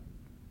work.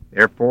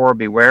 Therefore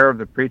beware of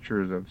the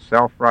preachers of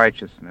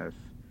self-righteousness,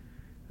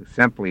 who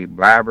simply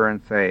blabber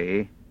and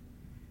say,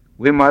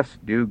 we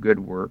must do good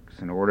works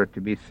in order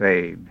to be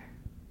saved.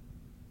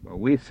 But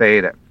we say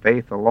that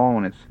faith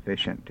alone is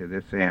sufficient to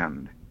this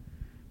end.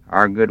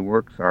 Our good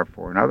works are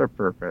for another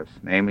purpose,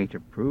 namely to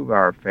prove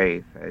our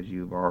faith, as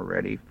you've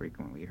already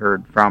frequently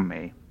heard from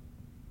me.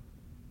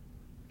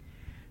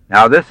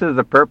 Now this is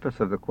the purpose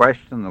of the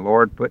question the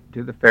Lord put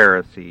to the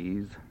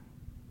Pharisees.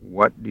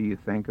 What do you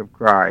think of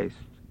Christ?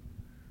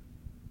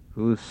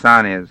 Whose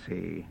son is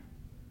he?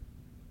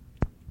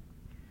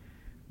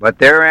 But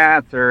their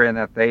answer, in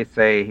that they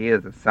say he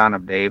is the son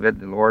of David,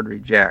 the Lord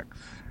rejects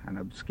and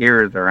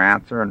obscures their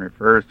answer and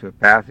refers to a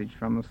passage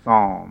from the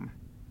Psalm,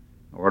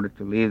 in order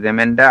to leave them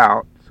in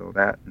doubt, so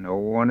that no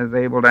one is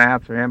able to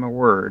answer him a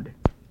word.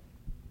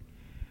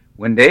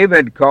 When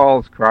David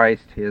calls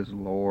Christ his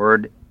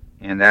Lord,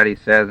 in that he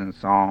says in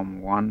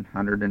Psalm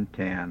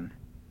 110,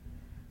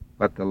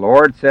 but the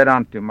Lord said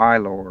unto my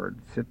Lord,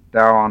 sit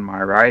thou on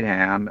my right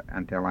hand,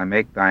 until I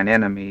make thine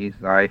enemies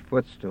thy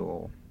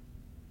footstool.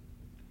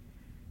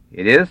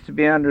 It is to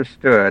be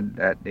understood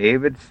that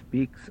David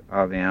speaks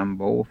of him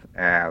both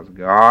as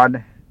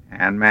God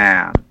and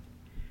man.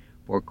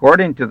 For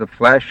according to the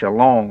flesh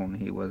alone,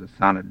 he was a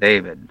son of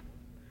David.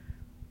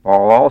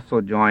 Paul also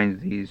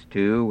joins these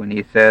two when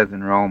he says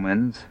in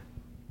Romans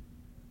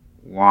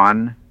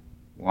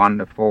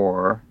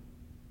 1:1-4,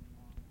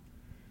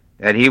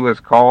 that he was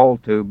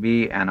called to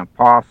be an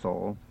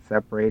apostle,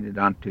 separated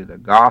unto the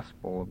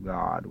gospel of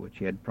God, which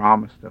he had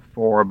promised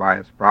afore by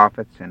his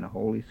prophets in the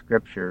Holy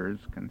Scriptures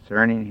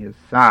concerning his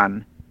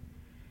Son,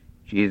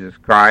 Jesus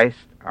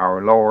Christ,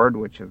 our Lord,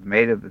 which is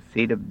made of the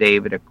seed of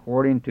David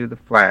according to the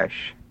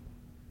flesh,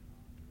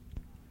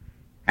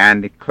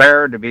 and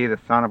declared to be the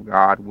Son of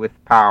God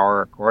with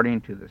power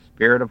according to the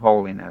Spirit of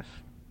holiness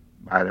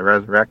by the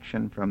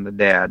resurrection from the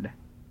dead.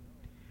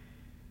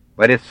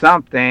 But it's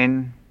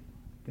something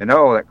to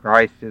know that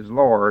Christ is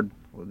Lord,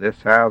 for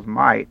this has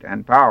might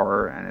and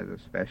power, and is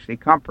especially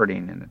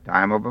comforting in the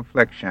time of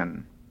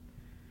affliction.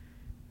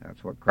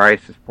 That's what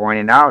Christ is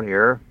pointing out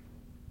here,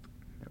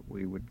 that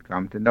we would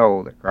come to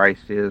know that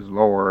Christ is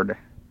Lord.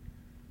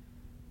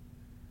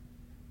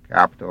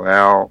 Capital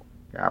L,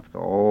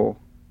 capital O,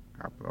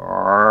 capital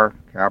R,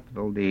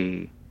 capital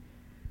D.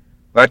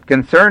 But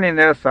concerning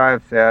this I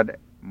have said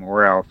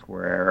more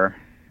elsewhere,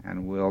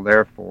 and will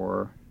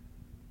therefore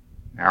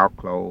now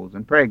close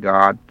and pray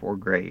God for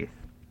grace.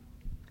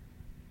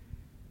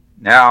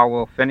 Now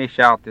we'll finish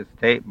out this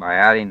tape by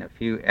adding a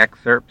few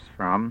excerpts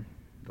from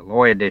the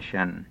Loy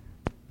edition.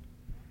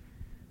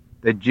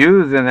 The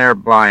Jews in their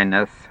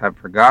blindness have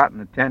forgotten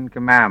the 10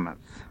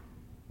 Commandments,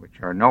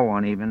 which are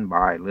known even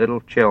by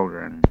little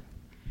children,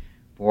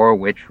 for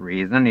which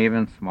reason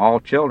even small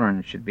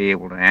children should be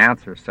able to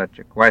answer such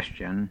a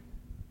question,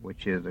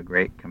 which is a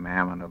great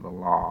commandment of the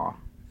law,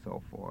 and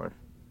so forth.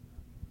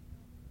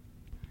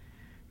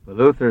 But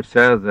Luther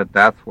says that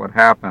that's what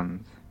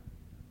happens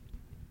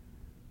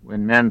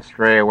when men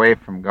stray away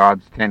from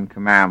God's 10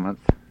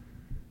 Commandments.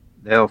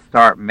 They'll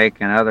start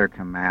making other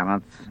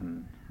commandments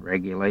and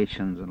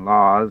regulations and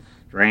laws,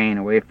 straying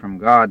away from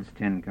God's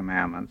 10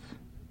 Commandments.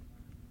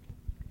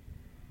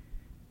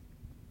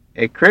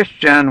 A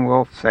Christian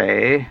will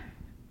say,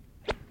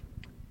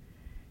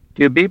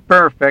 to be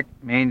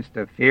perfect means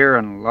to fear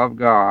and love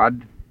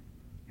God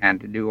and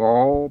to do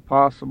all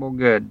possible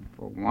good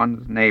for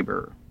one's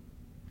neighbor.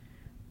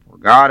 For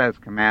God has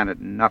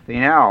commanded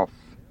nothing else.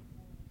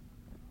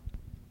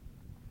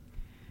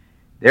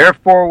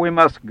 Therefore we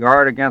must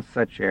guard against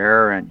such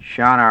error and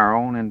shun our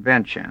own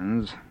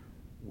inventions.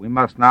 We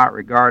must not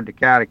regard the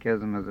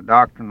catechism as a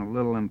doctrine of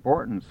little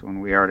importance when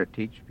we are to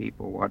teach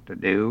people what to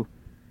do.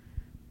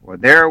 For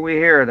there we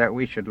hear that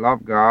we should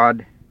love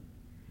God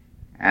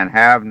and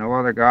have no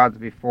other gods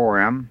before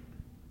him.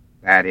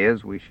 That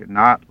is, we should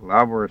not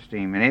love or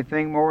esteem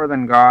anything more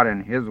than God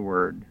and his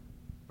word,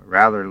 but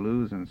rather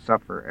lose and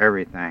suffer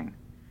everything.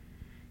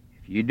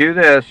 If you do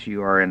this,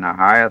 you are in the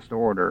highest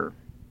order.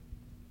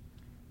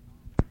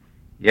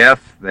 Yes,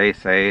 they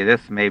say,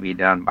 this may be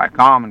done by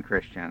common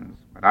Christians,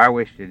 but I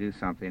wish to do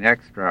something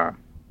extra.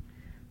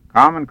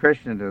 Common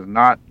Christian does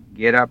not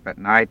get up at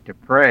night to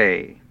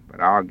pray, but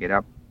I'll get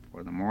up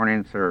for the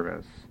morning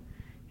service.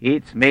 He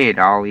eats meat,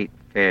 I'll eat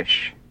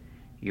fish.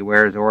 He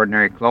wears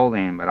ordinary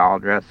clothing, but I'll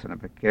dress in a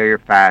peculiar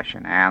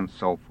fashion, and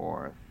so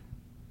forth.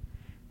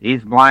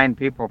 These blind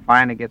people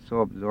finally get so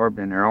absorbed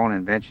in their own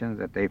inventions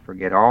that they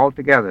forget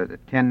altogether the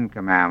 10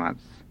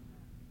 Commandments.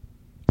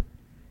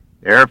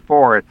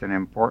 Therefore, it's an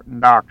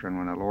important doctrine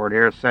when the Lord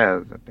here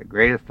says that the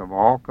greatest of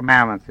all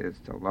commandments is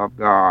to love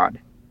God,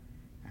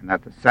 and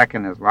that the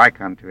second is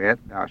like unto it,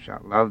 thou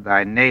shalt love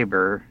thy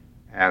neighbor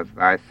as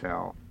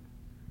thyself.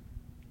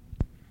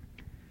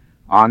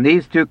 On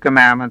these 2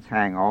 commandments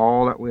hang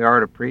all that we are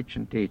to preach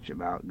and teach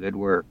about good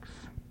works.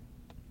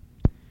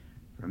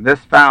 From this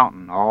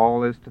fountain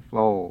all is to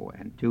flow,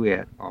 and to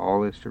it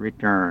all is to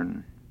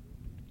return.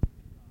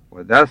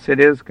 For thus it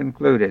is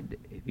concluded,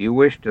 if you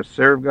wish to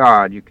serve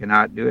God, you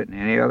cannot do it in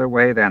any other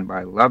way than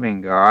by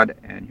loving God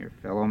and your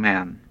fellow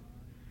men.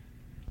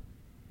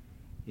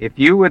 If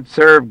you would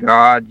serve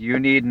God, you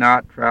need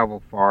not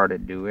travel far to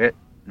do it,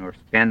 nor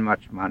spend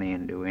much money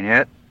in doing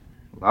it.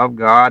 Love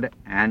God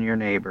and your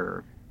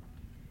neighbor.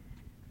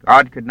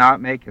 God could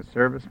not make his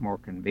service more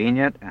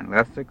convenient and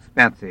less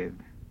expensive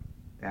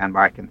than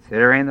by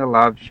considering the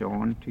love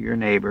shown to your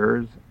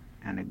neighbors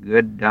and the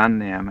good done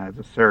them as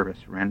a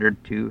service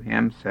rendered to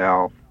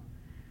himself.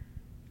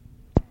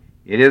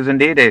 It is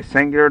indeed a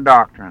singular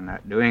doctrine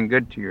that doing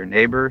good to your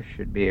neighbor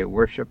should be a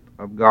worship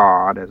of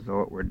God as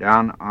though it were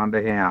done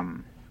unto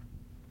him.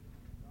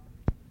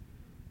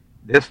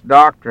 This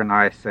doctrine,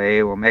 I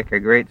say, will make a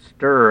great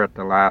stir at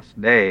the last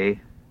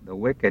day. The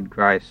wicked,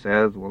 Christ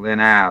says, will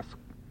then ask,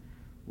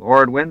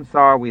 Lord, when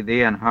saw we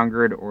thee an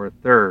hungered or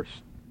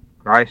thirst?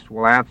 Christ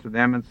will answer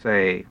them and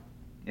say,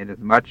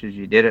 Inasmuch as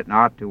ye did it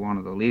not to one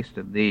of the least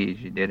of these,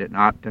 ye did it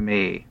not to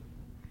me.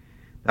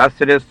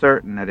 Thus it is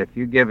certain that if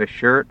you give a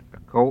shirt, a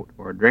coat,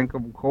 or a drink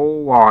of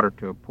cold water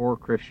to a poor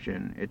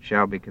Christian, it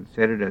shall be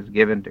considered as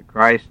given to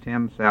Christ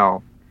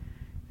himself,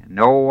 and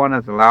no one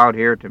is allowed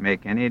here to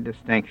make any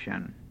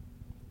distinction.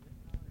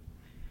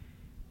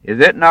 Is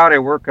it not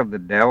a work of the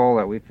devil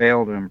that we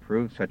fail to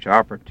improve such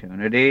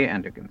opportunity,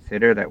 and to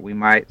consider that we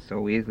might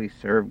so easily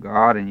serve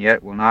God and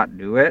yet will not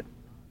do it?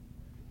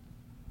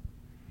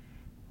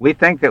 We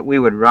think that we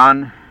would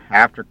run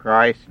after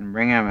Christ and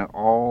bring him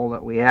all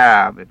that we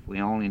have if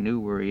we only knew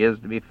where he is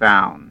to be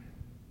found.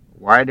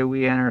 Why do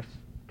we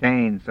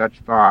entertain such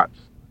thoughts?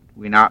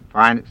 Do we not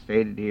find it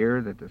stated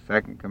here that the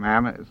 2nd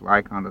commandment is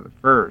like unto the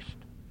first?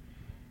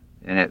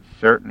 Then it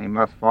certainly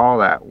must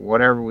follow that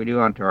whatever we do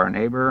unto our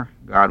neighbor,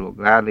 God will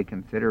gladly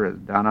consider as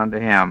done unto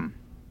him.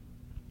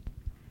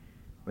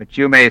 But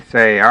you may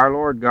say, Our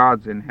Lord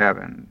God's in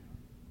heaven.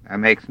 That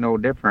makes no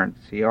difference.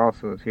 He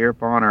also is here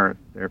upon earth.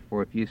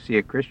 Therefore, if you see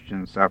a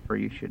Christian suffer,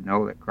 you should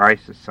know that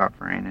Christ is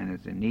suffering and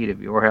is in need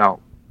of your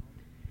help.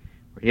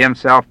 For he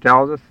himself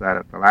tells us that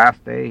at the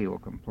last day he will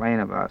complain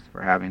of us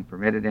for having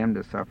permitted him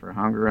to suffer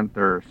hunger and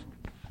thirst.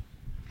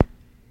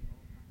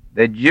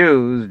 The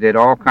Jews did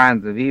all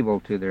kinds of evil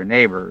to their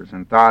neighbors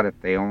and thought if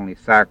they only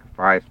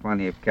sacrificed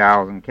plenty of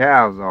cows and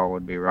calves, all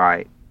would be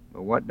right.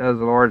 But what does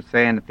the Lord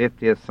say in the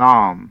 50th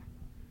Psalm?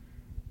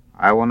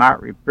 I will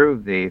not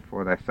reprove thee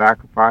for thy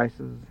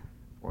sacrifices,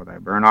 for thy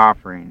burnt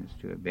offerings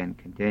to have been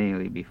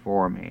continually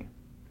before me.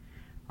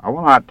 I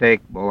will not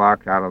take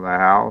bullock out of thy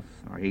house,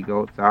 nor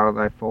he-goats out of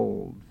thy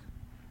folds.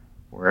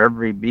 For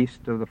every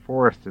beast of the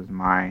forest is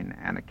mine,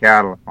 and the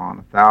cattle upon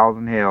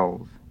 1,000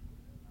 hills.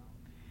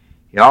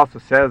 He also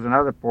says in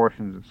other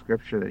portions of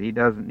Scripture that he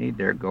doesn't need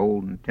their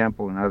gold and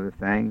temple and other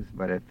things,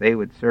 but if they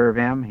would serve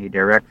him, he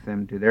directs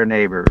them to their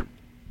neighbors.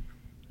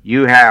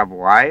 You have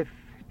wife,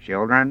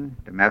 children,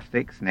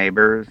 domestics,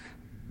 neighbors,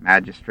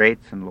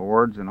 magistrates and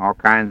lords, and all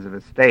kinds of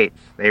estates.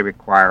 They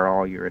require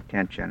all your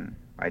attention.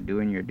 By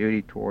doing your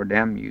duty toward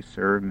them, you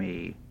serve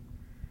me.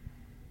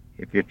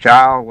 If your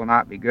child will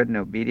not be good and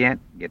obedient,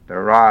 get the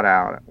rod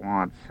out at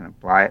once and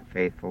apply it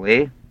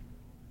faithfully.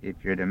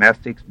 If your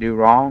domestics do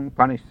wrong,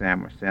 punish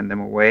them or send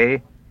them away.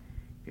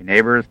 If your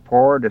neighbor is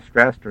poor,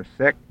 distressed, or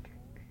sick,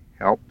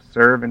 help,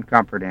 serve, and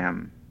comfort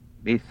him.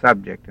 Be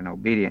subject and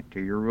obedient to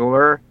your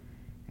ruler,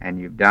 and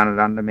you've done it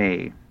unto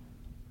me.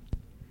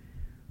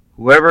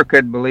 Whoever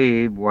could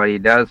believe what he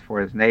does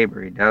for his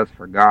neighbor he does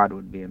for God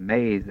would be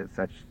amazed at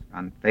such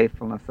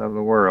unfaithfulness of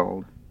the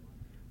world.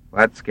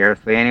 But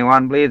scarcely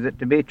anyone believes it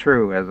to be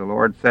true, as the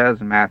Lord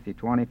says in Matthew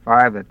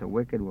 25, that the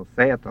wicked will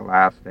say at the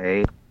last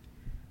day,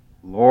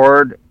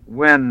 Lord,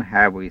 when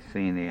have we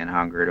seen thee an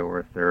hungered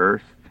or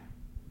thirst?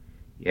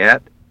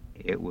 Yet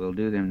it will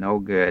do them no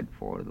good,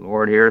 for the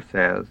Lord here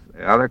says,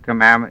 the other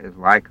commandment is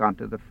like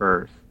unto the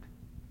first.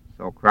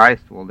 So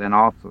Christ will then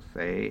also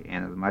say,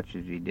 inasmuch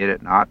as ye did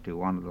it not to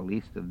one of the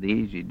least of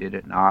these, ye did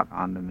it not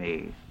unto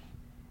me.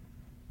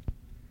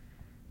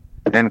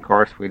 Then, of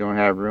course, we don't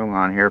have room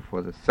on here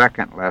for the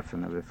second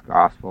lesson of this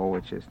gospel,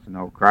 which is to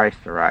know Christ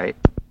aright.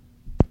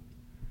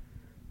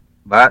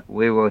 But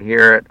we will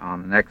hear it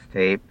on the next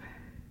tape,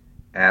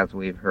 as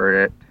we've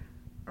heard it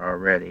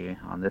already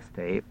on this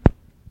tape.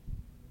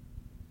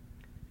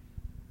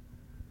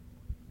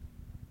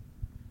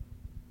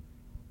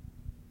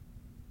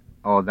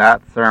 Oh,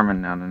 that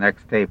sermon on the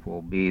next tape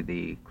will be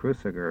the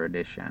Cruciger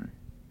edition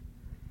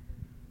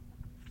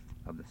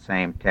of the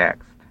same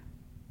text.